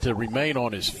 B, then to remain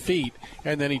on his feet,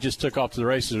 and then he just took off to the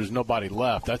races. There's nobody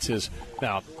left. That's his,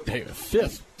 now,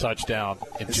 5th touchdown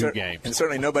in 2 games. And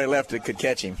certainly nobody left that could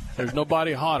catch him. There's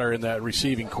nobody hotter in that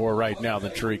receiving core right now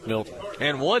than Tariq Milton.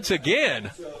 And once again,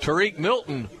 Tariq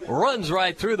Milton runs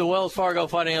right through the Wells Fargo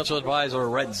Financial Advisor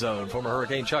red zone. Former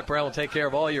Hurricane Chuck Brown will take care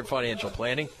of all your financial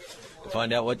planning. To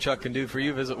find out what Chuck can do for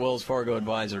you, visit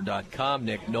wellsfargoadvisor.com.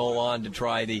 Nick Knoll on to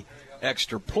try the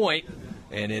extra point,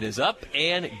 and it is up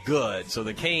and good. So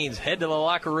the Canes head to the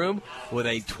locker room with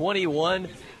a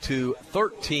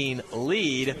 21-13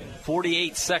 lead,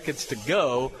 48 seconds to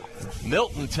go.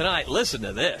 Milton tonight, listen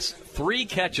to this, 3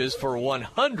 catches for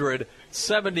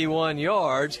 171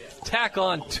 yards. Tack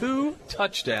on 2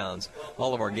 touchdowns.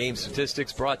 All of our game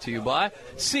statistics brought to you by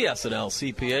CS&L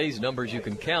CPAs, numbers you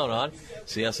can count on.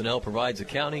 CS&L provides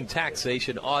accounting,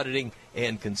 taxation, auditing,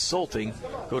 and consulting.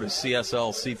 Go to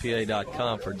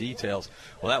CSLCPA.com for details.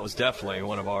 Well, that was definitely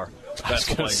one of our best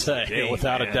plays of the game,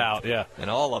 without a doubt, yeah. And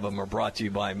all of them are brought to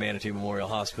you by Manatee Memorial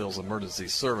Hospital's Emergency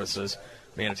Services.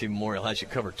 Manatee Memorial has you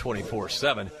covered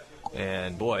 24/7.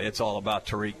 And, boy, it's all about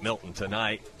Tariq Milton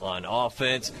tonight on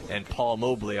offense and Paul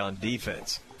Mobley on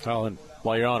defense. Well, and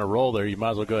while you're on a roll there, you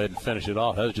might as well go ahead and finish it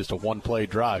off. That was just a one-play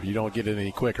drive. You don't get it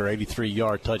any quicker.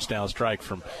 83-yard touchdown strike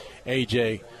from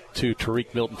A.J. to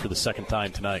Tariq Milton for the second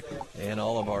time tonight. And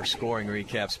all of our scoring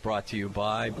recaps brought to you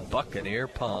by Buccaneer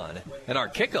Pond. And our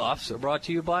kickoffs are brought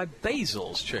to you by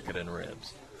Basil's Chicken and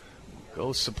Ribs.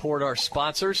 Go support our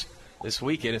sponsors. This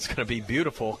weekend it's going to be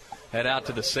beautiful. Head out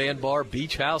to the Sandbar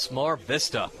Beach House Mar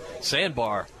Vista.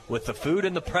 Sandbar with the food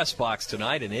in the press box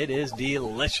tonight, and it is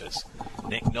delicious.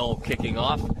 Nick Knoll kicking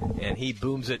off, and he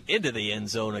booms it into the end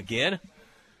zone again.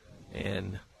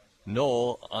 And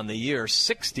Knoll on the year,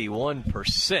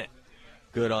 61%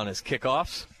 good on his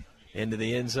kickoffs into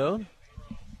the end zone.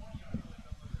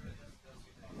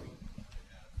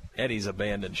 Eddie's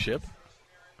abandoned ship.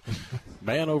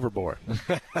 Man overboard.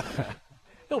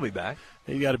 He'll be back.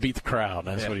 You got to beat the crowd.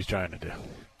 That's what he's trying to do.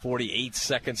 48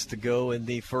 seconds to go in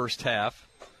the first half.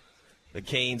 The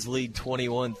Canes lead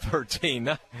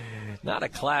 21-13. Not a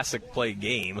classic play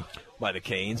game by the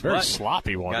Canes. Very but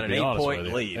sloppy one, got to an be honest 8-point with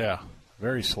you. lead. Yeah,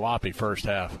 very sloppy first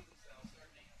half.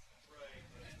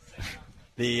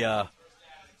 The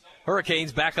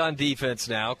Hurricanes back on defense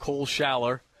now. Cole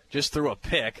Schaller just threw a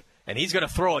pick, and he's going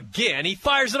to throw again. He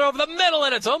fires it over the middle,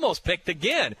 and it's almost picked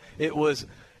again. It was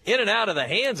in and out of the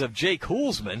hands of Jake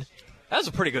Hulsman. That was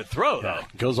a pretty good throw, though. Yeah,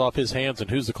 goes off his hands, and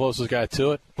who's the closest guy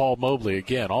to it? Paul Mobley,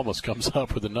 again, almost comes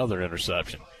up with another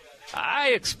interception. I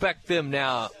expect them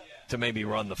now to maybe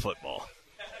run the football.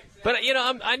 But,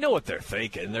 I know what they're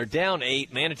thinking. They're down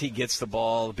 8. Manatee gets the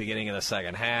ball at the beginning of the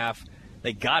second half.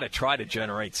 They got to try to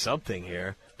generate something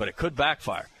here, but it could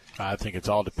backfire. I think it's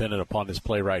all dependent upon this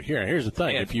play right here. And here's the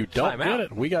thing. If you don't get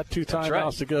it, we got 2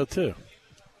 timeouts to go, too.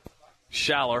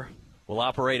 Schaller will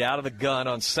operate out of the gun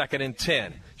on 2nd and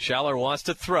 10. Schaller wants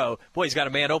to throw. Boy, he's got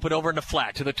a man open over in the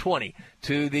flat to the 20,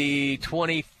 to the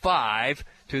 25,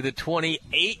 to the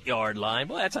 28-yard line.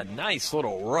 Boy, that's a nice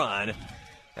little run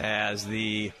as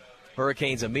the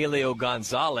Hurricanes' Emilio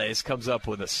Gonzalez comes up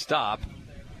with a stop.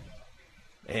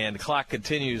 And the clock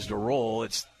continues to roll.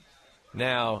 It's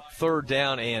now 3rd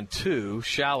down and 2.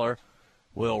 Schaller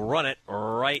will run it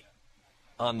right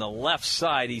on the left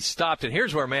side. He stopped, and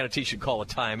here's where Manatee should call a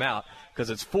timeout because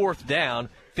it's 4th down,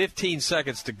 15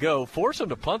 seconds to go. Force him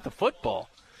to punt the football.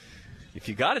 If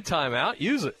you got a timeout,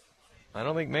 use it. I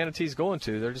don't think Manatee's going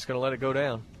to. They're just going to let it go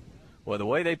down. Well, the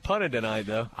way they punted tonight,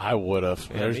 though. I would have.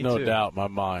 Yeah, There's no doubt in my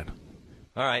mind.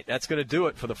 All right, that's going to do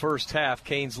it for the first half.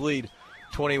 Canes lead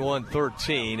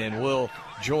 21-13, and we'll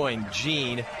join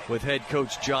Gene with head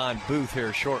coach John Booth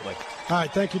here shortly. All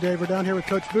right, thank you, Dave. We're down here with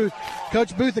Coach Booth.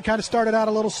 Coach Booth, it kind of started out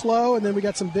a little slow, and then we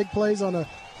got some big plays on a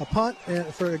punt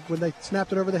for when they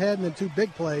snapped it over the head, and then 2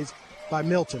 big plays by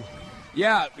Milton.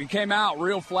 Yeah, we came out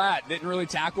real flat. Didn't really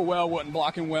tackle well, wasn't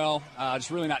blocking well,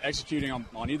 just really not executing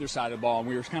on either side of the ball. And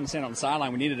we were kind of standing on the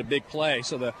sideline. We needed a big play.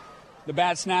 So the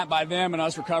bad snap by them and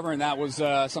us recovering, that was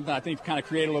something I think kind of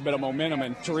created a little bit of momentum.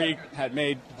 And Tariq had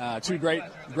made 2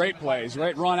 great plays.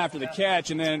 Great run after the catch,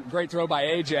 and then great throw by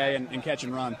A.J. and catch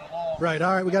and run. Right,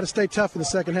 all right, we got to stay tough in the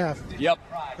second half. Yep.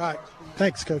 All right,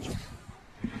 thanks, Coach.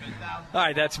 All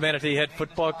right, that's Manatee head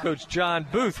football coach John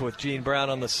Booth with Gene Brown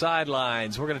on the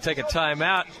sidelines. We're going to take a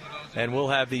timeout, and we'll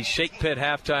have the Shake Pit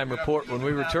halftime report when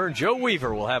we return. Joe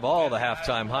Weaver will have all the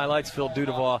halftime highlights. Phil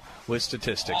Dudevall with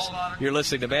statistics. You're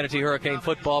listening to Manatee Hurricane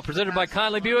Football, presented by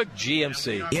Conley Buick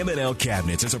GMC. M&L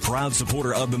Cabinets is a proud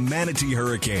supporter of the Manatee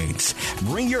Hurricanes.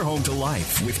 Bring your home to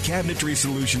life with cabinetry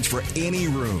solutions for any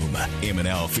room.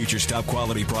 M&L features top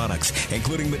quality products,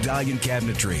 including medallion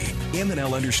cabinetry.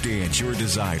 M&L understands your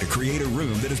desire to create a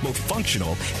room that is both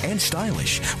functional and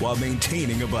stylish while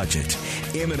maintaining a budget.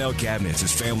 M&L Cabinets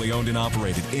is family owned and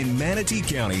operated in Manatee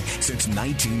County since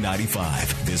 1995.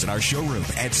 Visit our showroom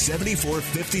at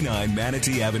 7459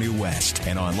 Manatee Avenue West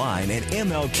and online at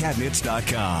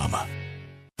mlcabinets.com.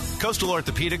 Coastal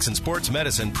Orthopedics and Sports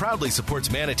Medicine proudly supports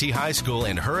Manatee High School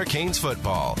and Hurricanes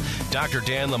football. Dr.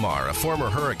 Dan Lamar, a former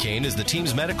Hurricane, is the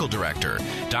team's medical director.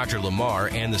 Dr.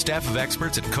 Lamar and the staff of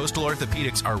experts at Coastal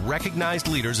Orthopedics are recognized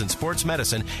leaders in sports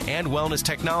medicine and wellness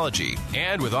technology.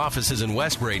 And with offices in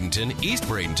West Bradenton, East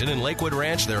Bradenton, and Lakewood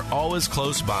Ranch, they're always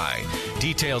close by.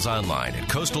 Details online at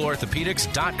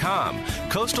coastalorthopedics.com.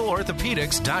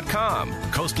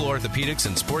 coastalorthopedics.com. Coastal Orthopedics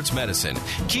and Sports Medicine,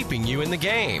 keeping you in the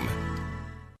game.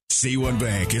 C1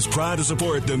 Bank is proud to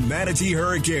support the Manatee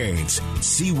Hurricanes.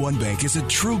 C1 Bank is a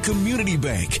true community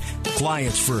bank.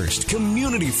 Clients first,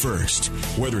 community first.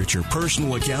 Whether it's your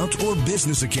personal account or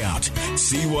business account,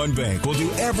 C1 Bank will do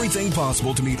everything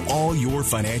possible to meet all your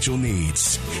financial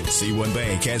needs. C1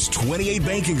 Bank has 28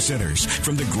 banking centers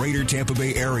from the greater Tampa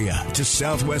Bay area to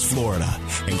Southwest Florida,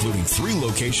 including 3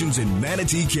 locations in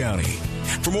Manatee County.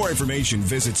 For more information,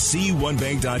 visit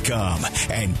C1Bank.com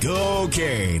and go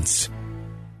Canes.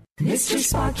 Mr.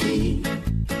 Sparky,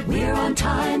 we're on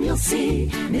time, you'll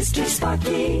see. Mr.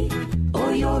 Sparky,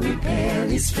 or your repair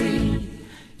is free.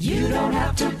 You don't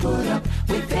have to put up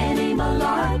with any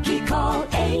malarkey. Call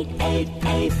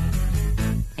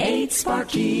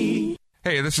 888-8-SPARKY.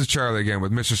 Hey, this is Charlie again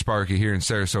with Mr. Sparky here in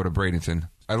Sarasota, Bradenton.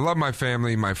 I love my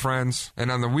family, my friends,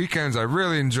 and on the weekends I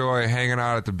really enjoy hanging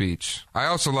out at the beach. I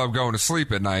also love going to sleep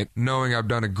at night, knowing I've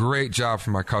done a great job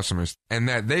for my customers, and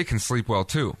that they can sleep well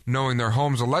too, knowing their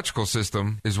home's electrical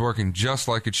system is working just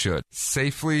like it should,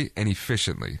 safely and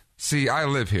efficiently. See, I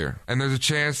live here, and there's a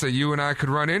chance that you and I could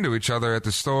run into each other at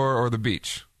the store or the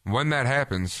beach. When that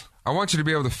happens, I want you to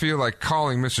be able to feel like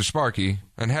calling Mr. Sparky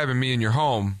and having me in your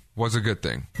home was a good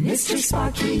thing. Mr.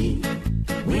 Sparky,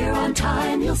 we're on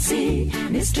time, you'll see.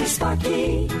 Mr.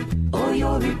 Sparky, or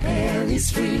your repair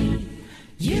is free.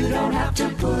 You don't have to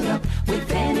put up with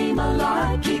any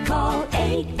malarkey. Call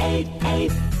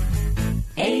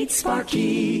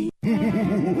 888-8-SPARKY.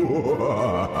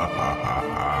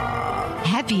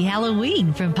 Happy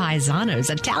Halloween from Paisano's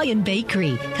Italian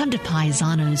Bakery. Come to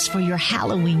Paisano's for your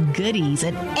Halloween goodies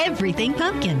and everything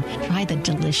pumpkin. Try the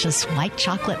delicious white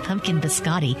chocolate pumpkin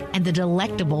biscotti and the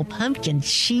delectable pumpkin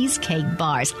cheesecake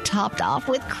bars topped off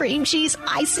with cream cheese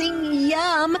icing.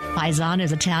 Yum!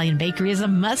 Paisano's Italian Bakery is a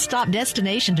must-stop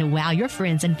destination to wow your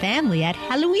friends and family at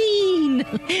Halloween.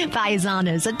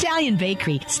 Paisano's Italian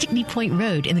Bakery, Stickney Point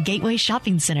Road in the Gateway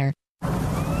Shopping Center.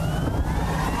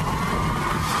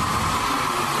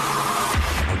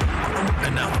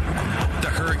 And now, the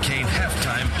Hurricane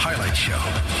Halftime Highlight Show.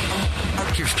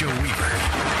 Here's Joe Weaver.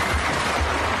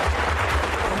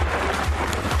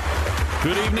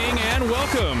 Good evening and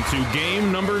welcome to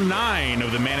game number 9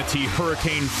 of the Manatee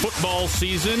Hurricane football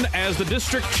season as the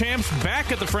district champs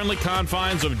back at the friendly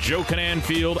confines of Joe Canaan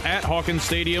Field at Hawkins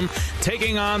Stadium,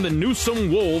 taking on the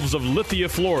Newsome Wolves of Lithia,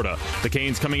 Florida. The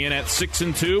Canes coming in at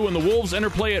 6-2 and the Wolves enter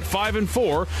play at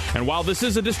 5-4. And while this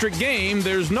is a district game,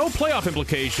 there's no playoff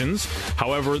implications.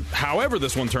 However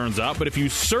this one turns out, but if you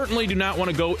certainly do not want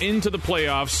to go into the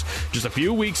playoffs just a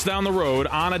few weeks down the road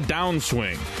on a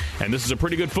downswing. And this is a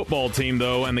pretty good football team,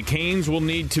 though, and the Canes will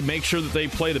need to make sure that they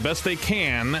play the best they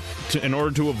can in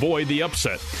order to avoid the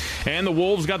upset. And the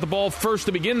Wolves got the ball first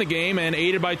to begin the game and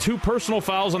aided by 2 personal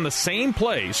fouls on the same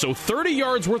play, so 30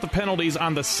 yards worth of penalties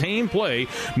on the same play,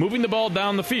 moving the ball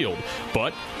down the field.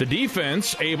 But the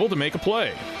defense able to make a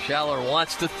play. Schaller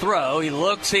wants to throw. He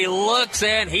looks,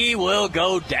 and he will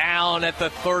go down at the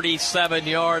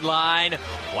 37-yard line.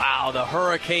 Wow, the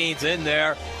Hurricanes in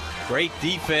there. Great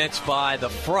defense by the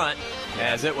front,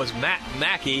 as it was Matt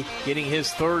Mackey getting his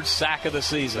 3rd sack of the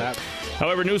season.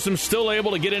 However, Newsome still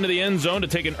able to get into the end zone to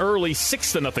take an early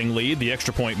 6-0 lead. The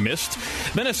extra point missed.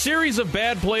 Then a series of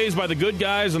bad plays by the good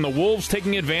guys and the Wolves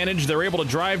taking advantage. They're able to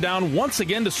drive down once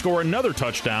again to score another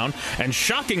touchdown and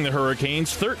shocking the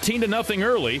Hurricanes 13-0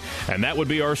 early, and that would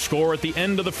be our score at the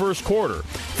end of the first quarter.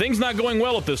 Things not going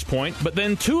well at this point, but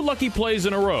then 2 lucky plays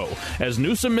in a row as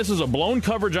Newsome misses a blown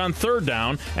coverage on 3rd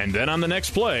down, and then on the next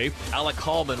play, Alec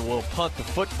Hallman will punt the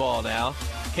football now.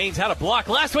 Canes had a block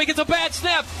last week. It's a bad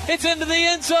snap. It's into the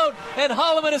end zone, and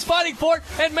Holloman is fighting for it,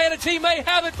 and Manatee may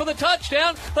have it for the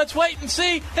touchdown. Let's wait and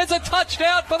see. It's a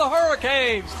touchdown for the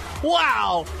Hurricanes.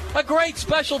 Wow, a great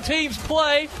special teams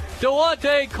play.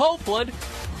 Durante Copeland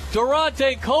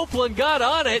got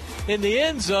on it in the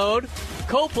end zone.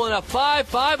 Copeland, a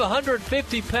 5'5",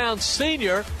 150-pound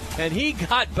senior, and he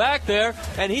got back there,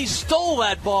 and he stole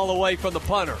that ball away from the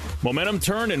punter. Momentum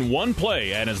turned in one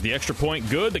play, and as the extra point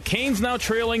good, the Canes now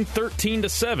trailing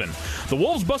 13-7. The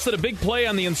Wolves busted a big play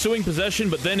on the ensuing possession,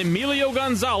 but then Emilio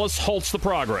Gonzalez halts the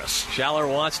progress. Schaller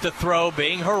wants to throw,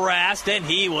 being harassed, and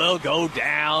he will go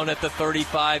down at the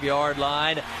 35-yard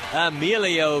line.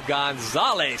 Emilio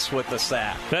Gonzalez with the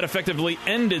sack. That effectively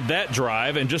ended that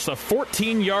drive, and just a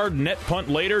 14-yard net punt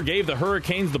later gave the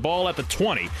Hurricanes the ball at the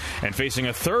 20. And facing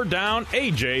a third down,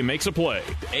 A.J. makes a play.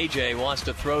 A.J. wants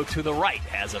to throw to the right.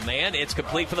 Has a man. It's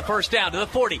complete for the first down to the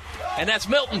 40. And that's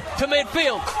Milton to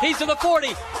midfield. He's to the 40.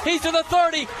 He's to the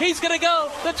 30. He's going to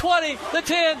go. The 20, the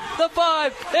 10, the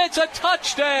 5. It's a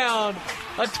touchdown.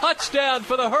 A touchdown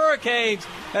for the Hurricanes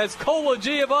as Colo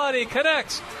Giovanni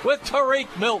connects with Tariq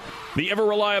Milton. The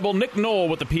ever-reliable Nick Knoll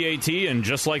with the PAT, and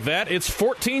just like that, it's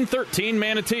 14-13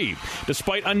 Manatee.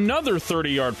 Despite another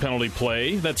 30-yard penalty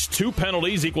play, that's 2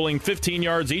 penalties equaling 15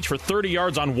 yards each for 30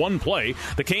 yards on one play,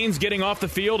 the Canes getting off the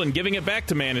field and giving it back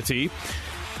to Manatee.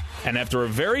 And after a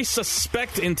very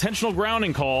suspect intentional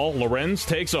grounding call, Lorenz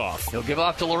takes off. He'll give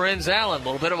off to Lorenz Allen. A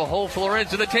little bit of a hole for Lorenz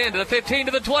to the 10, to the 15,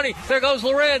 to the 20. There goes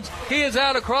Lorenz. He is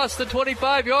out across the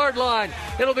 25-yard line.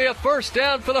 It'll be a first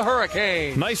down for the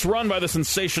Hurricanes. Nice run by the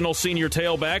sensational senior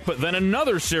tailback, but then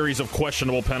another series of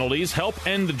questionable penalties help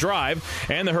end the drive,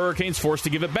 and the Hurricanes forced to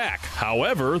give it back.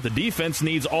 However, the defense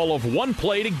needs all of one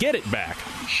play to get it back.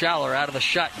 Schaller out of the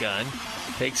shotgun.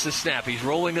 Takes the snap. He's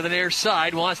rolling to the near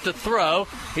side. Wants to throw.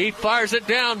 He fires it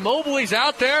down. Mobley's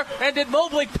out there. And did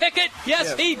Mobley pick it?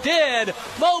 Yes, he did.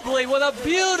 Mobley with a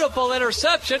beautiful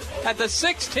interception at the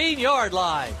 16-yard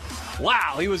line.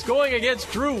 Wow, he was going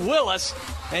against Drew Willis,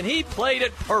 and he played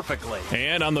it perfectly.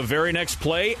 And on the very next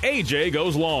play, A.J.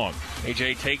 goes long.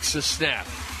 A.J. takes the snap.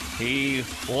 He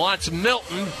wants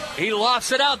Milton. He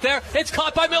lofts it out there. It's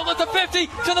caught by Milton at the 50,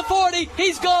 to the 40.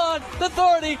 He's gone. The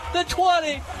 30, the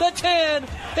 20, the 10.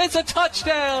 It's a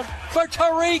touchdown for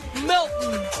Tariq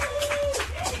Milton.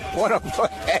 What a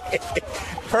play.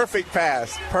 Perfect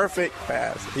pass. Perfect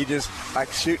pass. He just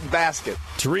like shooting basket.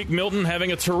 Tariq Milton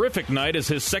having a terrific night as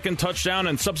his second touchdown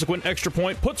and subsequent extra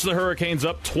point puts the Hurricanes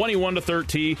up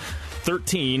 21-13,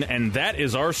 and that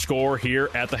is our score here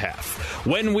at the half.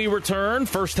 When we return,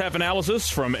 first half analysis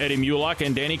from Eddie Mulock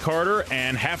and Danny Carter,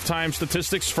 and halftime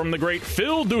statistics from the great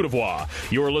Phil Dudevois.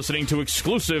 You're listening to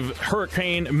exclusive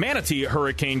Manatee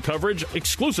Hurricane coverage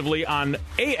exclusively on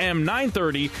AM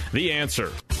 930, The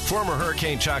Answer. Former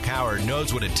Hurricane Chuck Howard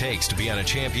knows what it takes to be on a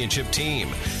championship team.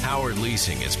 Howard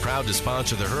Leasing is proud to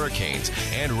sponsor the Hurricanes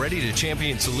and ready to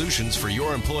champion solutions for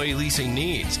your employee leasing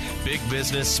needs. Big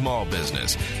business, small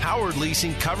business. Howard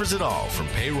Leasing covers it all, from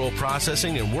payroll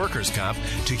processing and workers' comp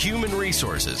to human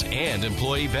resources and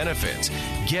employee benefits.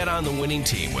 Get on the winning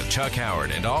team with Chuck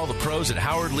Howard and all the pros at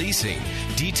Howard Leasing.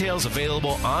 Details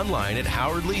available online at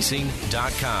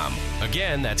howardleasing.com.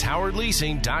 Again, that's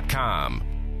howardleasing.com.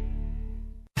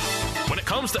 When it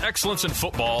comes to excellence in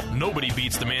football, nobody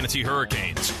beats the Manatee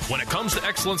Hurricanes. When it comes to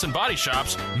excellence in body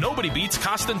shops, nobody beats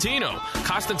Costantino.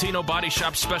 Costantino Body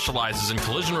Shop specializes in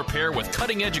collision repair with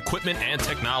cutting-edge equipment and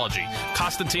technology.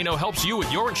 Costantino helps you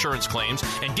with your insurance claims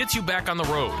and gets you back on the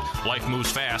road. Life moves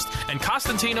fast, and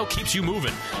Costantino keeps you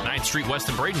moving. 9th Street West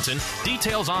in Bradenton.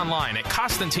 Details online at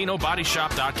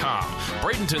CostantinoBodyShop.com.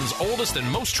 Bradenton's oldest and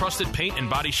most trusted paint and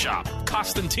body shop.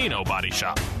 Costantino Body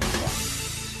Shop.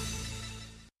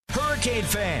 Hurricane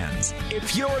fans,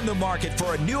 if you're in the market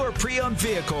for a new or pre-owned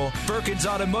vehicle, Firkins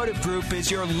Automotive Group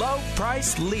is your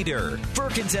low-price leader.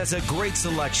 Firkins has a great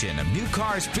selection of new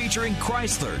cars featuring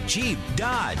Chrysler, Jeep,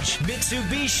 Dodge,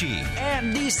 Mitsubishi,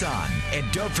 and Nissan. And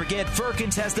don't forget,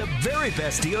 Firkins has the very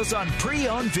best deals on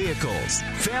pre-owned vehicles.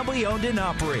 Family-owned and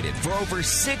operated for over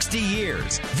 60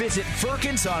 years. Visit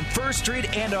Firkins on 1st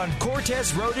Street and on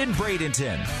Cortez Road in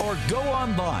Bradenton, or go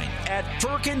online at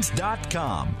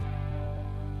Firkins.com.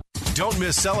 Don't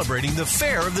miss celebrating the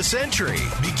Fair of the Century.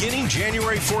 Beginning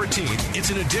January 14th, it's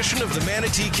an edition of the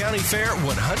Manatee County Fair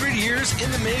 100 years in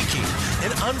the making.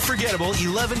 An unforgettable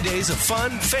 11 days of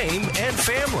fun, fame, and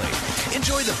family.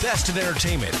 Enjoy the best in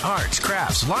entertainment, arts,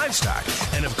 crafts, livestock,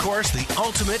 and of course, the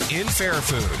ultimate in fair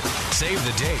food. Save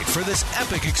the date for this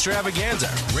epic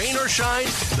extravaganza. Rain or shine,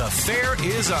 the fair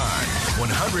is on.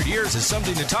 100 years is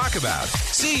something to talk about.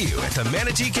 See you at the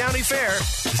Manatee County Fair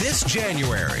this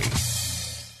January.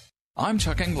 I'm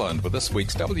Chuck England with this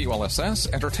week's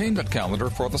WLSS entertainment calendar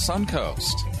for the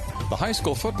Suncoast. The high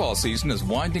school football season is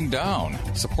winding down.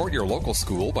 Support your local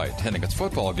school by attending its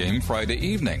football game Friday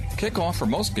evening. Kickoff for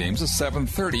most games is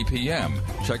 7:30 p.m.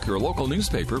 Check your local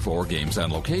newspaper for games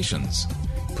and locations.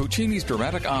 Puccini's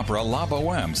dramatic opera La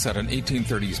Bohème, set in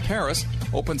 1830s Paris,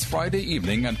 opens Friday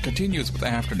evening and continues with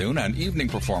afternoon and evening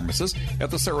performances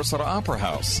at the Sarasota Opera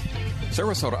House.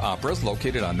 Sarasota Opera is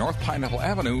located on North Pineapple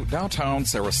Avenue, downtown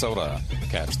Sarasota.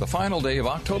 Catch the final day of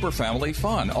October Family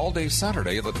Fun all day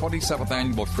Saturday at the 27th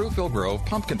Annual Fruitville Grove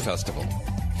Pumpkin Festival.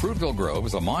 Fruitville Grove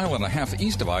is 1.5 miles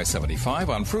east of I-75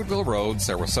 on Fruitville Road,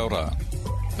 Sarasota.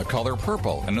 The Color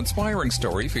Purple, an inspiring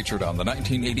story featured on the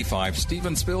 1985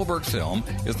 Steven Spielberg film,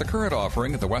 is the current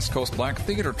offering at the West Coast Black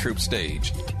Theater Troupe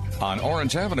stage on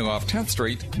Orange Avenue off 10th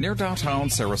Street near downtown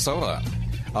Sarasota.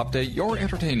 Update your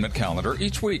entertainment calendar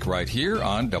each week right here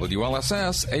on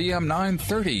WLSS AM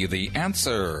 930, The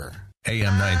Answer.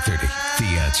 AM 930, The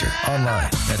Answer. Online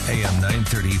at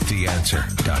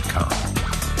am930theanswer.com.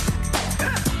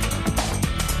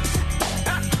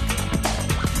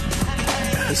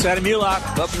 This is Adam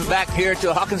Mulock. Welcome back here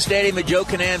to Hawkins Stadium at Joe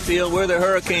Canaan Field, where the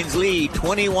Hurricanes lead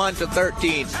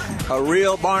 21-13. A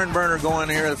real barn burner going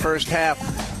here in the first half.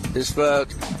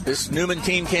 This Newman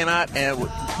team came out and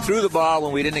threw the ball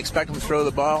when we didn't expect them to throw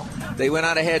the ball. They went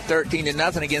out ahead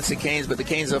 13-0 against the Canes, but the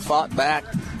Canes have fought back,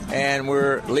 and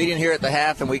we're leading here at the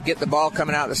half, and we get the ball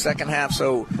coming out in the second half,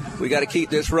 so we got to keep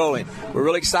this rolling. We're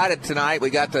really excited tonight. We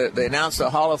got they announced the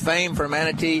Hall of Fame for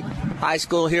Manatee High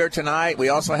School here tonight. We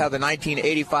also have the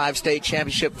 1985 state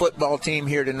championship football team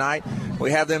here tonight.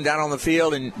 We have them down on the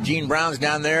field, and Gene Brown's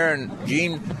down there. And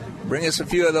Gene, bring us a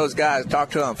few of those guys.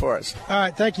 Talk to them for us. All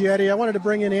right, thank you, Eddie. I wanted to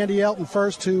bring in Andy Elton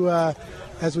first, who,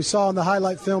 as we saw in the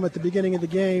highlight film at the beginning of the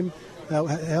game,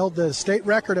 held the state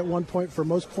record at one point for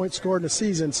most points scored in a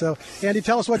season. So, Andy,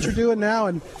 tell us what you're doing now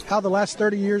and how the last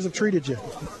 30 years have treated you.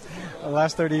 The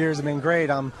last 30 years have been great.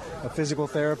 I'm a physical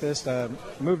therapist.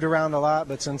 Moved around a lot,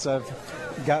 but since I've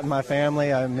gotten my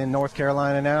family, I'm in North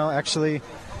Carolina now. Actually,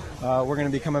 we're going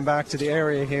to be coming back to the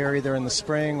area here either in the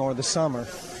spring or the summer.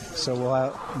 So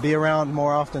we'll be around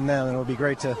more often then, and it'll be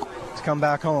great to come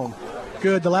back home.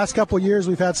 Good. The last couple of years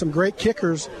we've had some great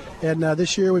kickers, and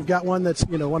this year we've got one that's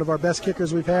one of our best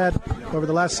kickers we've had over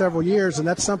the last several years, and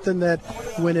that's something that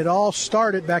when it all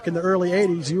started back in the early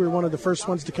 80s, you were one of the first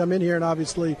ones to come in here and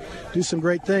obviously do some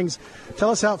great things. Tell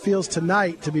us how it feels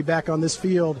tonight to be back on this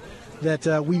field, that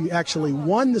we actually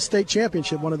won the state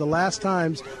championship, one of the last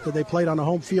times that they played on a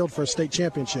home field for a state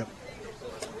championship.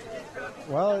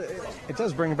 Well, it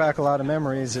does bring back a lot of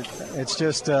memories. It's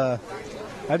just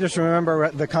I just remember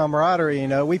the camaraderie.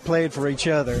 We played for each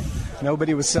other.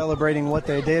 Nobody was celebrating what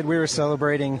they did. We were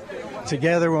celebrating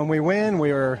together when we win.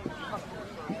 We were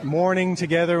mourning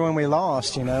together when we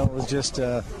lost. It was just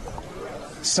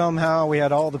somehow we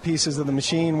had all the pieces of the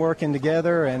machine working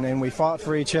together, and we fought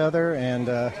for each other. And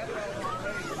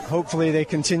hopefully they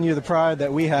continue the pride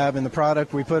that we have in the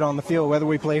product we put on the field, whether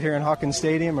we played here in Hawkins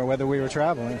Stadium or whether we were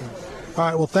traveling. All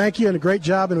right, well, thank you, and a great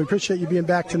job, and we appreciate you being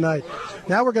back tonight.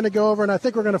 Now we're going to go over, and I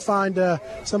think we're going to find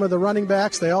some of the running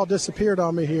backs. They all disappeared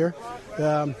on me here.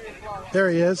 There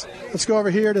he is. Let's go over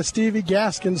here to Stevie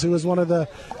Gaskins, who was one of the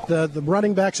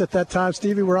running backs at that time.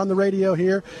 Stevie, we're on the radio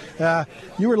here.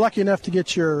 You were lucky enough to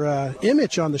get your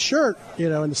image on the shirt,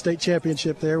 in the state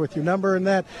championship there with your number and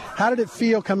that. How did it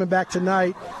feel coming back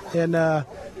tonight? And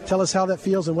tell us how that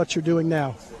feels and what you're doing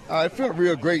now. It felt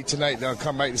real great tonight to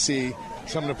come back and see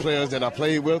some of the players that I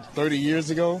played with 30 years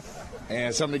ago,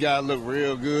 and some of the guys look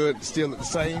real good, still look the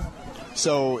same.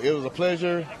 So it was a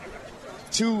pleasure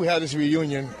to have this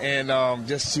reunion and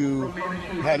just to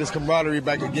have this camaraderie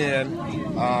back again.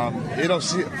 It don't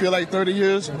feel like 30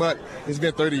 years, but it's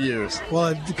been 30 years.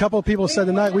 Well, a couple of people said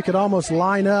tonight we could almost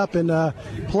line up and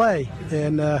play.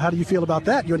 And how do you feel about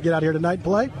that? You want to get out here tonight and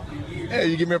play? Hey,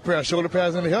 you give me a pair of shoulder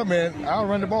pads in the help, man, I'll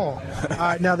run the ball. All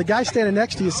right, now the guy standing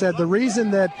next to you said the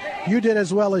reason that you did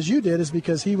as well as you did is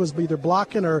because he was either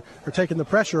blocking or taking the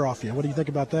pressure off you. What do you think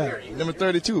about that? Number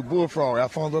 32, Bullfrog,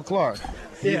 Alfonso Clark.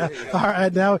 Yeah. All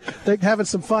right, now they're having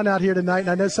some fun out here tonight, and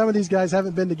I know some of these guys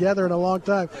haven't been together in a long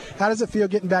time. How does it feel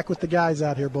getting back with the guys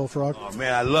out here, Bullfrog? Oh,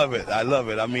 man, I love it.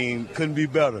 I mean, couldn't be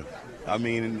better. I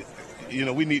mean,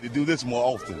 we need to do this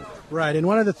more often. Right, and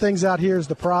one of the things out here is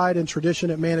the pride and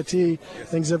tradition at Manatee.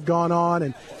 Things have gone on,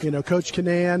 and, Coach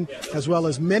Canaan, as well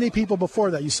as many people before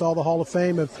that, you saw the Hall of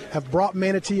Fame, have brought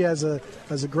Manatee as a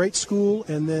great school,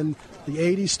 and then the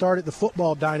 80s started the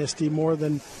football dynasty more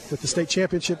than with the state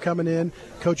championship coming in.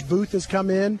 Coach Booth has come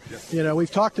in.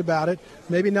 We've talked about it.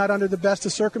 Maybe not under the best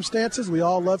of circumstances. We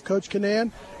all love Coach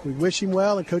Canaan. We wish him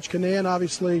well, and Coach Canaan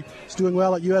obviously is doing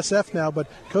well at USF now, but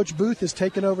Coach Booth has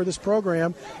taken over this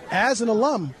program as an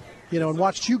alum, and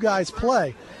watched you guys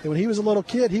play. And when he was a little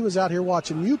kid, he was out here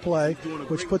watching you play,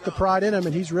 which put the pride in him,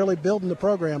 and he's really building the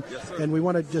program. And we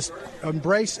want to just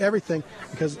embrace everything,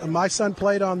 because my son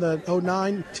played on the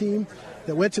 09 team,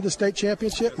 that went to the state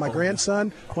championship. My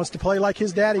grandson wants to play like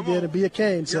his daddy did and be a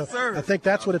Cane. So I think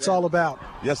that's what it's all about.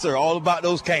 Yes, sir. All about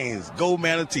those Canes. Go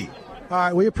Manatee. All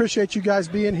right, we appreciate you guys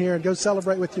being here, and go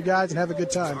celebrate with you guys and have a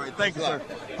good time. All right, thank you, sir.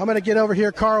 I'm going to get over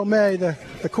here, Carl May, the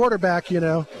quarterback,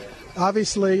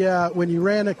 Obviously, when you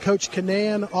ran a Coach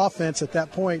Canaan offense at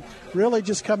that point, really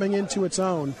just coming into its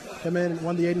own, come in and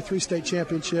won the 83 state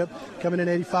championship, coming in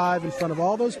 85 in front of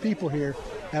all those people here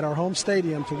at our home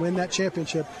stadium to win that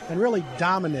championship and really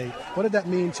dominate. What did that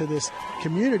mean to this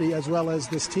community as well as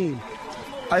this team?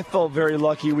 I felt very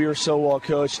lucky. We were so well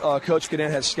coached. Coach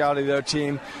Canaan had scouted their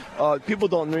team. People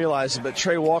don't realize it, but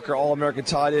Trey Walker, All-American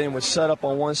tight end, was set up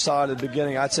on one side at the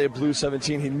beginning. I'd say blue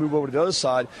 17. He'd move over to the other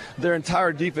side. Their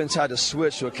entire defense had to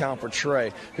switch to account for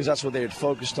Trey because that's what they had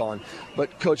focused on.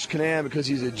 But Coach Canaan, because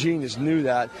he's a genius, knew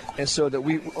that. And so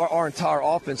that our entire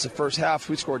offense, the first half,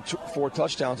 we scored 4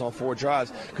 touchdowns on 4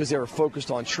 drives because they were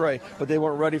focused on Trey. But they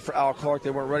weren't ready for Al Clark.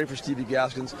 They weren't ready for Stevie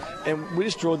Gaskins. And we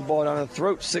just drove the ball down the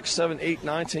throat 6, 7, 8,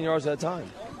 9, 10 yards at a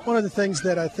time. One of the things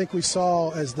that I think we saw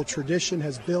as the tradition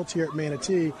has built here at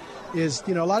Manatee is,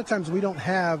 a lot of times we don't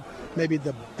have maybe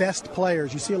the best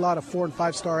players. You see a lot of 4- and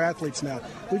 5-star athletes now.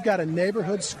 We've got a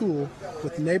neighborhood school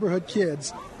with neighborhood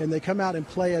kids, and they come out and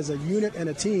play as a unit and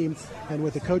a team. And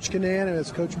with the Coach Canaan and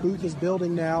as Coach Booth is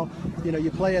building now,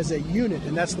 you play as a unit,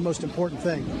 and that's the most important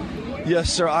thing.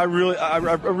 Yes, sir. I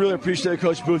really appreciate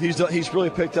Coach Booth. He's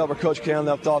really picked up where Coach Canaan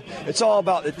left off. It's all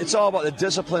about the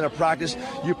discipline of practice.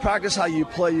 You practice how you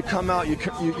play. You come out.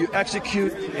 You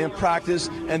execute in practice,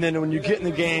 and then when you get in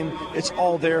the game, it's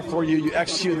all there for you. You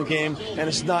execute in the game, and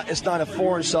it's not a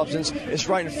foreign substance. It's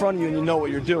right in front of you, and you know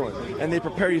what you're doing. And they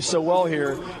prepare you so well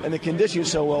here, and they condition you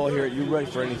so well here. You're ready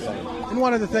for anything. And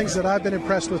one of the things that I've been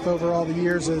impressed with over all the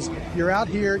years is you're out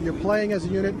here, you're playing as a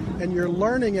unit, and you're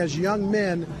learning as young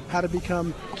men how to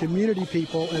become community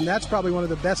people, and that's probably one of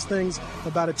the best things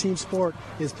about a team sport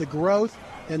is the growth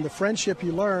and the friendship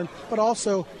you learn, but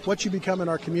also what you become in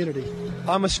our community.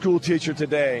 I'm a school teacher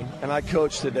today, and I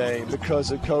coach today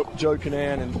because of Joe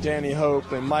Canaan and Danny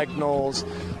Hope and Mike Knowles.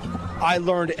 I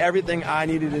learned everything I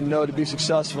needed to know to be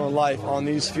successful in life on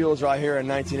these fields right here in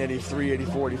 1983,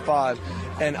 84, 85,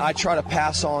 and I try to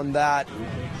pass on that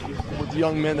with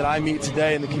young men that I meet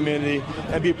today in the community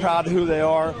and be proud of who they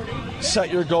are.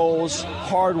 Set your goals,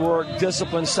 hard work,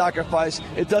 discipline, sacrifice.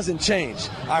 It doesn't change.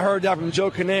 I heard that from Joe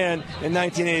Canaan in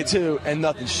 1982, and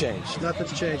nothing's changed.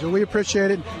 Nothing's changed. Well, we appreciate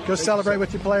it. Go celebrate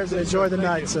with your players and enjoy the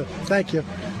night. So thank you.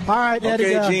 All right,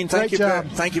 Eddie. Okay, Gene,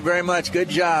 thank you very much. Good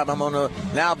job. I'm going to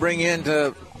now bring in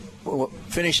to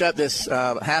finish up this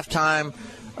halftime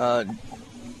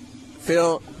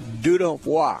Phil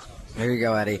Dudovois. There you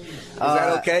go, Eddie. Was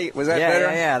that okay? Was that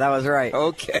better? Yeah, that was right.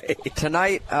 Okay.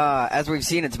 Tonight, as we've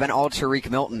seen, it's been all Tariq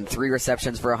Milton. 3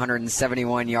 receptions for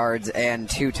 171 yards and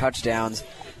 2 touchdowns.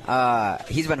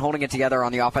 He's been holding it together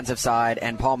on the offensive side,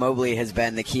 and Paul Mobley has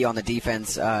been the key on the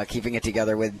defense, keeping it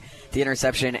together with the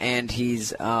interception, and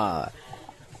he's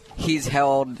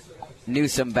held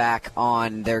Newsome back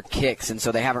on their kicks, and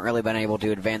so they haven't really been able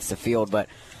to advance the field. But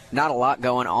not a lot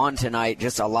going on tonight,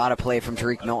 just a lot of play from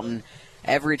Tariq Milton.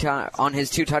 Every time on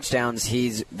his 2 touchdowns,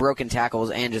 he's broken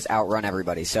tackles and just outrun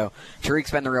everybody. So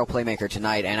Tariq's been the real playmaker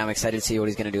tonight, and I'm excited to see what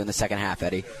he's going to do in the second half,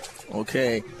 Eddie.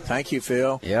 Okay. Thank you,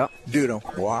 Phil. Yep.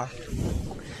 Dudovois.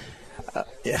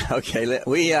 Yeah, okay.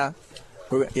 We got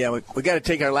to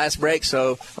take our last break,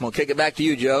 so I'm going to kick it back to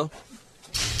you, Joe.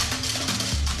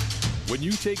 When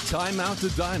you take time out to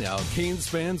dine out, Canes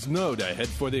fans know to head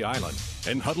for the island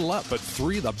and huddle up at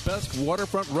 3 of the best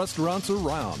waterfront restaurants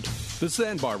around. The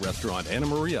Sandbar Restaurant, Anna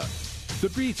Maria, the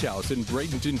Beach House in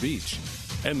Bradenton Beach,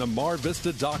 and the Mar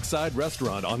Vista Dockside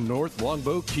Restaurant on North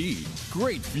Longboat Key.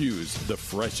 Great views, the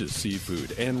freshest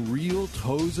seafood, and real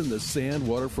toes in the sand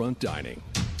waterfront dining.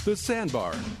 The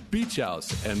Sandbar, Beach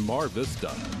House, and Mar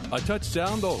Vista. A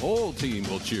touchdown the whole team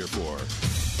will cheer for.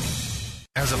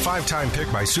 As a 5-time pick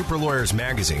by Super Lawyers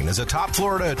Magazine, as a top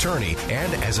Florida attorney,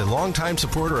 and as a longtime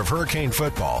supporter of Hurricane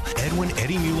football, Edwin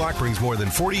Eddie Mulock brings more than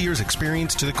 40 years'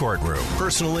 experience to the courtroom.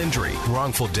 Personal injury,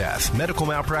 wrongful death, medical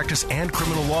malpractice, and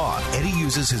criminal law. Eddie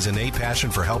uses his innate passion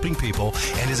for helping people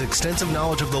and his extensive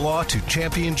knowledge of the law to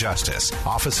champion justice.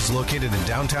 Office is located in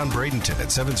downtown Bradenton at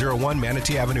 701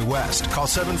 Manatee Avenue West. Call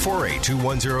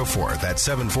 748-2104. That's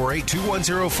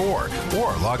 748-2104.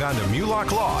 Or log on to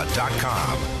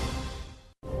MulockLaw.com.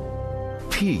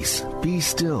 Peace, be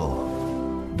still.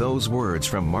 Those words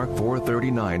from Mark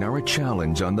 4:39 are a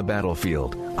challenge on the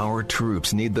battlefield. Our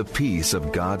troops need the peace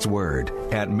of God's Word.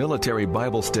 At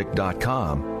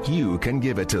militarybiblestick.com, you can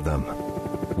give it to them.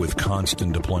 With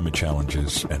constant deployment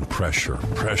challenges and pressure,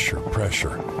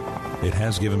 it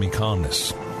has given me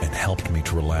calmness and helped me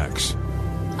to relax.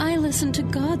 I listen to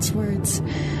God's words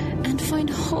and find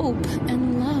hope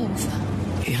and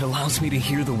love. It allows me to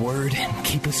hear the word and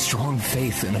keep a strong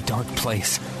faith in a dark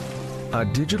place. A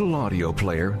digital audio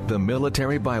player, the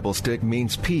Military Bible Stick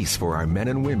means peace for our men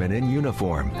and women in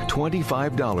uniform.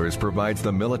 $25 provides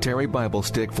the Military Bible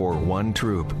Stick for one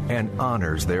troop and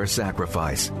honors their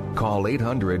sacrifice. Call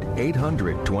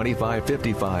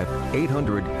 800-800-2555,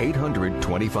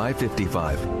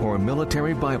 800-800-2555, or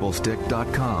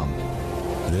militarybiblestick.com.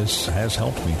 This has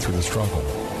helped me through the struggle.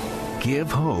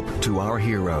 Give hope to our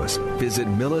heroes. Visit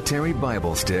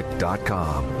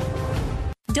militarybiblestick.com.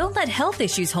 Don't let health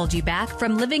issues hold you back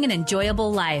from living an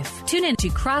enjoyable life. Tune in to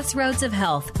Crossroads of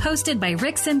Health, hosted by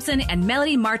Rick Simpson and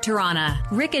Melody Martirana.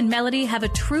 Rick and Melody have a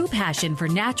true passion for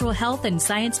natural health and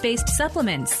science-based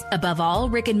supplements. Above all,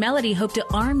 Rick and Melody hope to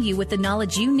arm you with the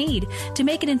knowledge you need to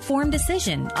make an informed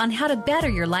decision on how to better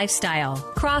your lifestyle.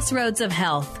 Crossroads of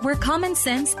Health, where common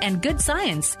sense and good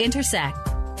science intersect.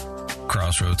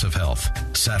 Crossroads of Health,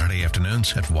 Saturday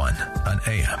afternoons at 1 on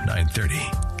AM 930.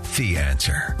 The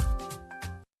Answer.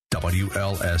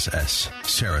 WLSS,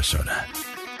 Sarasota.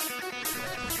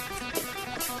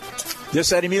 This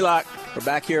is Eddie Mulak. We're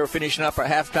back here finishing up our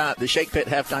the Shake Pit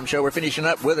halftime show. We're finishing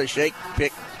up with a Shake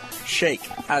Pit Shake.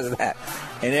 How's that?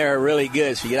 And they're really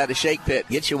good. So you get out the Shake Pit,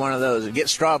 get you one of those. Get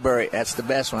strawberry. That's the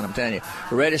best one, I'm telling you.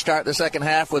 We're ready to start the second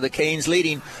half with the Canes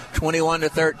leading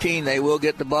 21-13. They will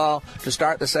get the ball to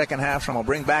start the second half. So I'm going to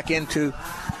bring back into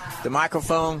the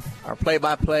microphone our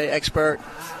play-by-play expert,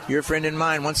 your friend and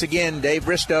mine, once again, Dave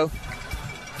Bristow.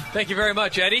 Thank you very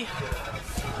much, Eddie.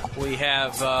 We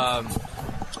have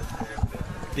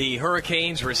the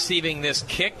Hurricanes receiving this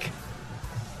kick.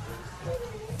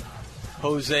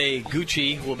 Jose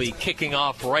Gucci will be kicking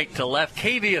off right to left.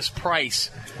 Cavius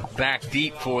Price back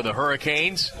deep for the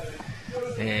Hurricanes.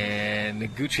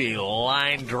 And Gucci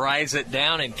line drives it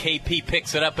down, and KP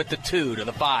picks it up at the 2, to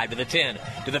the 5, to the 10,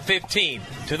 to the 15,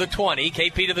 to the 20.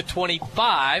 KP to the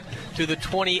 25, to the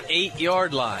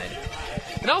 28-yard line.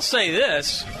 And I'll say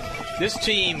this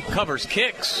team covers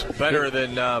kicks better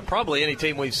than probably any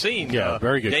team we've seen. Yeah,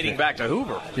 very good. Dating back to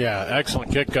Hoover. Yeah,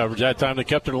 excellent kick coverage. That time they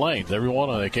kept their lanes. Every one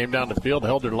of them, they came down the field,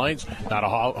 held their lanes. Not a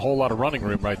whole lot of running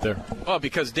room right there. Well,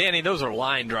 because, Danny, those are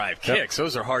line drive kicks. Yep.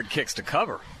 Those are hard kicks to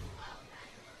cover.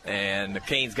 And the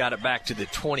Canes got it back to the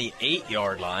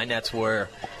 28-yard line. That's where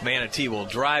Manatee will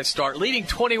drive start, leading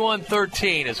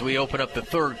 21-13 as we open up the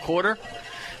third quarter.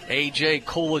 A.J.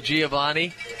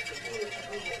 Colagiovanni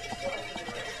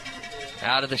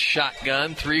out of the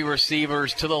shotgun. 3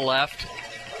 receivers to the left,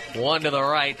 1 to the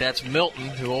right. That's Milton,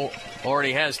 who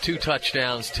already has 2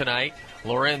 touchdowns tonight.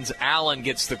 Lorenz Allen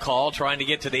gets the call, trying to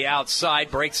get to the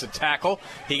outside, breaks the tackle.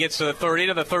 He gets to the 30,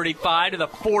 to the 35, to the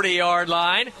 40-yard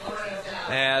line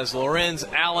as Lorenz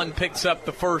Allen picks up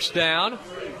the first down.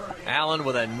 Allen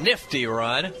with a nifty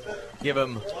run. Give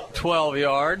him 12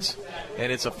 yards,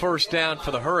 and it's a first down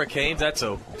for the Hurricanes. That's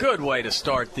a good way to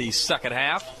start the second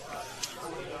half.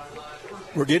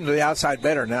 We're getting to the outside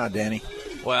better now, Danny.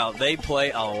 Well, they play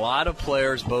a lot of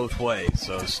players both ways,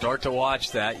 so start to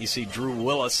watch that. You see Drew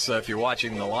Willis, if you're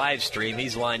watching the live stream,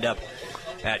 he's lined up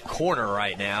at corner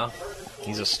right now.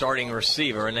 He's a starting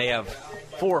receiver, and they have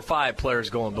 4 or 5 players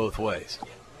going both ways.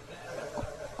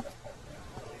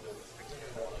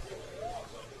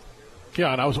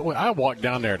 Yeah, and I walked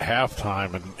down there at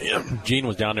halftime, and Gene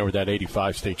was down there with that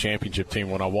 85 state championship team.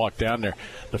 When I walked down there,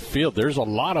 the field, there's a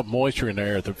lot of moisture in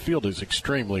there. The field is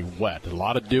extremely wet. A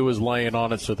lot of dew is laying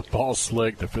on it, so the ball's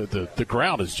slick. The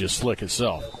ground is just slick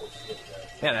itself.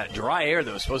 Yeah, that dry air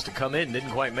that was supposed to come in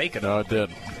didn't quite make it. No, it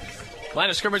didn't. Line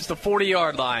of scrimmage, the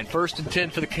 40-yard line. 1st and 10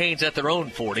 for the Canes at their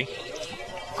own 40.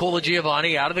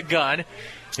 Colagiovanni out of the gun.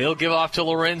 He'll give off to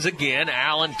Lorenz again.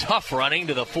 Allen tough running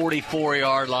to the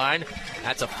 44-yard line.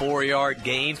 That's a 4-yard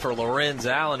gain for Lorenz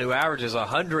Allen, who averages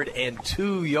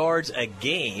 102 yards a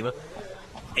game,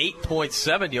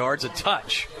 8.7 yards a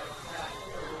touch.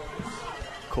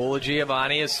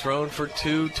 Colagiovanni has thrown for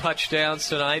 2 touchdowns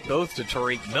tonight, both to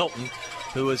Tariq Milton,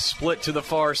 who is split to the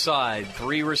far side.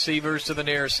 3 receivers to the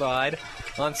near side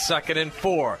on 2nd and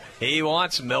 4. He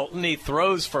wants Milton. He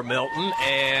throws for Milton,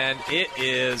 and it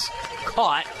is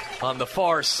caught on the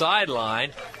far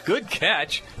sideline. Good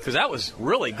catch, because that was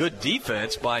really good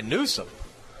defense by Newsome.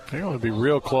 They're going to be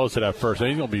real close to that first.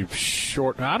 He's going to be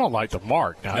short. I don't like the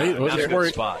mark. Now, not a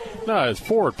good spot. No, his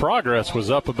forward progress was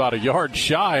up about a yard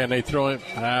shy, and they throw him.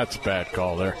 That's a bad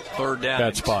call there. 3rd down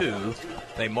and 2.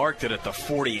 They marked it at the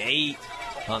 48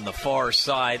 on the far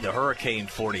side, the Hurricane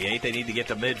 48. They need to get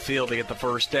to midfield to get the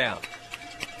first down.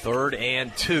 3rd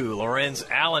and 2. Lorenz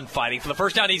Allen fighting for the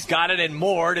first down. He's got it and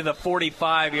more to the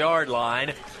 45-yard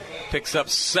line. Picks up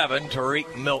 7,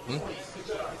 Tariq Milton.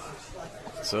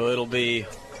 So it'll be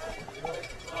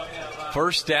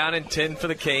first down and 10 for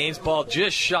the Canes. Ball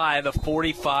just shy of the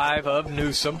 45 of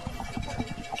Newsome.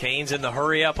 Canes in the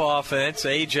hurry-up offense.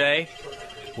 A.J.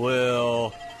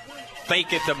 will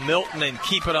fake it to Milton and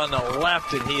keep it on the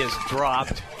left, and he is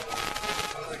dropped.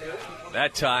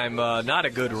 That time, not a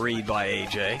good read by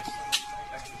A.J.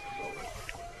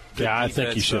 Yeah, I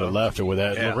think he should have left it with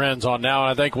that. Yeah. Lorenz on now,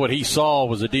 and I think what he saw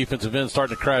was the defensive end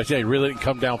starting to crash. Yeah, he really didn't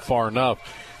come down far enough.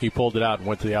 He pulled it out and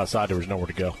went to the outside. There was nowhere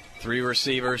to go. 3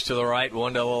 receivers to the right,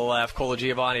 1 to the left.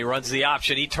 Colagiovanni runs the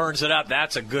option. He turns it up.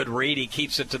 That's a good read. He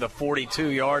keeps it to the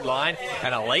 42-yard line,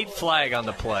 and a late flag on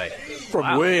the play.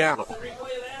 From way out.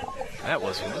 That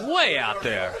was way out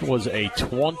there. It was a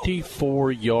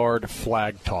 24-yard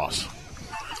flag toss.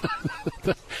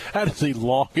 That is the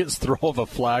longest throw of a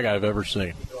flag I've ever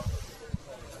seen.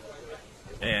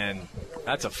 And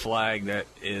that's a flag that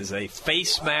is a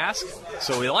face mask,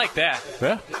 so we like that.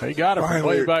 Yeah, he got it from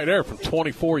way back there. From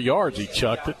 24 yards, he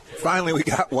chucked it. Finally, we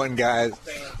got one, guys.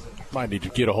 Might need to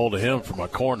get a hold of him for my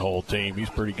cornhole team. He's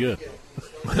pretty good.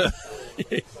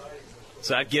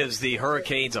 So that gives the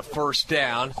Hurricanes a first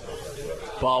down.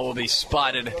 Ball will be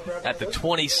spotted at the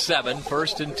 27.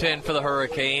 First and 10 for the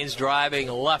Hurricanes, driving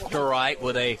left to right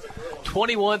with a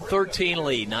 21-13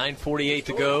 lead. 9:48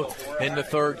 to go in the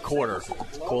third quarter.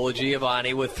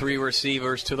 Colagiovanni with 3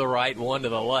 receivers to the right, 1 to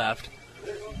the left.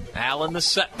 Allen the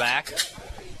setback.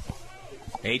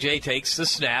 A.J. takes the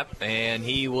snap, and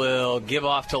he will give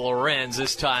off to Lorenz.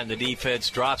 This time the defense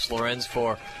drops Lorenz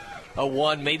for a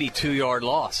 1, maybe 2-yard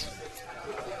loss.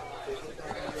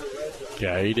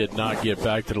 Yeah, he did not get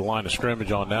back to the line of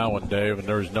scrimmage on that one, Dave, and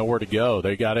there was nowhere to go.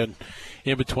 They got in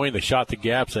between. They shot the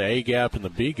gaps, the A gap and the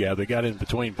B gap. They got in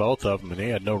between both of them, and they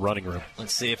had no running room.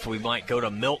 Let's see if we might go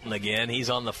to Milton again. He's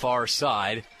on the far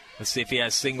side. Let's see if he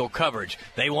has single coverage.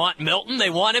 They want Milton. They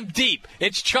want him deep.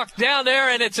 It's chucked down there,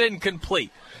 and it's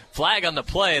incomplete. Flag on the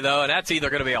play, though, and that's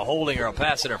either going to be a holding or a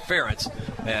pass interference,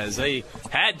 as they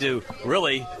had to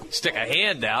really stick a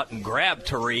hand out and grab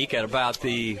Tariq at about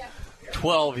the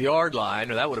 12-yard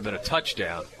line, or that would have been a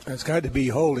touchdown. It's got to be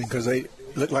holding because they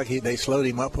looked like they slowed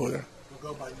him up over there.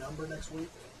 We'll go by number next week.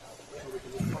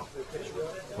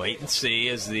 Wait and see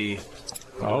as the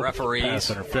referees pass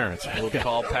interference. will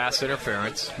call pass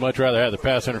interference. Much rather have the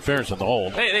pass interference than the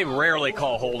hold. They rarely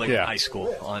call holding in high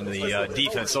school on the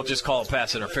defense. They'll just call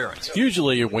pass interference.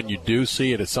 Usually when you do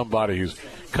see it, it's somebody who's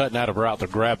cutting out of a route to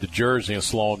grab the jersey and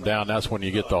slow him down. That's when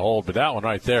you get the hold. But that one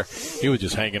right there, he was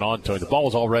just hanging on to it. The ball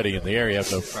was already in the air. You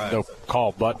have no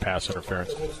call but pass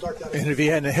interference. And if he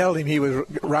hadn't held him, he was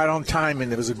right on time,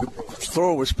 and the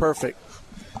throw was perfect.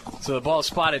 So the ball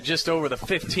spotted just over the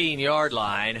 15-yard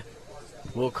line.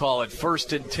 We'll call it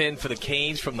first and 10 for the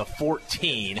Canes from the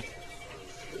 14.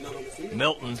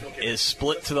 Milton is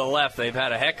split to the left. They've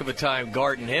had a heck of a time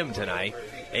guarding him tonight.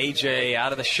 A.J.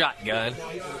 out of the shotgun.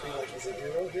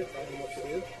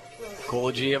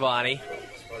 Colagiovanni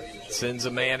sends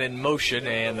a man in motion,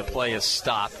 and the play is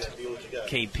stopped.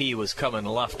 KP was coming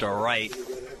left or right.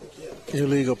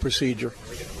 Illegal procedure.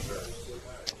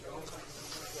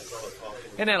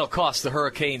 And that'll cost the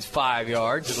Hurricanes 5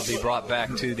 yards. It'll be brought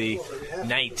back to the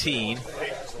 19,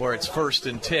 where it's first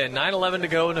and 10. 9:11 to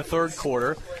go in the third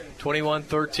quarter.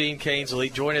 21-13 Canes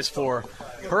lead. Join us for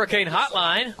Hurricane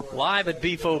Hotline, live at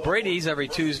Beef O'Brady's every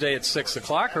Tuesday at 6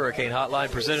 o'clock. Hurricane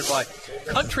Hotline presented by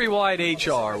Countrywide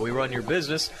HR. We run your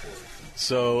business,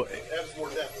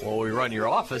 we run your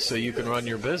office so you can run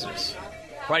your business.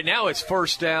 Right now it's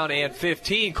first down and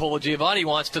 15. Colagiovanni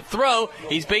wants to throw.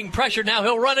 He's being pressured now.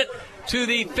 He'll run it to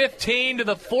the 15, to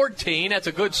the 14. That's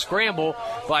a good scramble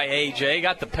by A.J.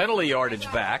 Got the penalty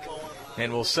yardage back.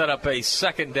 And we'll set up a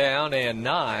second down and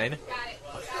 9.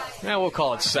 Now we'll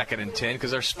call it second and 10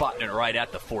 because they're spotting it right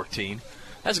at the 14.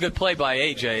 That's a good play by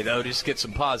A.J., though, just to get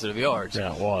some positive yards.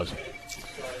 Yeah, it was.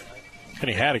 And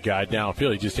he had a guy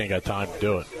downfield. He just ain't got time to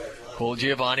do it.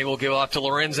 Colagiovanni will give off to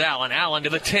Lorenz Allen. Allen to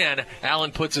the 10.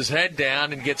 Allen puts his head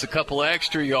down and gets a couple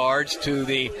extra yards to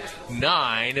the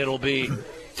 9. It'll be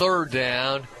third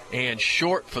down and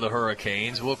short for the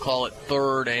Hurricanes. We'll call it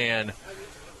third and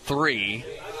 3.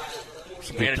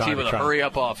 Manatee with a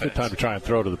hurry-up offense. Good time to try and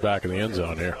throw to the back of the end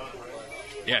zone here.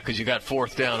 Yeah, because you got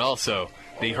fourth down also.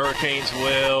 The Hurricanes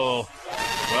will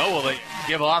they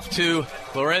give off to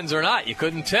Lorenz or not? You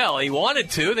couldn't tell. He wanted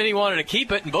to, then he wanted to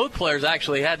keep it, and both players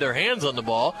actually had their hands on the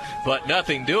ball, but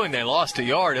nothing doing. They lost a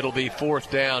yard. It'll be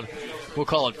fourth down. We'll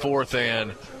call it 4th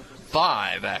and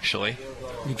 5, actually.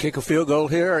 You kick a field goal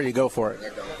here, or you go for it?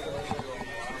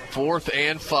 4th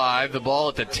and 5. The ball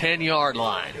at the 10-yard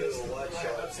line.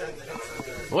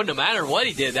 Wouldn't have mattered what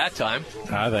he did that time.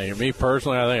 I think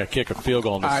I kick a field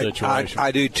goal in this situation.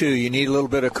 I do, too. You need a little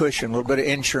bit of cushion, a little bit of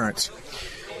insurance.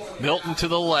 Milton to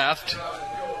the left.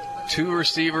 2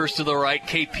 receivers to the right.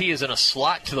 KP is in a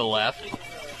slot to the left.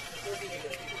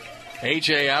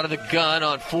 AJ out of the gun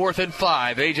on 4th and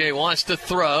 5. AJ wants to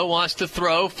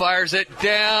throw, fires it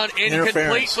down,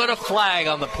 incomplete, but a flag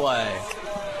on the play.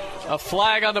 A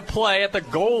flag on the play at the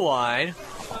goal line.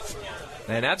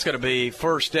 And that's going to be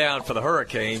first down for the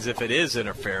Hurricanes. If it is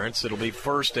interference, it'll be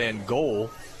 1st and goal.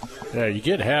 Yeah, you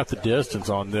get half the distance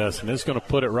on this, and it's going to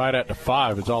put it right at the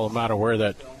 5. It's all a matter where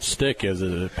that stick is.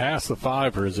 Is it past the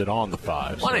 5 or is it on the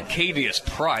 5? Wanted Cavius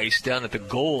Price down at the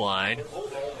goal line.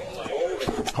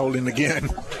 Holding again.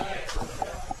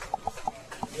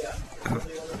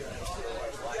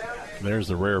 There's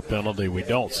the rare penalty we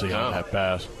don't see on that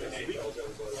pass.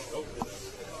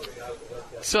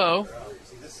 So,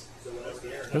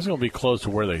 this is going to be close to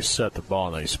where they set the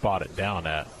ball and they spot it down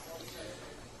at.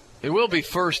 It will be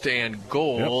 1st and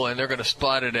goal, and they're going to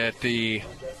spot it at the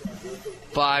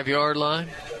 5-yard line.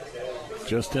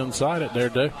 Just inside it there,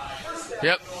 Dave.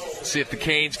 Yep. See if the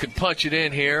Canes could punch it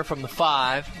in here from the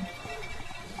 5.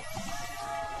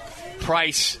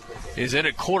 Price is in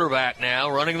at quarterback now,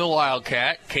 running the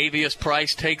Wildcat. Cavius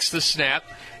Price takes the snap,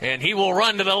 and he will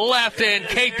run to the left, and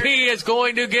KP is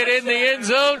going to get in the end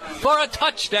zone for a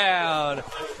touchdown.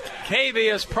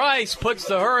 Cavius Price puts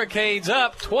the Hurricanes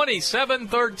up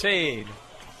 27-13.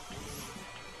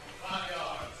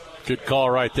 Good call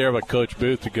right there by Coach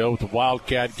Booth to go with the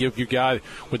Wildcat, give your guy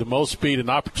with the most speed an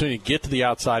opportunity to get to the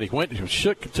outside. He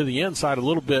shook to the inside a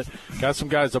little bit, got some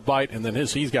guys to bite, and then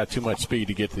he's got too much speed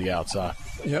to get to the outside.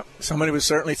 Yep. Somebody was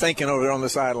certainly thinking over there on the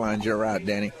sidelines. You're right,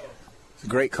 Danny. It's a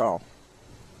great call.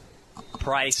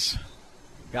 Price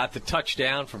got the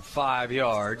touchdown from 5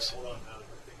 yards.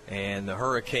 And the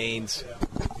Hurricanes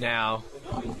now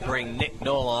bring Nick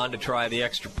Knoll on to try the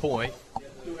extra point.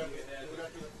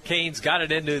 Canes got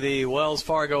it into the Wells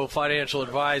Fargo Financial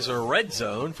Advisor red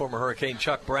zone. Former Hurricane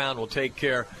Chuck Brown will take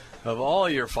care of all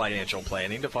your financial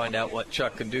planning. To find out what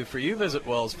Chuck can do for you, visit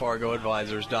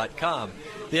wellsfargoadvisors.com.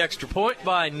 The extra point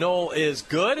by Knoll is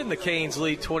good, and the Canes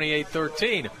lead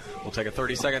 28-13. We'll take a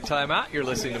 30-second timeout. You're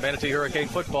listening to Manatee Hurricane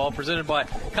Football, presented by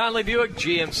Conley Buick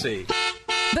GMC.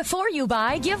 Before you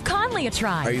buy, give Conley a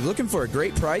try. Are you looking for a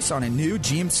great price on a new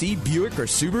GMC, Buick, or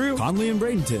Subaru? Conley and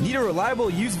Bradenton. Need a reliable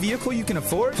used vehicle you can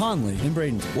afford? Conley and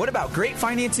Bradenton. What about great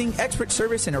financing, expert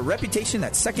service, and a reputation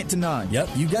that's second to none? Yep,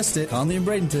 you guessed it. Conley and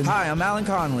Bradenton. Hi, I'm Alan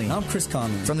Conley. I'm Chris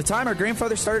Conley. From the time our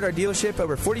grandfather started our dealership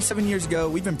over 47 years ago,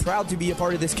 we've been proud to be a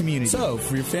part of this community. So,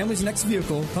 for your family's next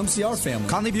vehicle, come see our family.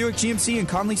 Conley Buick GMC and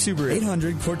Conley Subaru.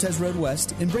 800 Cortez Road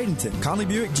West in Bradenton. Conley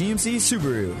Buick GMC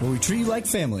Subaru. Where we treat you like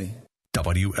family.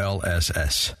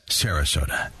 WLSS,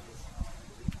 Sarasota.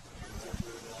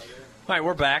 All right,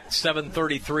 we're back.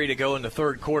 7:33 to go in the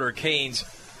third quarter. Canes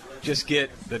just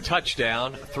get the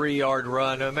touchdown, 3-yard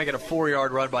run, make it a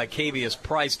 4-yard run by Cavius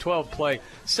Price. 12-play,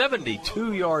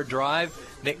 72-yard drive.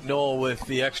 Nick Knoll with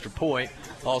the extra point.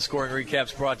 All scoring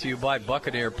recaps brought to you by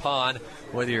Buccaneer Pond.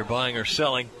 Whether you're buying or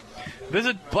selling,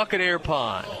 visit Buccaneer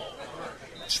Pond.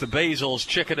 It's the Basil's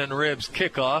Chicken and Ribs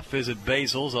kickoff. Visit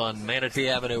Basil's on Manatee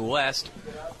Avenue West,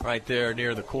 right there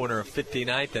near the corner of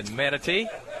 59th and Manatee,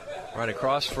 right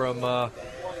across from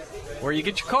where you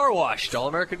get your car washed,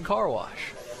 All-American Car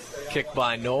Wash. Kick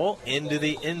by Knoll into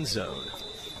the end zone.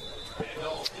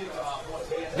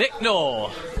 Nick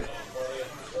Knoll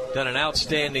done an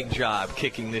outstanding job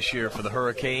kicking this year for the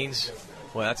Hurricanes.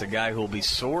 Well, that's a guy who will be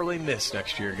sorely missed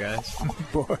next year, guys.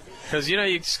 Boy. Because, you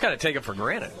just got to take it for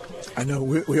granted. I know.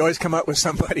 We always come up with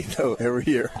somebody, though, every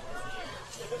year.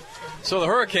 So the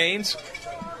Hurricanes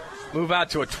move out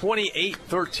to a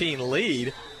 28-13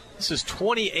 lead. This is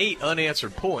 28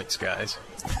 unanswered points, guys.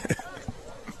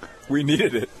 We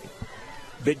needed it.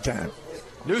 Big time.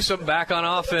 Newsome back on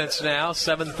offense now.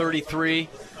 7:33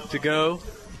 to go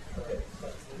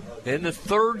in the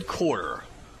third quarter.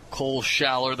 Cole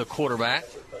Schaller, the quarterback.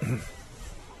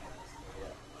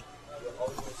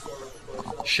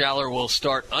 Schaller will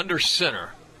start under center.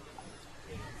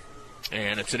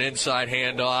 And it's an inside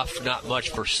handoff. Not much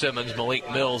for Simmons. Malik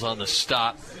Mills on the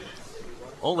stop.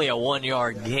 Only a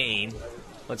 1-yard gain.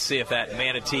 Let's see if that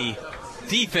Manatee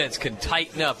defense can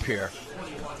tighten up here.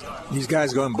 These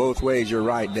guys going both ways. You're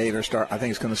right, Dave. I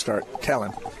think it's going to start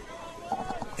telling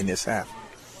in this half.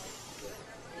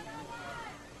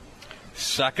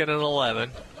 2nd and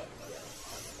 11.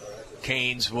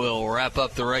 Canes will wrap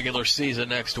up the regular season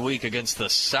next week against the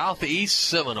Southeast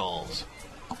Seminoles.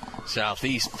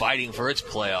 Southeast fighting for its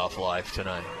playoff life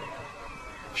tonight.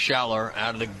 Schaller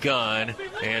out of the gun,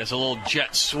 and it's a little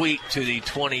jet sweep to the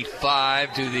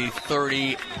 25, to the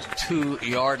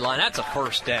 32-yard line. That's a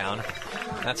first down.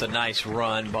 That's a nice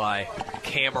run by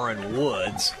Cameron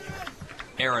Woods.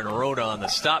 Aaron Rhoda on the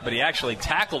stop, but he actually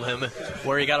tackled him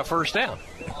where he got a first down.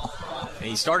 And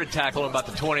he started tackling about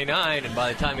the 29, and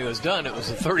by the time he was done, it was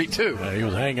the 32. Yeah, he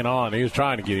was hanging on. He was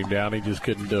trying to get him down. He just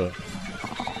couldn't do it.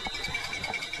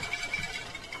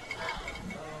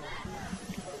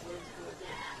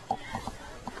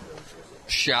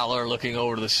 Schaller looking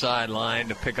over to the sideline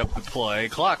to pick up the play.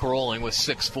 Clock rolling with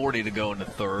 6:40 to go in the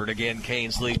third. Again,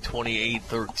 Canes lead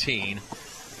 28-13.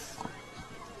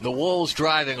 The Wolves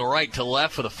driving right to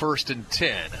left for the 1st and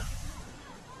 10.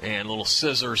 And a little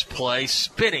scissors play.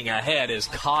 Spinning ahead is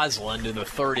Coslin to the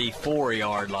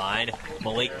 34-yard line.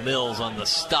 Malik Mills on the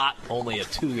stop. Only a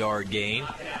 2-yard gain.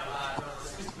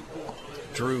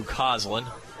 Drew Coslin.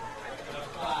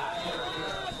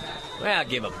 Well, I'll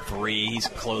give him 3. He's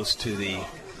close to the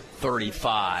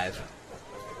 35.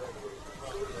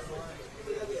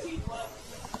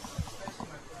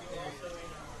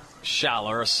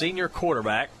 Schaller, a senior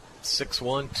quarterback,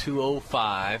 6'1",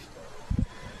 205.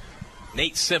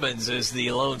 Nate Simmons is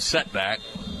the lone setback.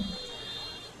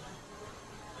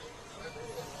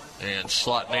 And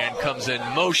slot man comes in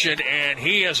motion, and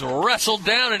he is wrestled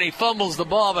down, and he fumbles the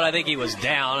ball, but I think he was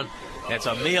down. It's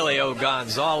Emilio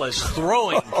Gonzalez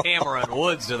throwing Cameron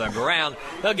Woods to the ground.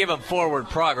 They'll give him forward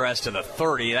progress to the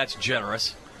 30. That's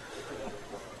generous.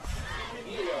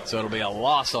 So it'll be a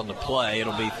loss on the play.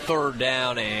 It'll be 3rd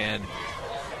down and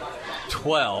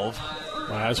 12. Well,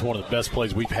 that's one of the best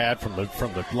plays we've had from the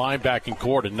linebacking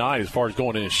core tonight as far as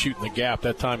going in and shooting the gap.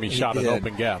 That time he shot an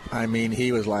open gap. I mean,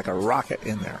 he was like a rocket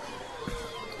in there.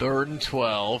 3rd and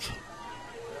 12.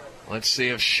 Let's see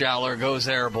if Schaller goes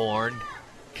airborne.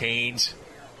 Canes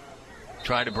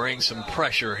try to bring some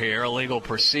pressure here. Illegal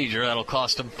procedure. That'll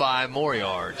cost them 5 more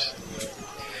yards.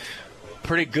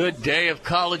 Pretty good day of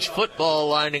college football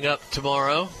lining up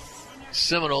tomorrow.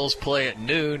 Seminoles play at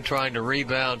noon, trying to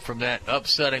rebound from that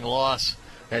upsetting loss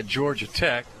at Georgia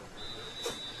Tech.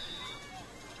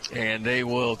 And they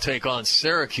will take on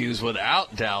Syracuse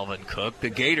without Dalvin Cook. The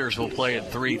Gators will play at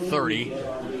 3:30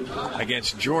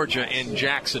 against Georgia in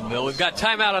Jacksonville. We've got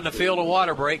timeout on the field, a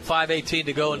water break, 5:18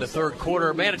 to go in the third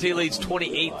quarter. Manatee leads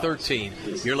 28-13.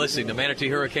 You're listening to Manatee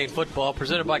Hurricane Football,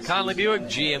 presented by Conley Buick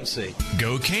GMC.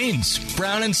 Go Canes!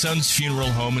 Brown & Sons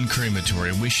Funeral Home and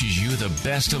Crematory wishes you the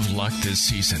best of luck this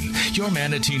season. Your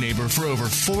Manatee neighbor for over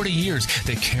 40 years,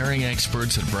 the caring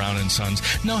experts at Brown & Sons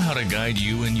know how to guide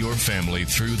you and your family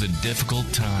through the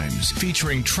difficult times.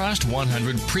 Featuring Trust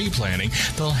 100 pre-planning,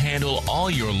 they'll handle all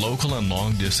your local and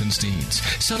long-distance needs.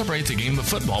 Celebrate the game of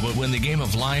football, but when the game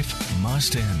of life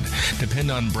must end,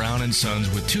 depend on Brown & Sons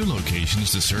with 2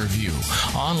 locations to serve you.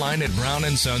 Online at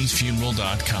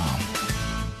brownandsonsfuneral.com.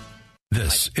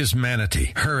 This is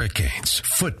Manatee Hurricanes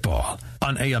Football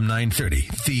on AM 930,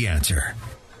 The Answer.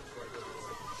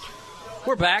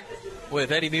 We're back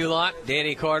with Eddie Mulock,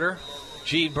 Danny Carter,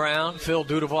 Gene Brown, Phil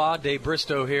Dudavois, Dave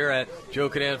Bristow here at Joe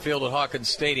Canan Field at Hawkins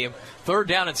Stadium. 3rd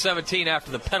down and 17 after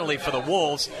the penalty for the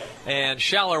Wolves. And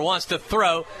Schaller wants to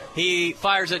throw. He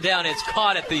fires it down. It's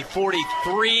caught at the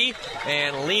 43.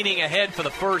 And leaning ahead for the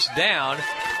first down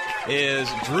is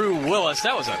Drew Willis.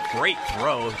 That was a great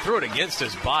throw. Threw it against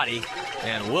his body,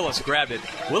 and Willis grabbed it.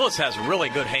 Willis has really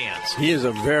good hands. He is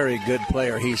a very good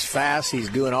player. He's fast. He's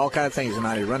doing all kinds of things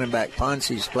tonight. He's running back punts.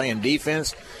 He's playing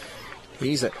defense.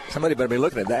 Somebody better be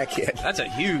looking at that kid. That's a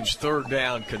huge 3rd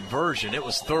down conversion. It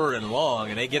was 3rd and long,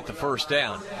 and they get the first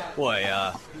down. Boy,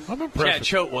 I'm impressed. Chad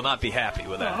Choate will not be happy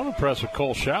with that. I'm impressed with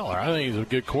Cole Schaller. I think he's a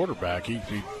good quarterback. He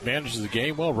manages the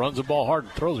game well, runs the ball hard,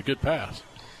 and throws a good pass.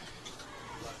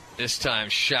 This time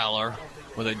Schaller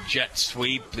with a jet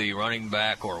sweep. The running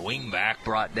back or wing back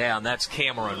brought down. That's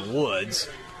Cameron Woods.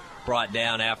 Brought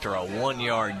down after a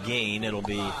 1-yard gain. It'll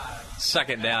be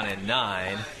 2nd down and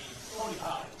 9.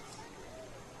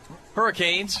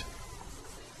 Hurricanes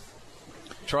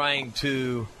trying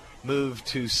to move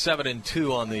to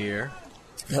 7-2 on the year.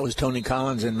 That was Tony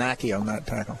Collins and Mackey on that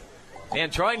tackle.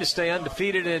 And trying to stay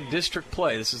undefeated in district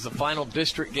play. This is the final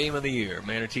district game of the year.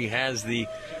 Manatee has the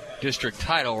district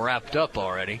title wrapped up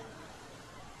already.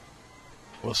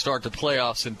 We'll start the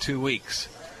playoffs in 2 weeks.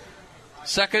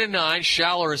 2nd and 9.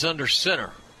 Schaller is under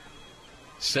center.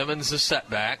 Simmons the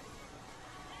setback.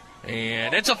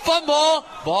 And it's a fumble.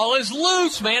 Ball is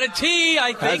loose. Manatee,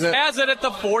 I think, has it at the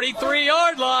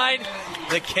 43-yard line.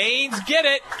 The Canes get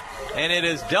it. And it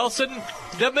is Delson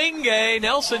Domingue.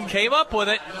 Nelson came up with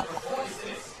it.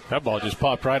 That ball just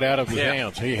popped right out of his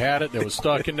hands. He had it. It was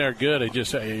stuck in there good. He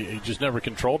just never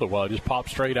controlled it well. It just popped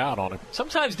straight out on him.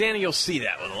 Sometimes, Danny, you'll see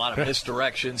that with a lot of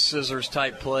misdirection,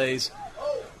 scissors-type plays.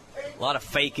 A lot of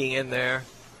faking in there.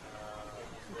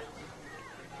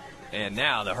 And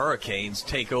now the Hurricanes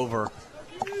take over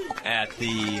at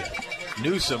the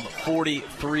Newsome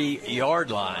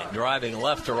 43-yard line, driving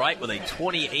left to right with a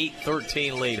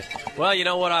 28-13 lead. Well, you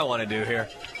know what I want to do here?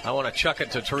 I want to chuck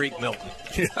it to Tariq Milton.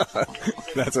 Yeah,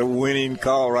 that's a winning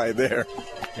call right there.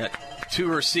 Got two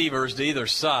receivers to either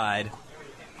side.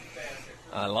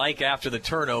 I like after the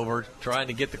turnover, trying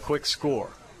to get the quick score.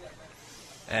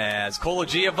 As Cola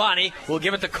Giovanni will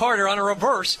give it to Carter on a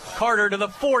reverse. Carter to the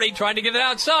 40, trying to get it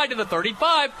outside to the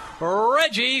 35.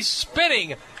 Reggie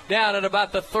spinning down at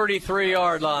about the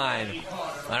 33-yard line.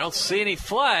 I don't see any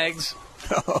flags.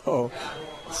 Oh.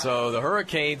 So the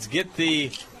Hurricanes get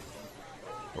the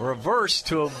reverse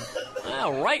to him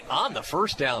right on the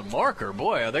first down marker.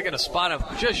 Boy, are they going to spot him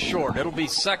just short. It'll be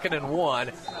 2nd and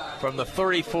 1 from the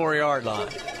 34-yard line.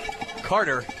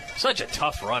 Carter, such a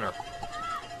tough runner.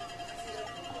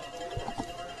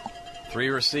 Three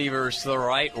receivers to the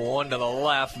right, one to the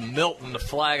left. Milton, the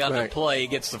flag on the play,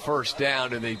 gets the first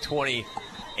down to the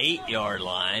 28-yard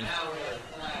line.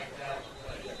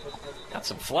 Got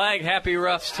some flag-happy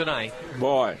refs tonight.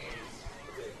 Boy.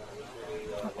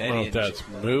 I don't know if that's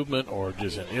movement or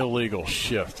just an illegal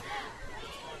shift.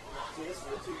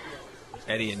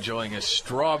 Eddie enjoying a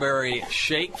strawberry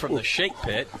shake from the shake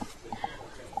pit.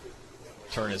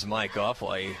 Turn his mic off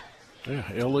while he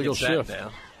illegal gets shift. That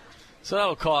down. So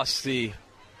that'll cost the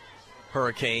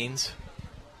Hurricanes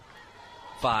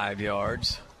 5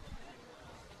 yards.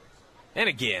 And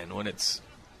again, when it's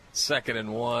 2nd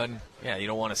and 1, you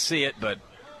don't want to see it, but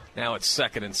now it's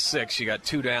 2nd and 6. You got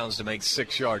 2 downs to make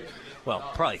 6 yards. Well,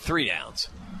 probably 3 downs.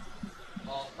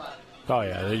 Oh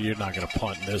yeah, you're not going to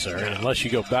punt in this area unless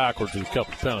you go backwards with a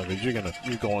couple of penalties. You're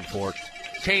going for it.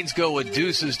 Canes go with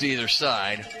deuces to either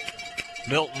side.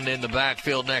 Milton in the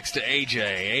backfield next to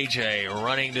AJ. AJ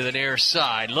running to the near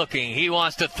side, looking. He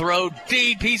wants to throw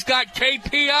deep. He's got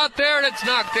KP out there, and it's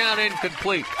knocked down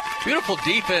incomplete. Beautiful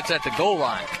defense at the goal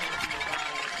line.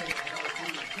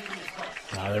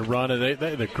 They're running. They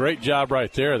did a great job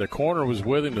right there. The corner was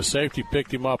with him. The safety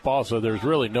picked him up also. There's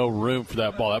really no room for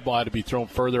that ball. That ball had to be thrown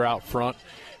further out front,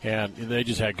 and they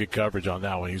just had good coverage on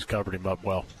that one. He's covered him up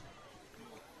well.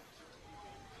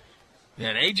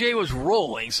 And AJ was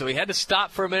rolling, so he had to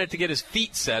stop for a minute to get his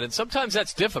feet set. And sometimes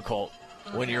that's difficult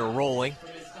when you're rolling.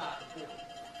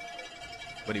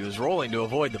 But he was rolling to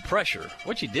avoid the pressure,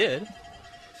 which he did.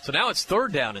 So now it's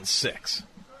 3rd down and 6.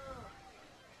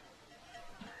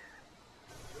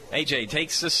 AJ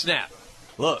takes the snap.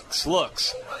 Looks.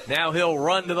 Now he'll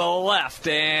run to the left,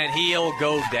 and he'll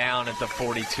go down at the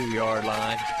 42-yard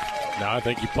line. Now I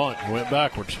think you punt. You went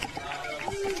backwards.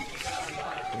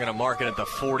 We're going to mark it at the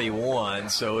 41,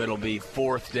 so it'll be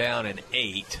 4th down and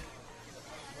 8.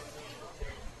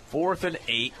 4th and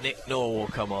 8. Nick Noel will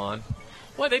come on.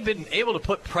 Boy, they've been able to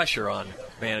put pressure on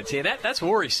Manatee, and that's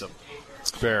worrisome.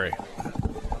 Very.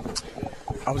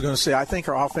 I was going to say, I think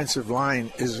our offensive line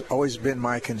has always been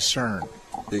my concern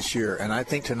this year, and I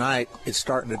think tonight it's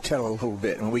starting to tell a little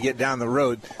bit. When we get down the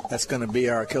road, that's going to be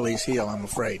our Achilles heel, I'm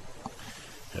afraid.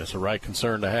 That's the right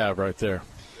concern to have right there.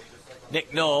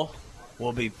 Nick Noel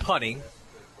will be punting.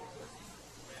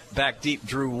 Back deep,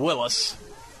 Drew Willis.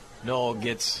 Noel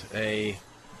gets a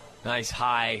nice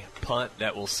high punt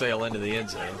that will sail into the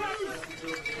end zone.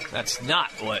 That's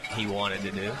not what he wanted to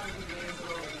do.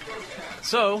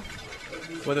 So,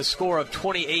 with a score of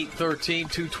 28-13,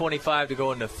 2:25 to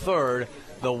go into 3rd,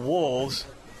 the Wolves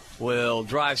will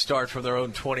drive start from their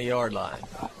own 20-yard line.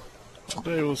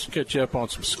 Okay, let's catch you up on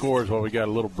some scores while we got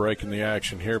a little break in the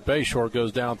action here. Bayshore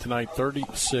goes down tonight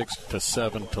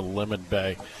 36-7 to Lemon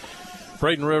Bay.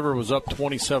 Braden River was up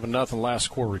 27-0. Last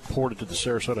score reported to the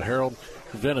Sarasota Herald.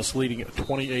 Venice leading at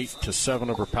 28-7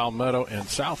 over Palmetto, and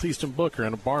Southeastern Booker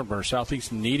in a barn burner.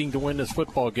 Southeast needing to win this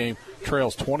football game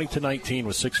trails 20-19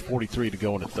 with 6:43 to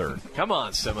go into 3rd. Come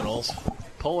on, Seminoles,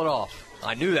 pull it off.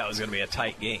 I knew that was going to be a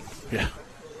tight game. Yeah,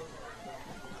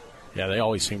 they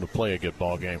always seem to play a good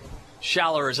ball game.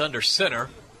 Schaller is under center,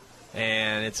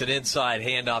 and it's an inside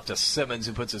handoff to Simmons,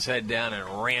 who puts his head down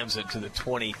and rams it to the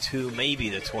 22, maybe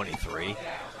the 23.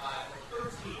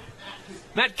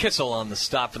 Matt Kissel on the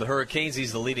stop for the Hurricanes.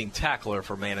 He's the leading tackler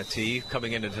for Manatee.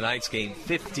 Coming into tonight's game,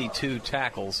 52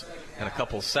 tackles and a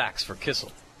couple sacks for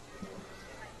Kissel.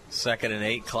 2nd and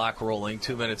 8, clock rolling,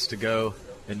 2 minutes to go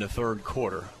in the 3rd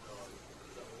quarter.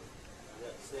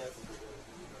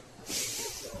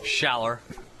 Schaller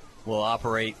will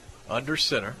operate under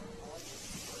center.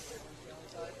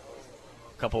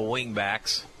 couple wing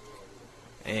backs.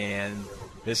 And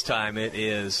this time it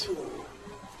is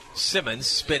Simmons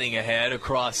spinning ahead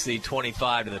across the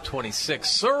 25 to the 26.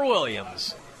 Sir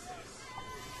Williams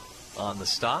on the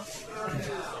stop.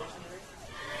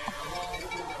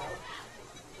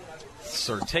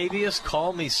 Sertavius,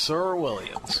 call me Sir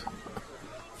Williams.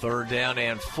 3rd down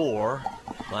and 4.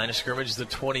 Line of scrimmage, the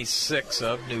 26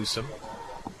 of Newsome.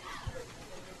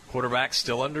 Quarterback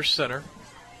still under center.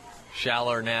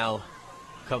 Schaller now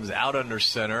comes out under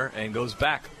center and goes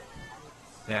back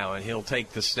now, and he'll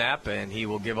take the snap, and he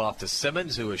will give off to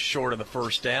Simmons, who is short of the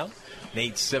first down.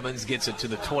 Nate Simmons gets it to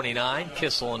the 29.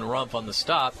 Kissel and Rumpf on the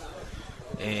stop,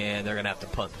 and they're going to have to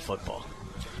punt the football.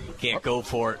 Can't go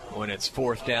for it when it's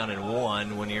 4th down and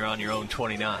 1 when you're on your own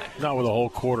 29. Not with a whole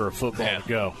quarter of football to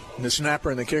go. The snapper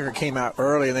and the kicker came out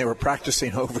early, and they were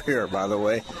practicing over here, by the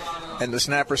way. And the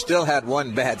snapper still had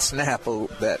one bad snap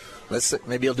that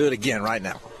maybe he'll do it again right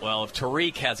now. Well, if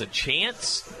Tariq has a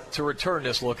chance to return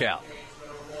this, look out.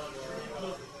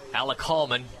 Alec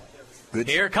Hallman. Good.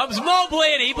 Here comes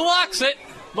Mobley, and he blocks it.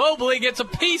 Mobley gets a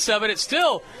piece of it. It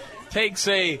still takes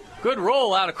a good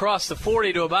roll out across the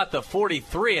 40 to about the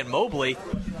 43, and Mobley,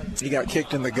 he got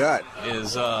kicked in the gut,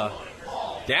 is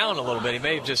down a little bit. He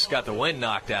may have just got the wind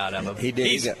knocked out of him. He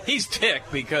did. He's ticked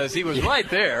because he was right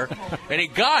there, and he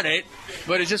got it,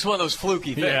 but it's just one of those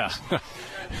fluky things. Yeah.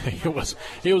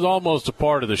 He was almost a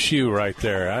part of the shoe right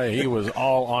there. He was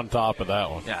all on top of that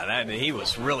one. Yeah, he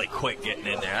was really quick getting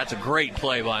in there. That's a great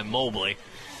play by Mobley.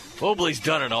 Mobley's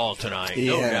done it all tonight,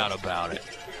 no doubt about it.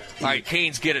 All right,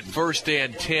 Canes get it 1st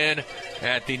and 10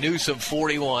 at the Newsome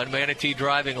 41. Manatee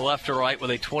driving left to right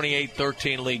with a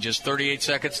 28-13 lead. Just 38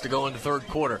 seconds to go in the 3rd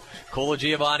quarter. Cola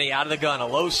Giovanni out of the gun. A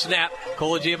low snap.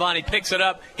 Cola Giovanni picks it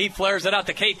up. He flares it out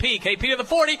to KP. KP to the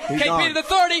 40. He's KP gone. to the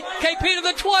 30. KP to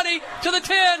the 20. To the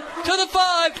 10. To the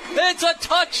 5. It's a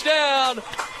touchdown.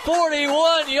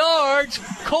 41 yards.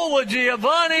 Cola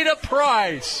Giovanni to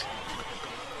Price.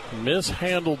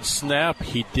 Mishandled snap.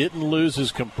 He didn't lose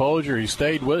his composure. He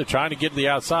stayed with it, trying to get to the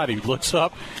outside. He looks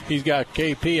up. He's got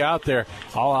KP out there.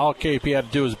 All KP had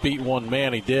to do was beat one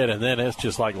man. He did, and then it's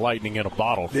just like lightning in a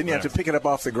bottle. Didn't you have to pick it up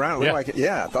off the ground?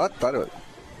 Yeah. I thought it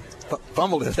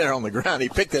fumbled it there on the ground. He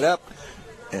picked it up,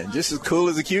 and just as cool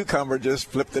as a cucumber, just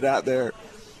flipped it out there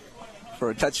for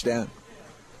a touchdown.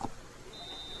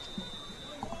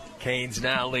 Canes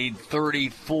now lead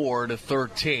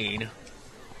 34-13.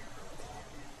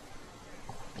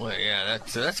 Well, yeah,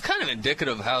 that's kind of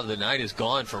indicative of how the night has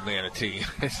gone for Manatee.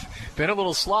 It's been a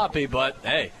little sloppy, but,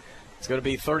 hey, it's going to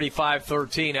be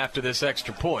 35-13 after this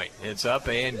extra point. It's up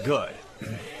and good.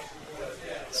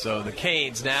 So the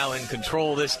Canes now in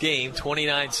control of this game.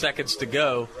 29 seconds to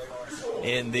go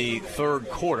in the 3rd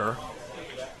quarter.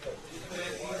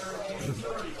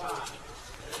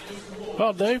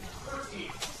 Well, Dave,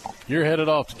 you're headed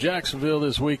off to Jacksonville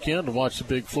this weekend to watch the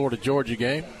big Florida-Georgia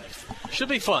game. Should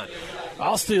be fun.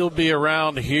 I'll still be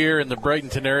around here in the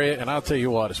Bradenton area, and I'll tell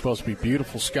you what, it's supposed to be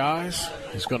beautiful skies.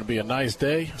 It's going to be a nice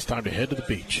day. It's time to head to the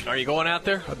beach. Are you going out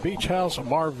there? A beach house, a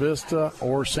Mar Vista,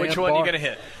 or Sandbar. Which one are you going to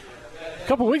hit? A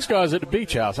couple of weeks ago, I was at the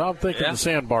beach house. I'm thinking the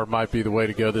Sandbar might be the way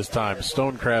to go this time.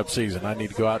 Stone crab season. I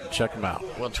need to go out and check them out.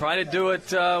 Well, try to do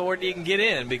it where you can get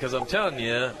in, because I'm telling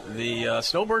you, the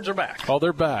snowbirds are back. Oh,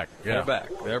 they're back. Yeah.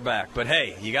 They're back. But,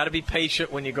 hey, you got to be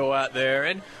patient when you go out there.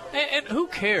 And who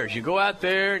cares? You go out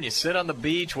there and you sit on the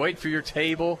beach, wait for your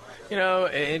table,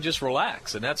 and just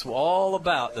relax. And that's all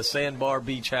about the Sandbar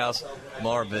Beach House,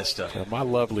 Mar Vista. Yeah, my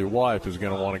lovely wife is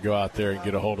going to want to go out there and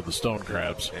get a hold of the stone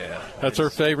crabs. Yeah. That's her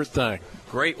favorite thing.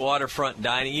 Great waterfront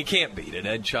dining. You can't beat it.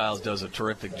 Ed Childs does a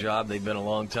terrific job. They've been a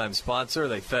long-time sponsor.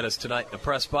 They fed us tonight in the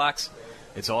press box.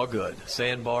 It's all good.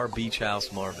 Sandbar Beach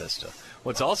House, Mar Vista.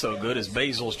 What's also good is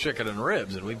Basil's Chicken and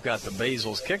Ribs, and we've got the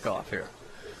Basil's kickoff here.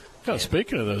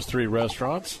 Speaking of those 3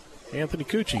 restaurants, Anthony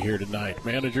Cucci here tonight,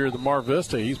 manager of the Mar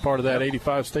Vista. He's part of that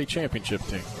 85 state championship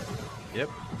team. Yep.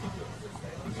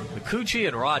 The Cucci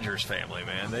and Rogers family,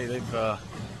 man. They've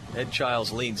Ed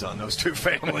Childs leans on those 2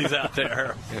 families out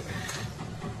there.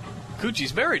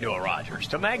 Cucci's married to a Rogers,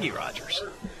 to Maggie Rogers.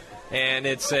 And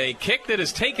it's a kick that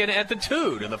is taken at the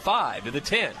 2, to the 5, to the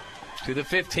 10, to the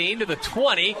 15, to the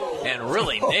 20, and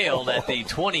really nailed at the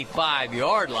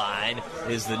 25-yard line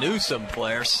is the Newsome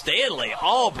player, Stanley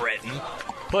Albritton,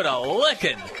 put a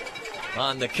licking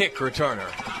on the kick returner.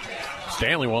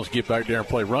 Stanley wants to get back there and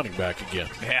play running back again.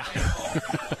 Yeah.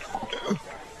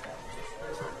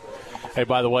 Hey,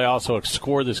 by the way, also a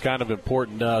score that's kind of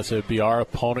important to us. It would be our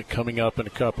opponent coming up in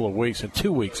a couple of weeks, in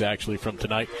 2 weeks actually from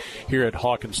tonight here at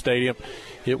Hawkins Stadium.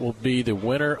 It will be the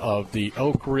winner of the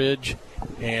Oak Ridge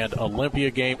and Olympia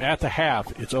game. At the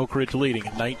half, it's Oak Ridge leading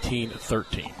at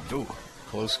 19-13. Ooh.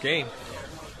 Close game.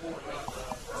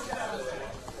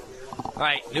 All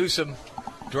right, Newsome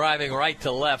driving right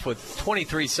to left with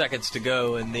 23 seconds to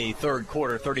go in the third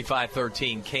quarter.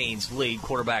 35-13, Canes lead.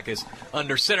 Quarterback is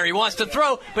under center. He wants to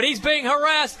throw, but he's being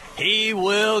harassed. He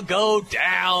will go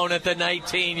down at the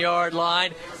 19-yard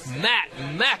line. Matt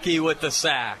Mackey with the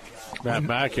sack. Matt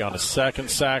Mackey on the second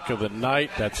sack of the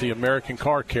night. That's the American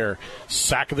Car Care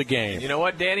sack of the game. You know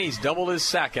what, Danny? He's doubled his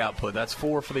sack output. That's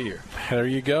 4 for the year. There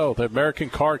you go. The American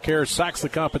Car Care sacks the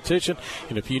competition.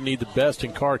 And if you need the best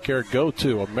in car care, go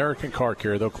to American Car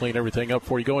Care. They'll clean everything up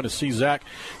for you. Go in to see Zach.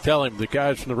 Tell him the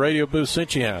guys from the radio booth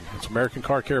sent you in. It's American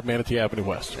Car Care, Manatee Avenue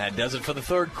West. That does it for the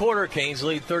third quarter. Canes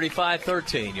lead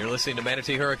 35-13. You're listening to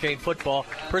Manatee Hurricane Football,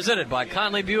 presented by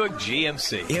Conley Buick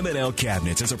GMC. M&L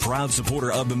Cabinets is a proud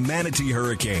supporter of the Manatee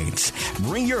Hurricanes.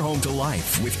 Bring your home to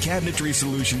life with cabinetry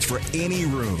solutions for any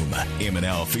room.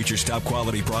 M&L features top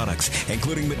quality products,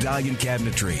 including medallion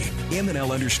cabinetry.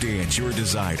 M&L understands your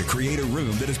desire to create a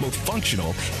room that is both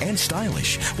functional and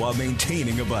stylish while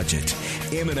maintaining a budget.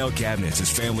 M&L Cabinets is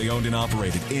family owned and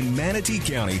operated in Manatee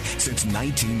County since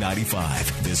 1995.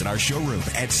 Visit our showroom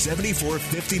at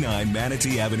 7459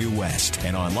 Manatee Avenue West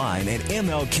and online at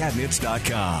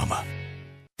mlcabinets.com.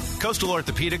 Coastal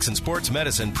Orthopedics and Sports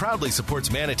Medicine proudly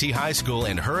supports Manatee High School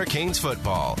and Hurricanes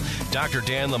football. Dr.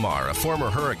 Dan Lamar, a former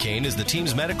Hurricane, is the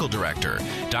team's medical director.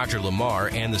 Dr.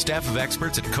 Lamar and the staff of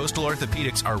experts at Coastal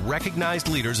Orthopedics are recognized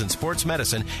leaders in sports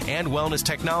medicine and wellness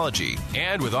technology.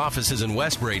 And with offices in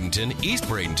West Bradenton, East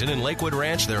Bradenton, and Lakewood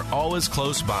Ranch, they're always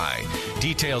close by.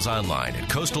 Details online at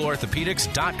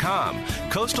coastalorthopedics.com.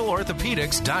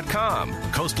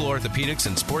 Coastalorthopedics.com. Coastal Orthopedics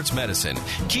and Sports Medicine,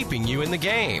 keeping you in the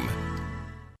game.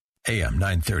 AM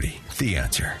 930, The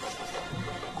Answer.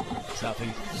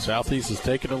 Southeast is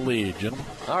taking a lead, gentlemen.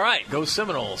 All right, go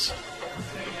Seminoles.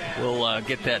 We'll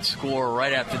get that score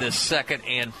right after this 2nd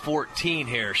and 14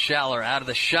 here. Schaller out of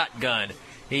the shotgun.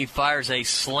 He fires a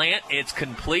slant. It's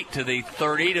complete to the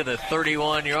 30 to the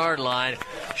 31-yard line.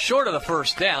 Short of the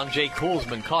first down. Jay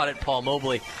Koolsman caught it. Paul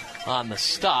Mobley on the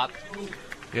stop.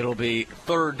 It'll be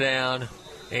 3rd down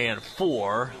and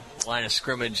 4. Line of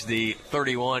scrimmage, the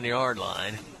 31-yard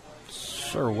line.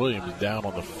 Sir Williams down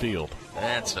on the field.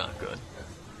 That's not good.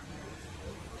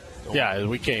 Yeah, as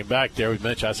we came back there, we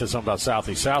mentioned, I said something about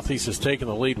Southeast. Southeast has taken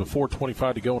the lead with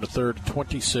 4:25 to go in the third,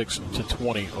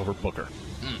 26-20 over Booker.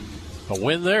 A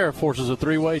win there forces a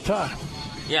 3-way tie.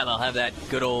 Yeah, they'll have that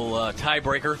good old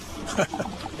tiebreaker.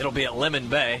 It'll be at Lemon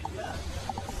Bay.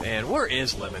 And where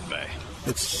is Lemon Bay?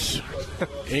 It's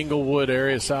Inglewood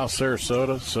area, South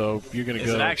Sarasota, so you're going to go.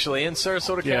 Is it actually in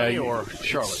Sarasota County or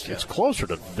Charlotte County? It's closer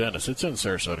to Venice. It's in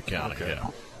Sarasota County,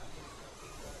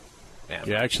 yeah.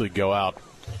 You actually go out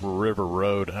River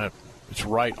Road. It's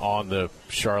right on the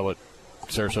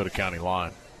Charlotte-Sarasota County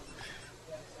line.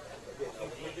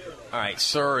 All right,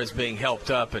 Sir is being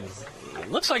helped up, and it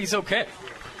looks like he's okay.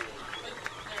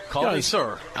 Call me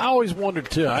Sir. I always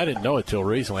wondered, too, I didn't know it till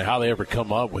recently, how they ever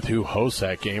come up with who hosts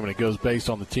that game, and it goes based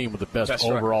on the team with the best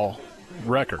overall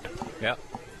record. Yep.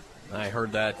 I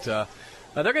heard that. They're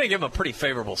going to give him a pretty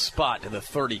favorable spot to the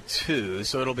 32,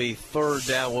 so it'll be 3rd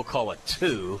down. We'll call it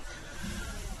 2.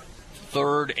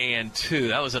 3rd and 2.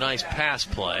 That was a nice pass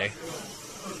play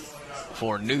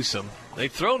for Newsome. They've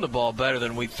thrown the ball better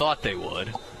than we thought they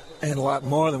would. And a lot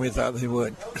more than we thought they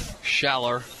would.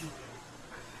 Schaller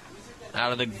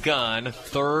out of the gun,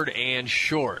 3rd and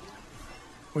short.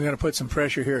 We're going to put some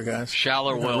pressure here, guys.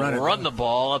 Schaller will run the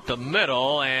ball up the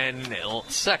middle, and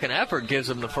second effort gives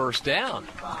him the first down.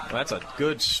 That's a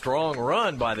good, strong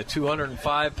run by the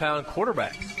 205-pound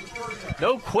quarterback.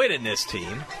 No quit in this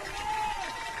team.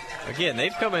 Again,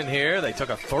 they've come in here. They took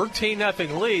a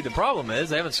 13-0 lead. The problem is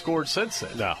they haven't scored since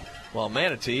then. No. Well,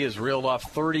 Manatee has reeled off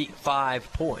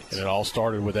 35 points. And it all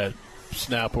started with that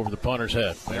snap over the punter's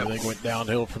head. Everything went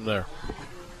downhill from there.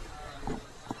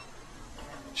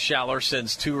 Schaller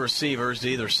sends 2 receivers to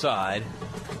either side.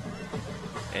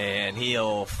 And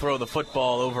he'll throw the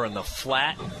football over in the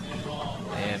flat.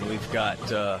 And we've got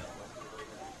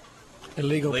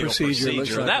illegal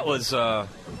procedure. That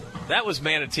was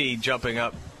Manatee jumping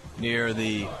up near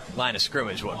the line of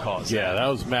scrimmage, what caused that. That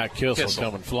was Matt Kissel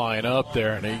coming flying up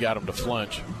there, and he got him to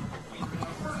flinch.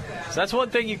 So that's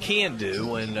one thing you can do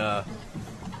when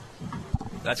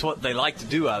that's what they like to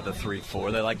do out of the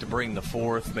 3-4. They like to bring the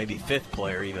 4th, maybe 5th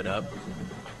player even up.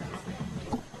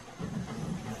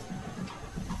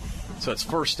 So it's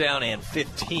 1st down and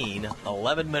 15.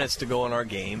 11 minutes to go in our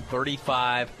game.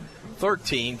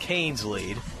 35-13, Canes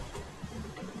lead.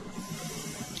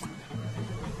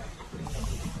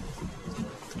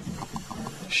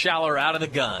 Schaller out of the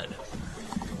gun.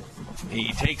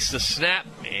 He takes the snap,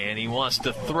 And he wants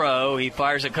to throw. He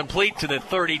fires it complete to the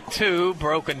 32.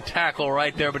 Broken tackle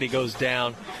right there, but he goes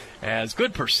down as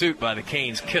good pursuit by the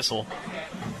Canes' Kissel.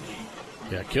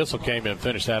 Yeah, Kissel came in and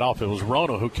finished that off. It was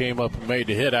Rona who came up and made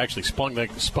the hit, actually spun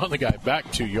the guy back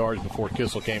 2 yards before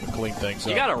Kissel came and cleaned things up.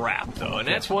 You got to wrap, though, and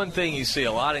that's one thing you see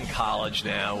a lot in college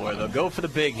now where they'll go for the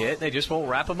big hit and they just won't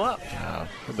wrap them up.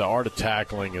 The art of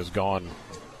tackling has gone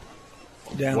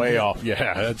down way there. off.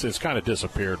 Yeah, it's kind of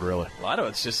disappeared, really. A lot of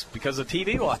it's just because of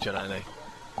TV watching, I think.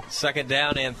 2nd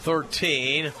down and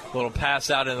 13. Little pass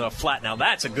out into the flat. Now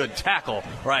that's a good tackle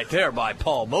right there by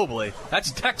Paul Mobley. That's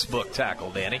a textbook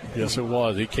tackle, Danny. Yes, it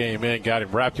was. He came in, got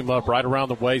him, wrapped him up right around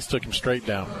the waist, took him straight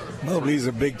down. Mobley's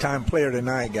a big-time player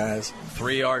tonight, guys.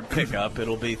 3-yard pickup.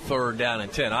 It'll be 3rd down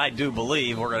and 10. I do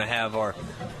believe we're going to have our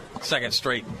second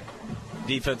straight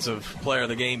defensive player of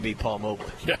the game be Paul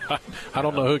Mobley. Yeah, I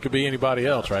don't know who could be anybody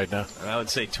else right now. And I would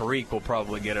say Tariq will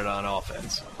probably get it on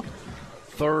offense.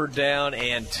 3rd down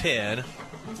and 10.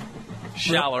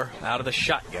 Schaller out of the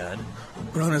shotgun.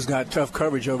 Rona's got tough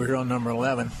coverage over here on number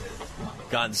 11.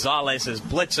 Gonzalez is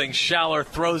blitzing. Schaller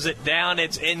throws it down.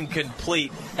 It's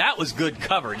incomplete. That was good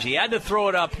coverage. He had to throw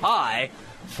it up high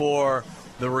for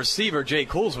the receiver, Jay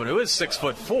Koolsman, who is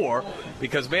 6'4",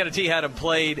 because Manatee had him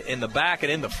played in the back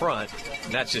and in the front.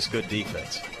 And that's just good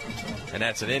defense. And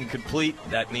that's an incomplete.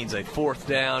 That means a 4th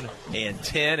down and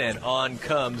 10, and on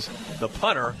comes the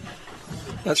punter.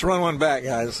 Let's run one back,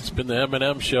 guys. It's been the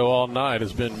M&M show all night.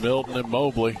 It's been Milton and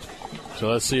Mobley. So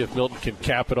let's see if Milton can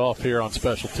cap it off here on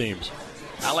special teams.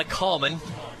 Alec Hallman.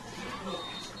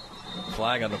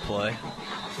 Flag on the play.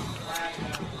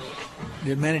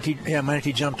 Did Manatee? Yeah,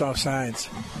 Manatee jumped off sides.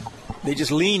 They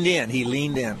just leaned in. He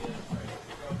leaned in.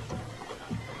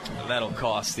 And that'll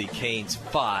cost the Canes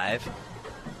 5.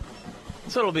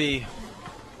 So it'll be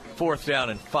 4th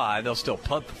down and 5. They'll still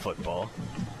punt the football.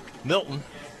 Milton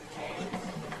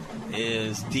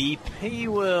is deep. He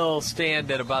will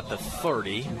stand at about the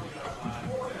 30.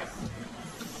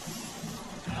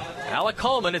 Alec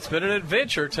Coleman, it's been an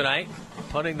adventure tonight,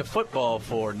 punting the football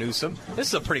for Newsome. This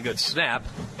is a pretty good snap,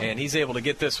 and he's able to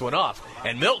get this one off.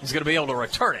 And Milton's going to be able to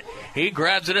return it. He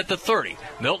grabs it at the 30.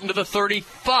 Milton to the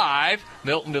 35.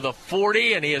 Milton to the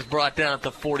 40, and he is brought down at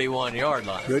the 41-yard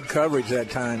line. Good coverage that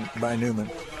time by Newman.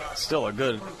 Still a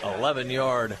good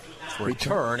 11-yard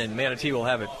return, and Manatee will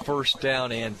have it 1st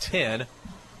down and 10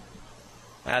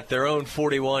 at their own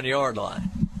 41-yard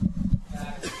line.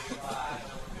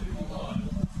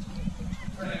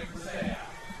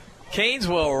 Canes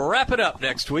will wrap it up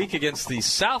next week against the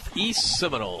Southeast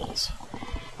Seminoles.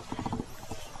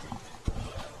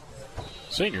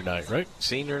 Senior night, right?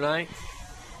 Senior night.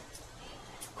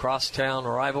 Crosstown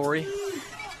rivalry.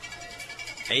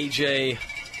 AJ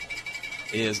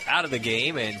is out of the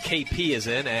game, and KP is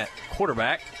in at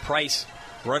quarterback. Price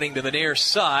running to the near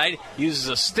side, uses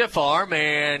a stiff arm,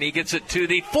 and he gets it to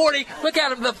the 40. Look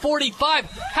at him, the 45.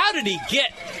 How did he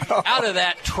get out of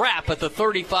that trap at the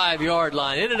 35-yard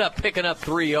line? Ended up picking up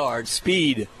 3 yards.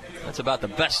 Speed. That's about the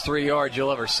best 3 yards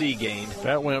you'll ever see gained.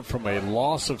 That went from a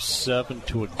loss of 7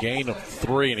 to a gain of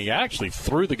 3, and he actually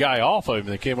threw the guy off of him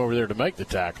that came over there to make the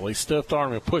tackle. He stiffed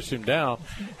arm and pushed him down,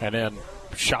 and then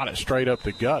shot it straight up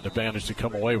the gut to manage to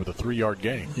come away with a 3-yard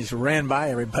gain. He just ran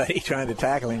by everybody trying to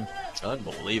tackle him.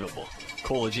 Unbelievable.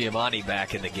 Cola Giamatti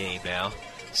back in the game now.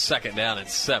 2nd down and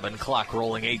 7. Clock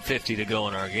rolling, 8:50 to go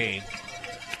in our game.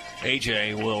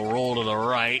 AJ will roll to the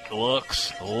right.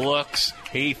 Looks.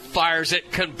 He fires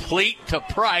it complete to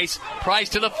Price. Price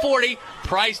to the 40.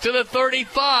 Price to the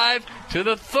 35. To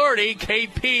the 30.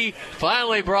 KP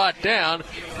finally brought down.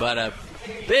 But a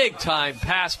big-time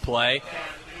pass play.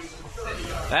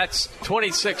 That's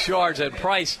 26 yards, and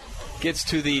Price gets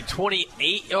to the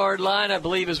 28-yard line, I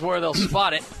believe is where they'll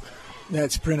spot it.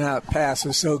 That sprint out pass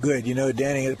was so good. You know,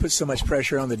 Danny, it put so much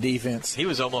pressure on the defense. He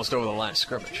was almost over the line of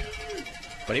scrimmage,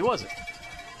 but he wasn't.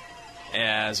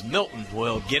 As Milton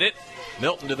will get it.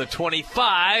 Milton to the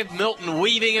 25. Milton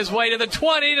weaving his way to the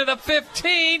 20, to the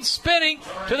 15, spinning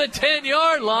to the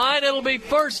 10-yard line. It'll be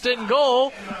 1st and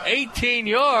goal, 18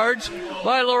 yards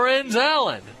by Lorenz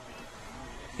Allen.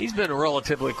 He's been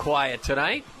relatively quiet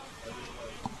tonight.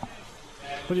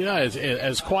 But yeah,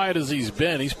 as quiet as he's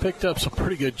been, he's picked up some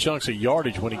pretty good chunks of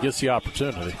yardage when he gets the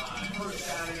opportunity.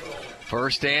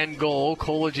 1st and goal.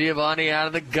 Cola Giovanni out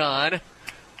of the gun.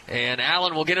 And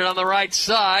Allen will get it on the right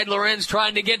side. Lorenz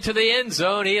trying to get to the end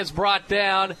zone. He is brought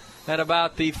down at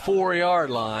about the 4-yard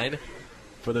line.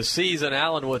 For the season,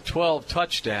 Allen with 12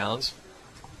 touchdowns.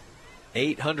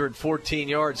 814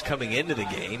 yards coming into the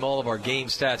game. All of our game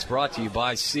stats brought to you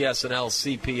by CS&L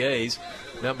CPAs.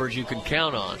 Numbers you can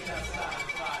count on.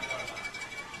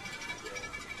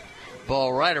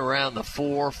 Ball right around the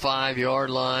 4 or 5 yard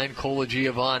line. Cola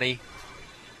Giovanni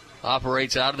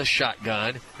operates out of the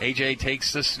shotgun. A.J.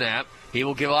 takes the snap. He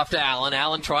will give off to Allen.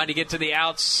 Allen trying to get to the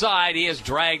outside. He is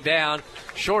dragged down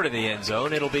short of the end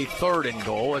zone. It'll be 3rd and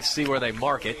goal. Let's see where they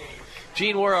mark it.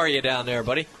 Gene, where are you down there,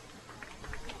 buddy?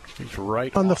 He's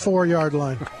right on the 4-yard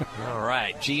line. All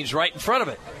right. Gene's right in front of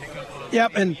it.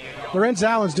 Yep, and Lorenz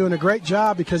Allen's doing a great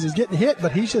job because he's getting hit,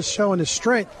 but he's just showing his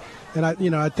strength. And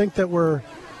I think that we're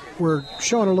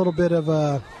showing a little bit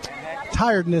of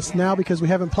tiredness now because we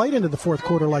haven't played into the fourth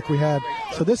quarter like we had.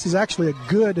 So this is actually a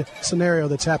good scenario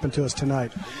that's happened to us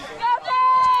tonight.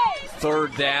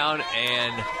 3rd down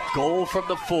and goal from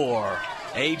the 4.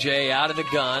 A.J. out of the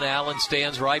gun. Allen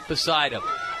stands right beside him.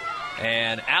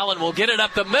 And Allen will get it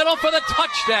up the middle for the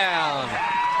touchdown.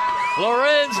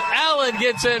 Lorenz Allen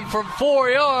gets in from 4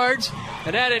 yards,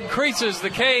 and that increases the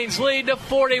Canes' lead to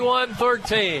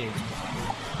 41-13.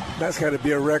 That's got to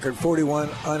be a record, 41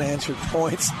 unanswered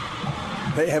points.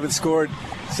 They haven't scored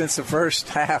since the first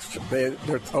half. They're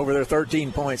over their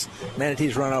 13 points.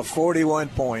 Manatee's run off 41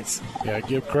 points. Yeah,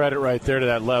 give credit right there to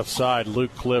that left side,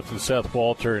 Luke Cliff and Seth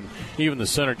Walter, and even the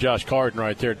center, Josh Carden,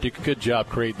 right there. Did a good job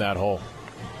creating that hole.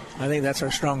 I think that's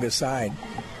our strongest side.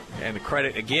 And the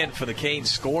credit again for the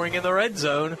Canes scoring in the red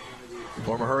zone.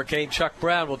 Former Hurricane Chuck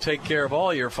Brown will take care of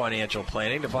all your financial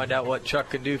planning. To find out what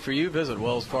Chuck can do for you, visit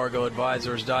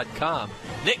WellsFargoAdvisors.com.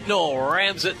 Nick Knoll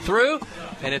rams it through,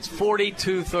 and it's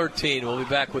 42-13. We'll be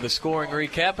back with a scoring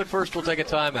recap, but first we'll take a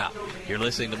timeout. You're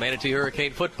listening to Manatee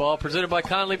Hurricane Football, presented by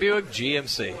Conley Buick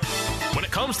GMC. When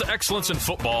it comes to excellence in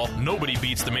football, nobody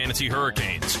beats the Manatee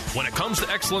Hurricanes. When it comes to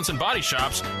excellence in body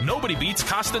shops, nobody beats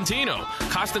Costantino.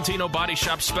 Costantino Body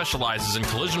Shop specializes in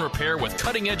collision repair with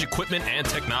cutting-edge equipment and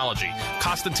technology.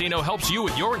 Costantino helps you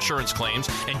with your insurance claims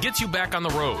and gets you back on the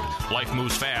road. Life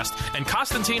moves fast, and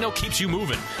Costantino keeps you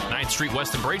moving. 9th Street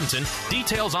West in Bradenton.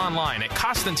 Details online at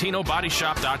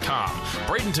CostantinoBodyShop.com.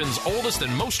 Bradenton's oldest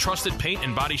and most trusted paint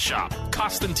and body shop.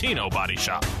 Costantino Body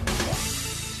Shop.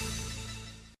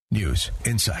 News,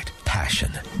 insight,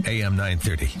 passion. AM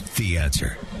 930, The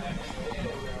Answer.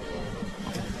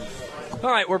 All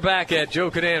right, we're back at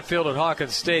Joe Canan Field at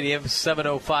Hawkins Stadium.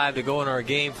 7:05 to go in our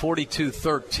game.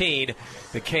 42-13,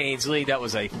 the Canes lead. That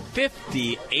was a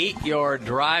 58-yard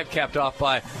drive capped off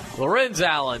by Lorenz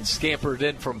Allen. Scampered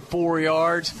in from 4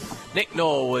 yards. Nick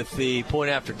Knoll with the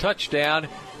point after touchdown.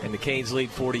 And the Canes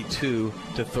lead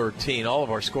 42-13. All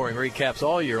of our scoring recaps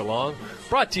all year long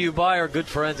brought to you by our good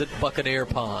friends at Buccaneer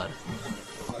Pond.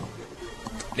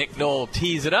 Nick Knoll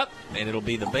tees it up, and it'll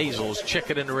be the Basil's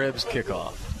Chicken and Ribs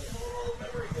kickoff.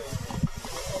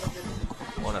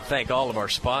 I want to thank all of our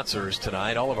sponsors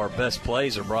tonight. All of our best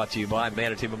plays are brought to you by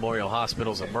Manatee Memorial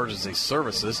Hospital's Emergency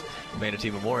Services.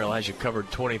 Manatee Memorial has you covered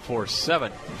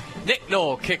 24/7. Nick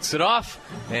Knoll kicks it off,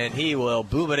 and he will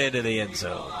boom it into the end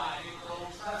zone.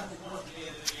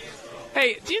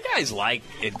 Hey, do you guys like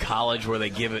in college where they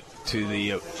give it to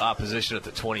the opposition at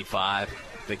the 25?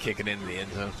 They kick it into the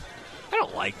end zone? I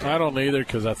don't like that. I don't either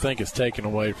because I think it's taken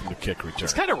away from the kick return.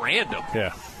 It's kind of random.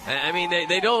 Yeah. I mean,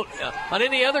 they don't on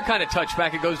any other kind of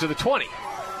touchback, it goes to the 20.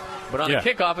 But on the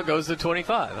kickoff, it goes to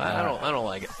 25. I don't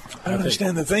like it. I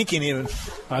understand the thinking even.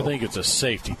 I think it's a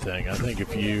safety thing. I think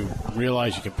if you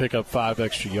realize you can pick up 5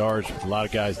 extra yards, a lot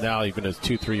of guys now, even as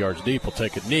 2-3 yards deep, will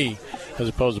take a knee, as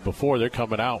opposed to before they're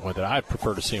coming out with it. I'd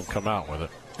prefer to see them come out with it.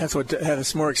 That's what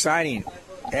has more exciting.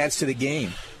 Adds to the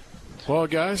game. Well,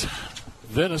 guys,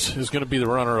 Venice is going to be the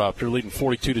runner-up. They're leading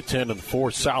 42-10 in the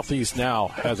fourth. Southeast now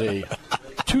has a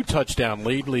 2-touchdown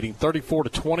lead, leading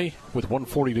 34-20 with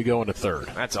 1:40 to go in the third.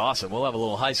 That's awesome. We'll have a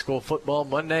little high school football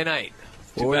Monday night.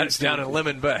 Too bad it's down in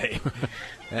Lemon Bay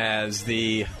as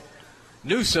the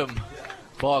Newsome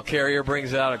ball carrier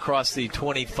brings it out across the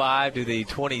 25 to the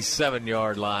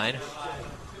 27-yard line.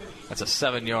 That's a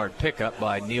 7-yard pickup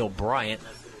by Neil Bryant.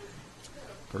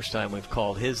 First time we've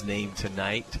called his name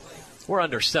tonight. We're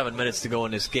under 7 minutes to go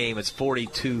in this game. It's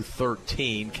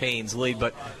 42-13, Canes lead,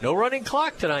 but no running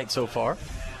clock tonight so far.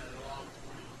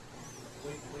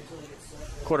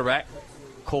 Quarterback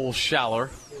Cole Schaller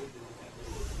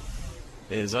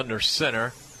is under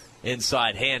center.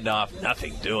 Inside handoff,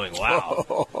 nothing doing.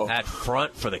 Wow. That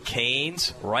front for the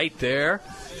Canes right there.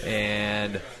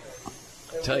 And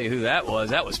I'll tell you who that was.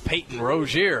 That was Peyton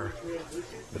Rozier,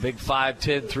 the big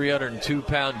 5'10",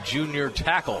 302-pound junior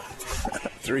tackle.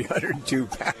 302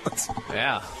 pounds.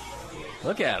 Yeah.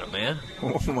 Look at him, man.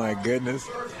 Oh, my goodness.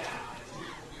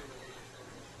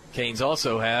 Canes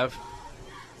also have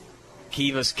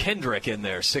Kivas Kendrick in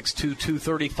there, 6'2",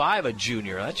 235, a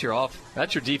junior. That's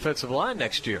your defensive line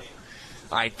next year.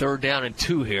 All right, 3rd down and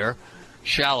 2 here.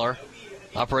 Schaller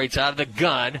operates out of the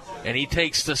gun, and he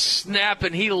takes the snap,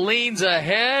 and he leans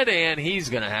ahead, and he's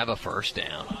going to have a first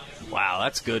down. Wow,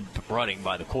 that's good running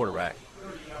by the quarterback.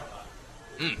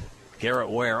 Garrett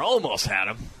Ware almost had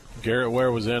him. Garrett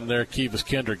Ware was in there. Kivas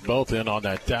Kendrick both in on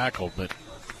that tackle. But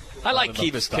I like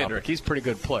Kivas Kendrick. He's a pretty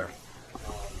good player.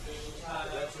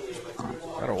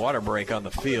 Got a water break on the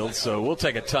field, so we'll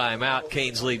take a timeout.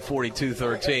 Canes lead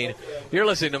 42-13. You're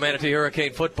listening to Manatee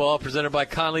Hurricane Football, presented by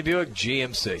Conley Buick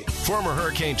GMC. Former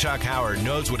Hurricane Chuck Howard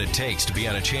knows what it takes to be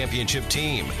on a championship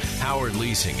team. Howard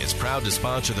Leasing is proud to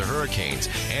sponsor the Hurricanes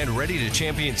and ready to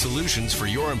champion solutions for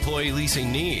your employee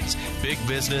leasing needs. Big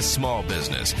business, small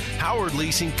business. Howard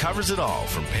Leasing covers it all,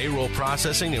 from payroll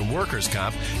processing and workers'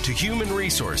 comp to human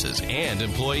resources and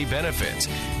employee benefits.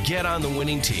 Get on the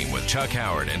winning team with Chuck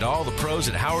Howard and all the pros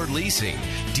at Howard Leasing.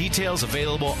 Details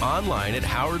available online at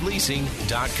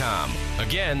howardleasing.com.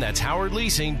 Again, that's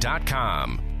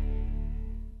howardleasing.com.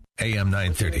 AM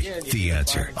 930, The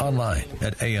Answer. Online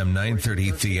at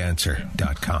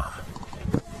am930theanswer.com.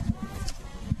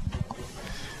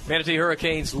 Manatee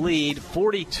Hurricanes lead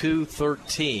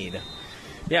 42-13.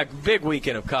 Yeah, big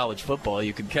weekend of college football.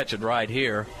 You can catch it right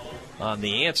here on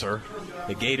The Answer.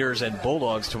 The Gators and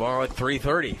Bulldogs tomorrow at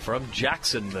 3:30 from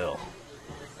Jacksonville.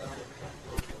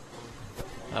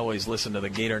 I always listen to the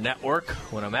Gator Network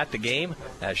when I'm at the game,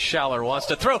 as Schaller wants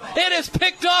to throw. It is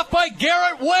picked off by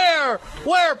Garrett Ware.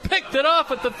 Ware picked it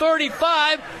off at the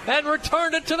 35 and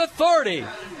returned it to the 30.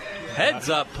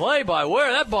 Heads-up play by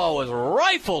Ware. That ball was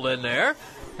rifled in there,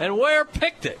 and Ware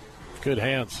picked it. Good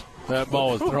hands. That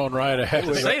ball was thrown right ahead.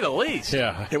 To say the least.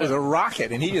 Yeah. It was a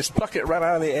rocket, and he just plucked it right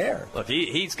out of the air. Look,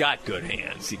 he's got good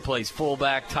hands. He plays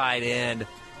fullback, tight end.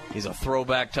 He's a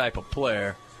throwback type of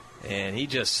player. And he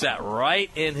just sat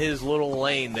right in his little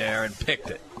lane there and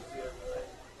picked it.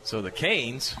 So the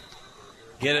Canes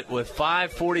get it with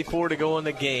 5:44 to go in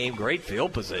the game. Great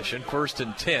field position. 1st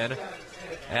and 10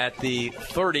 at the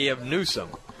 30 of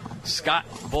Newsome. Scott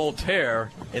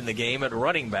Voltaire in the game at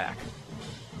running back.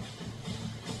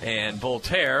 And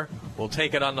Voltaire will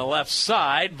take it on the left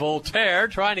side. Voltaire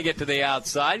trying to get to the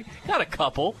outside. Got a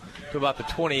couple to about the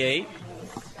 28.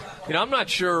 You know, I'm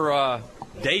not sure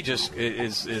Davis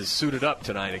is suited up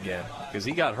tonight again, because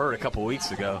he got hurt a couple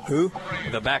weeks ago. Who?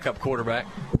 The backup quarterback.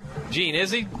 Gene,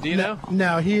 is he? Do you know?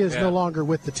 No, he is no longer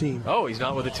with the team. Oh, he's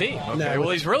not with the team. Okay, No. well,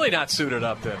 he's really not suited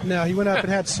up then. No, he went up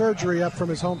and had surgery up from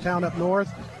his hometown up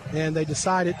north, and they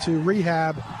decided to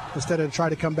rehab instead of try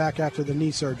to come back after the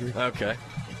knee surgery. Okay.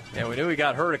 Yeah, we knew he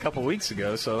got hurt a couple weeks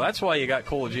ago, so that's why you got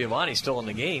Cole Giovanni still in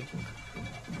the game.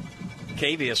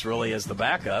 Cavius really is the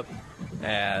backup,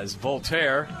 as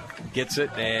Voltaire gets it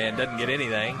and doesn't get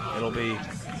anything. It'll be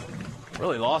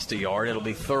really lost a yard. It'll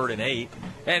be 3rd and 8.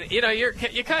 And, you know, you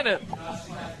kind of,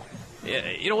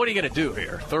 you know, what are you going to do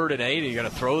here? 3rd and 8, are you going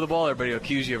to throw the ball? Everybody will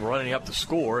accuse you of running up the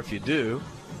score if you do.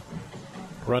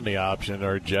 Run the option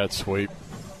or jet sweep.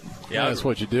 Yeah, that's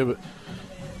what you do. But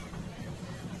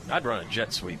I'd run a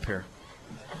jet sweep here.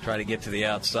 Try to get to the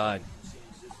outside.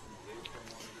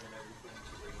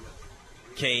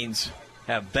 Canes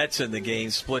have Betts in the game,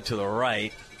 split to the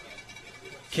right.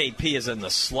 KP is in the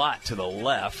slot to the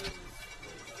left.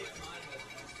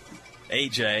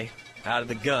 AJ out of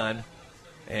the gun,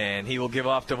 and he will give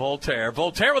off to Voltaire.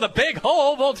 Voltaire with a big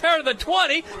hole. Voltaire to the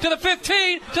 20, to the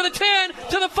 15, to the 10,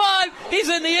 to the 5. He's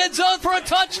in the end zone for a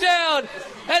touchdown,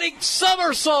 and he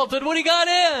somersaulted when he got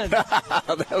in.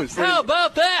 How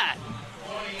about that?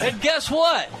 And guess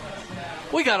what?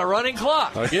 We got a running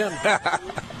clock. Again.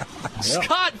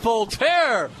 Scott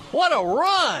Voltaire, what a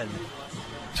run.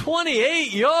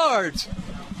 28 yards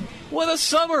with a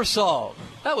somersault.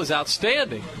 That was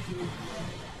outstanding.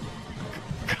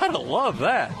 Gotta love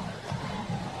that.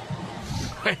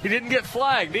 He didn't get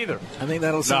flagged either. I think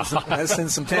that'll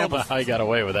send some Tampa. I got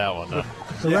away with that one, though.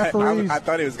 The referees, I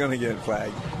thought he was going to get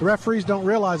flagged. The referees don't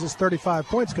realize it's 35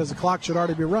 points because the clock should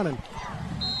already be running.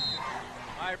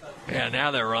 Yeah,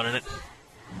 now they're running it.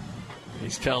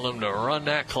 He's telling them to run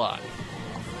that clock.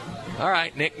 All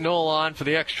right, Nick Knoll on for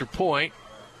the extra point.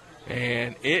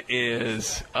 And it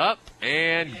is up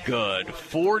and good.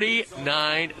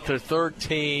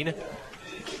 49-13.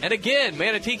 And again,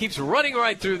 Manatee keeps running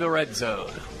right through the red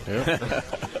zone.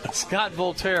 Yep. Scott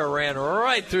Voltaire ran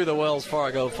right through the Wells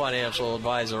Fargo Financial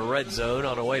Advisor red zone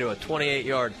on the way to a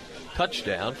 28-yard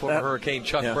touchdown. Former Hurricane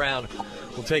Chuck Brown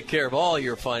will take care of all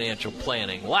your financial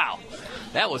planning. Wow.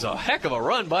 That was a heck of a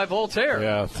run by Voltaire.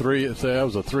 Yeah, that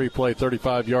was a 3-play,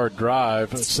 35-yard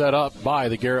drive set up by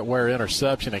the Garrett Ware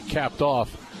interception and capped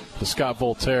off the Scott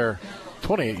Voltaire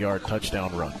 28-yard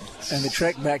touchdown run. And the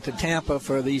trek back to Tampa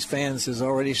for these fans has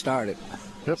already started.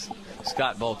 Yep.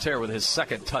 Scott Voltaire with his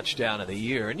second touchdown of the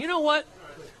year. And you know what?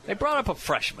 They brought up a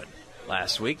freshman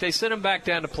last week. They sent him back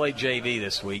down to play JV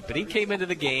this week, but he came into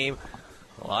the game.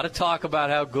 A lot of talk about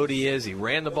how good he is. He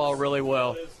ran the ball really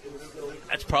well.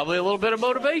 That's probably a little bit of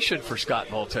motivation for Scott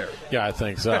Voltaire. Yeah, I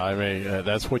think so. I mean,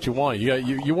 that's what you want.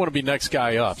 You want to be next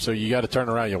guy up, so you got to turn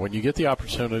around. When you get the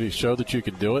opportunity, show that you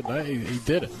can do it. He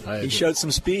did it. He showed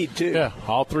some speed, too. Yeah,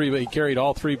 all three. He carried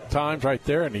all 3 times right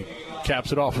there, and he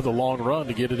caps it off with a long run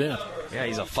to get it in. Yeah,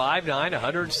 he's a 5'9",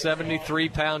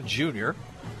 173-pound junior.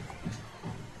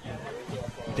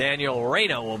 Daniel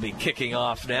Reyna will be kicking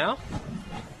off now.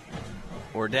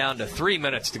 We're down to 3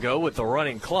 minutes to go with the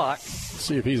running clock.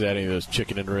 See if he's had any of those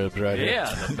chicken and ribs right here.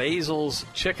 Yeah, the Basil's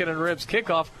chicken and ribs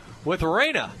kickoff with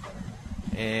Reyna.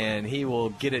 And he will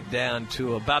get it down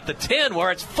to about the 10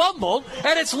 where it's fumbled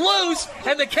and it's loose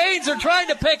and the Canes are trying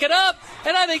to pick it up,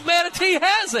 and I think Manatee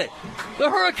has it. The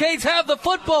Hurricanes have the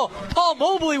football. Paul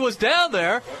Mobley was down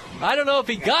there. I don't know if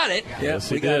he got it. Yes,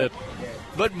 he did.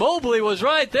 But Mobley was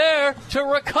right there to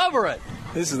recover it.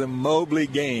 This is the Mobley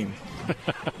game.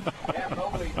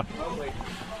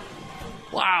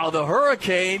 Wow, the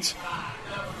Hurricanes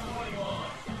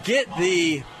get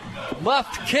the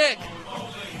muffed kick.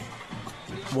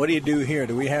 What do you do here?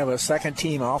 Do we have a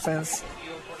second-team offense?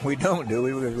 We don't, do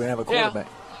we? We have a quarterback.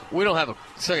 Yeah, we don't have a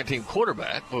second-team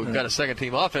quarterback, but we've got a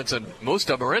second-team offense, and most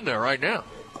of them are in there right now.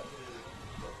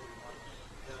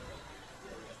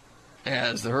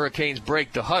 As the Hurricanes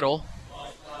break the huddle,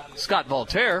 Scott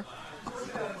Voltaire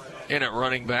in at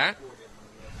running back.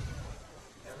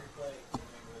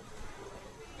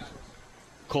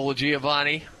 Cola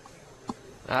Giovanni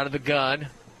out of the gun,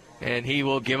 and he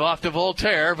will give off to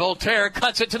Voltaire. Voltaire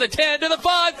cuts it to the 10, to the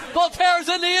 5. Voltaire's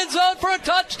in the end zone for a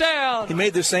touchdown. He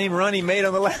made the same run he made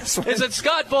on the last one. Is it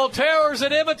Scott Voltaire or is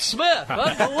it Emmitt Smith?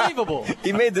 Unbelievable.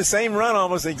 He made the same run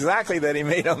almost exactly that he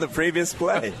made on the previous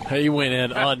play. He went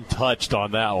in untouched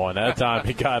on that one. That time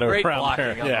he got Great around blocking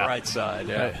there. on the right side.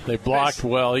 Yeah. They blocked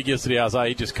well. He gets to the outside.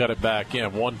 He just cut it back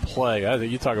in. One play. I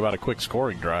think you talk about a quick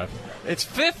scoring drive. It's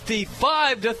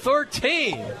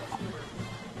 55-13.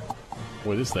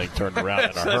 Boy, this thing turned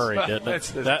around in a hurry, didn't it?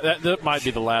 That might be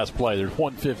the last play. There's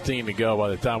 1:15 to go by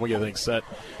the time we get things set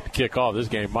to kick off. This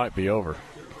game might be over.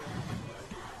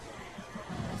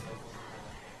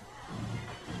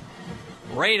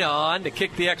 Reyna on to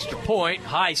kick the extra point.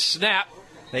 High snap.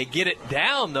 They get it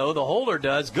down, though. The holder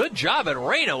does. Good job at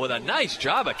Reyna with a nice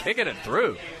job of kicking it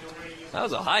through. That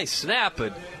was a high snap,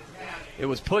 but it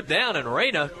was put down, and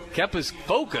Reyna kept his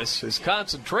focus, his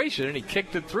concentration, and he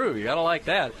kicked it through. You got to like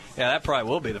that. Yeah, that probably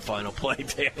will be the final play,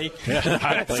 Danny. Yeah,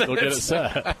 I think we'll get it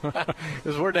set.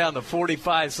 Because we're down to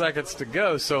 45 seconds to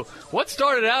go. So what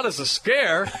started out as a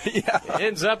scare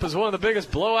ends up as one of the biggest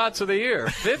blowouts of the year,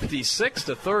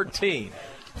 56-13.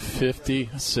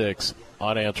 56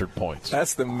 unanswered points.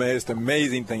 That's the most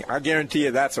amazing thing. I guarantee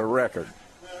you that's a record.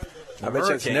 I bet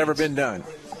you it's never been done.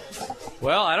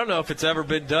 Well, I don't know if it's ever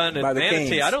been done in Manatee.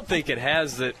 Canes. I don't think it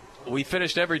has. That we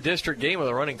finished every district game with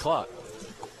a running clock.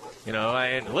 You know,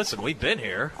 and listen, we've been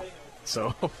here,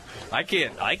 so I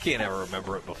can't ever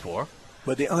remember it before.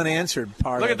 But the unanswered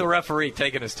part. Look at the referee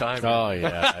taking his time. Oh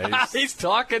yeah, he's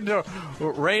talking to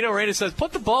Reyna. Reyna says,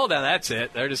 "Put the ball down." That's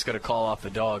it. They're just going to call off the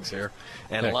dogs here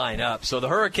and line up. So the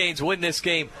Hurricanes win this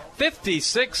game,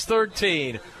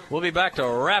 56-13. We'll be back to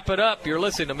wrap it up. You're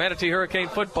listening to Manatee Hurricane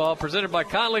Football, presented by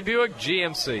Conley Buick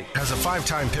GMC. As a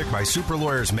 5-time pick by Super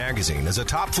Lawyers Magazine, as a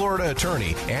top Florida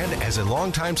attorney, and as a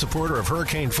longtime supporter of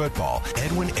Hurricane football,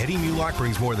 Edwin Eddie Mulock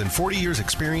brings more than 40 years'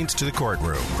 experience to the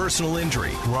courtroom. Personal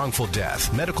injury, wrongful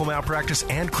death, medical malpractice,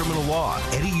 and criminal law.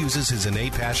 Eddie uses his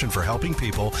innate passion for helping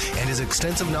people and his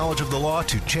extensive knowledge of the law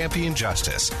to champion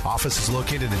justice. Office is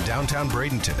located in downtown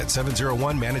Bradenton at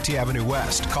 701 Manatee Avenue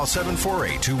West. Call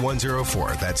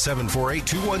 748-2104. That's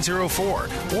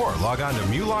 748-2104, or log on to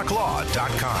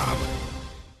MulockLaw.com.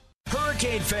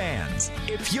 Hurricane fans,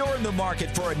 if you're in the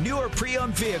market for a newer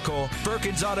pre-owned vehicle,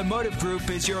 Firkins Automotive Group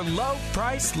is your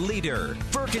low-price leader.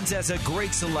 Firkins has a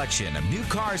great selection of new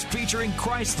cars featuring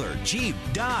Chrysler, Jeep,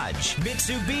 Dodge,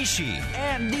 Mitsubishi,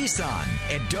 and Nissan.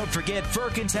 And don't forget,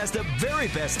 Firkins has the very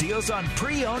best deals on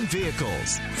pre-owned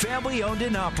vehicles. Family-owned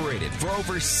and operated for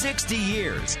over 60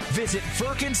 years. Visit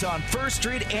Firkins on 1st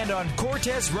Street and on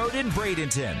Cortez Road in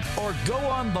Bradenton, or go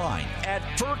online at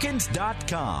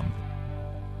Firkins.com.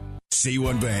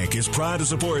 C1 Bank is proud to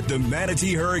support the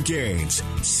Manatee Hurricanes.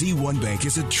 C1 Bank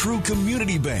is a true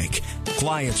community bank.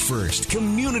 Clients first,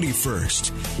 community first.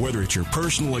 Whether it's your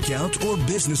personal account or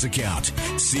business account,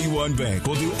 C1 Bank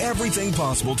will do everything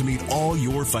possible to meet all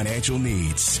your financial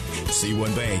needs.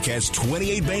 C1 Bank has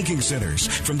 28 banking centers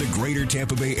from the greater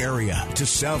Tampa Bay area to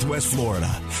Southwest Florida,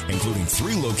 including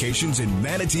 3 locations in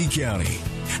Manatee County.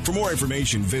 For more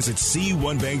information, visit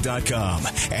c1bank.com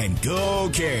and go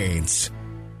Canes.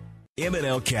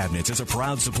 M&L Cabinets is a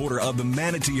proud supporter of the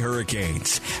Manatee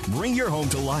Hurricanes. Bring your home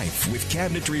to life with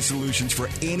cabinetry solutions for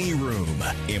any room.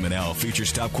 M&L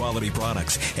features top quality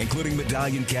products, including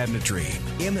medallion cabinetry.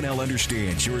 M&L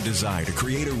understands your desire to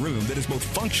create a room that is both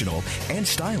functional and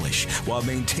stylish while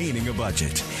maintaining a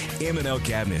budget. M&L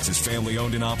Cabinets is family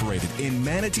owned and operated in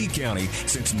Manatee County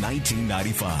since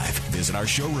 1995. Visit our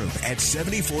showroom at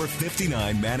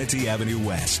 7459 Manatee Avenue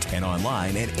West and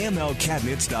online at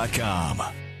mlcabinets.com.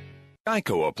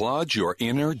 Geico applauds your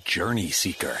inner journey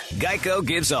seeker. Geico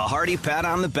gives a hearty pat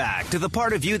on the back to the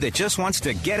part of you that just wants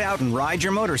to get out and ride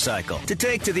your motorcycle, to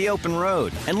take to the open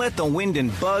road, and let the wind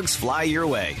and bugs fly your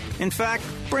way. In fact,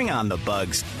 bring on the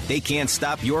bugs. They can't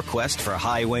stop your quest for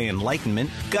highway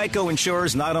enlightenment. Geico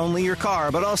insures not only your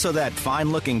car, but also that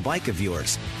fine-looking bike of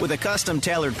yours, with a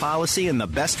custom-tailored policy and the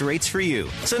best rates for you.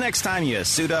 So next time you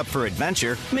suit up for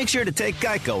adventure, make sure to take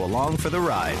Geico along for the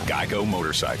ride. Geico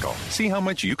Motorcycle. See how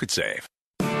much you could save.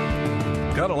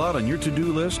 Got a lot on your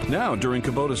to-do list? Now, during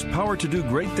Kubota's Power to Do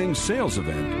Great Things sales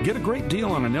event, get a great deal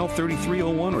on an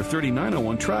L3301 or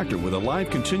 3901 tractor with a live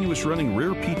continuous running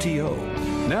rear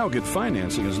PTO. Now get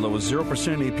financing as low as 0%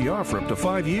 APR for up to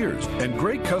 5 years. And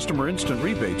great customer instant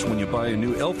rebates when you buy a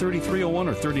new L3301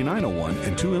 or 3901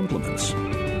 and 2 implements.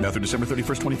 Now through December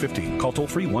 31st, 2015. Call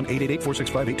toll-free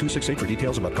 1-888-465-8268 for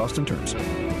details about cost and terms.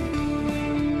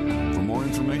 For more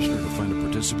information or to find a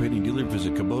participating dealer,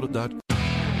 visit Kubota.com.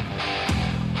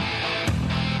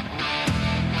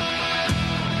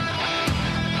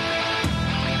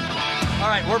 All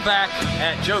right, we're back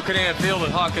at Joe Canan Field at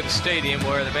Hawkins Stadium,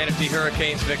 where the Manatee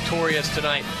Hurricanes victorious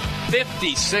tonight,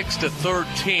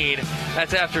 56-13.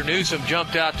 That's after Newsome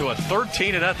jumped out to a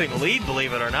 13-0 lead,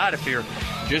 believe it or not. If you're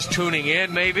just tuning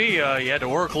in, maybe you had to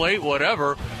work late,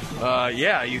 whatever.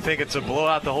 You think it's a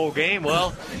blowout the whole game.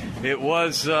 Well, it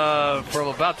was from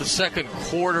about the second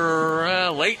quarter,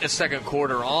 late in the second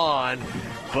quarter on,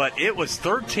 but it was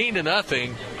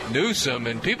 13-0 Newsome,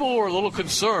 and people were a little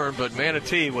concerned, but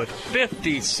Manatee with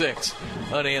 56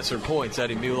 unanswered points,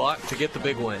 Eddie Mulock, to get the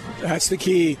big win. That's the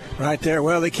key right there.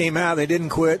 Well, they came out. They didn't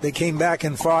quit. They came back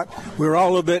and fought. We were all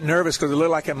a little bit nervous because it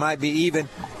looked like it might be even,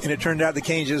 and it turned out the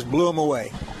Canes just blew them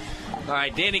away. All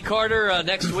right, Danny Carter,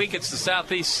 next week it's the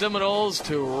Southeast Seminoles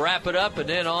to wrap it up and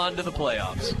then on to the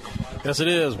playoffs. Yes, it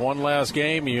is. One last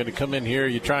game. You're going to come in here.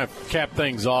 You try and cap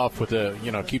things off with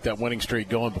keep that winning streak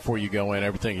going before you go in.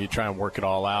 Everything, you try and work it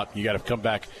all out. You got to come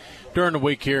back during the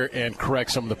week here and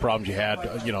correct some of the problems you had,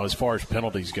 as far as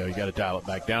penalties go. You got to dial it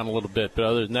back down a little bit. But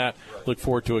other than that, look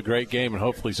forward to a great game, and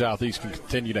hopefully Southeast can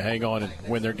continue to hang on and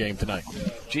win their game tonight.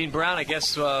 Gene Brown, I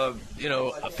guess, a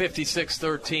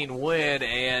 56-13 win,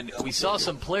 and we saw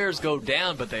some players go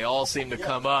down, but they all seem to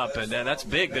come up, and that's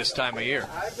big this time of year.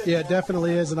 Yeah, it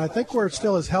definitely is, and I think we're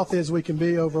still as healthy as we can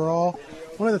be overall.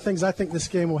 One of the things I think this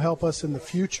game will help us in the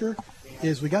future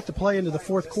is we got to play into the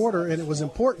fourth quarter, and it was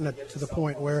important to the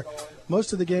point where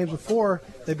most of the games before,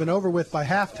 they've been over with by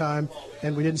halftime,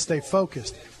 and we didn't stay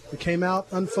focused. We came out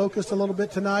unfocused a little bit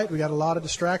tonight. We got a lot of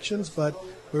distractions, but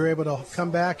we were able to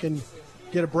come back and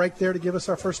get a break there to give us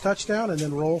our first touchdown and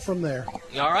then roll from there.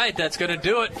 All right, that's going to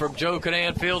do it from Joe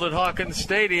Canan Field at Hawkins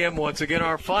Stadium. Once again,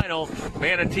 our final,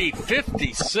 Manatee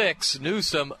 56,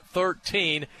 Newsome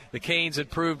 13. The Canes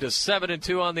improved to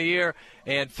 7-2 on the year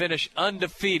and finish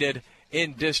undefeated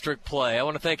in district play. I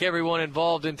want to thank everyone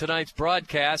involved in tonight's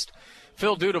broadcast.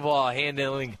 Phil Dudavaugh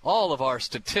handling all of our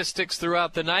statistics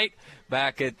throughout the night.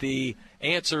 Back at the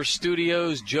Answer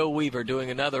Studios, Joe Weaver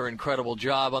doing another incredible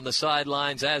job on the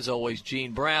sidelines. As always,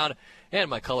 Gene Brown, and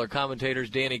my color commentators,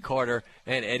 Danny Carter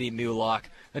and Eddie Mulock.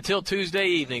 Until Tuesday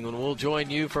evening, when we'll join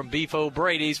you from Beef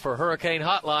O'Brady's for Hurricane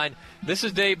Hotline, this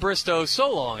is Dave Bristow. So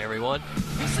long, everyone.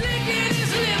 He's licking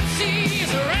his lips,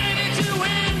 he's ready to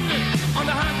win on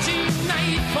the hot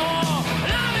tonight for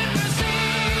love and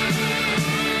pursuit.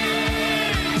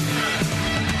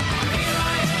 Here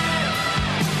I am,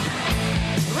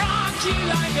 rock you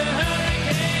like a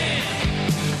hurricane.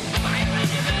 My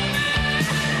running baby,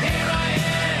 here I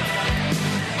am,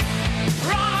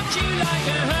 rock you like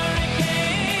a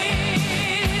hurricane.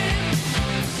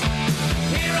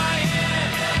 Here I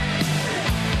am,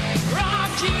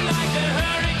 rock you like a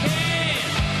hurricane.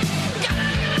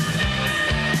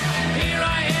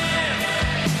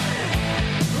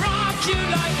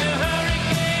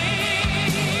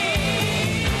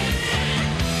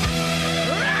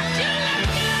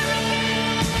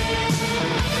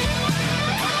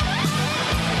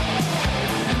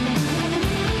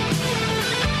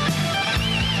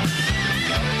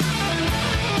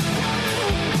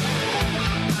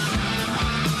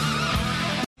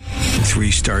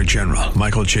 Retired General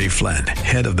Michael J. Flynn,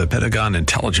 head of the Pentagon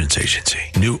Intelligence Agency,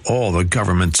 knew all the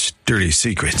government's dirty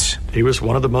secrets. He was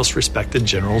one of the most respected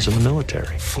generals in the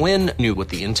military. Flynn knew what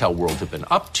the intel world had been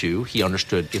up to. He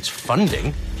understood its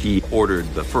funding. He ordered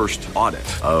the first audit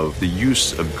of the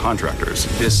use of contractors.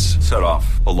 This set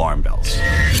off alarm bells.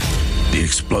 The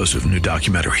explosive new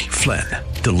documentary, Flynn,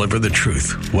 Deliver the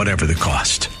Truth, Whatever the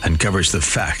Cost, uncovers the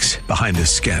facts behind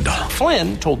this scandal.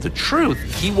 Flynn told the truth.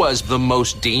 He was the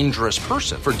most dangerous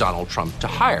person for Donald Trump to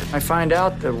hire. I find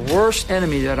out the worst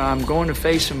enemy that I'm going to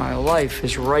face in my life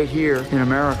is right here in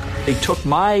America. They took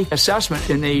my assessment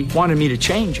and they wanted me to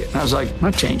change it. And I was like, I'm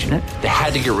not changing it. They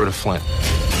had to get rid of Flynn.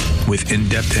 With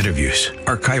in-depth interviews,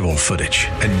 archival footage,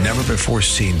 and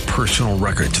never-before-seen personal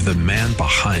records of the man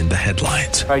behind the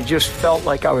headlines. I just felt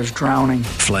like I was drowning.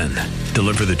 Flynn,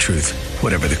 Deliver the Truth,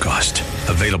 Whatever the Cost.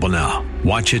 Available now.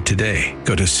 Watch it today.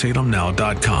 Go to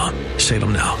salemnow.com.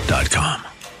 salemnow.com.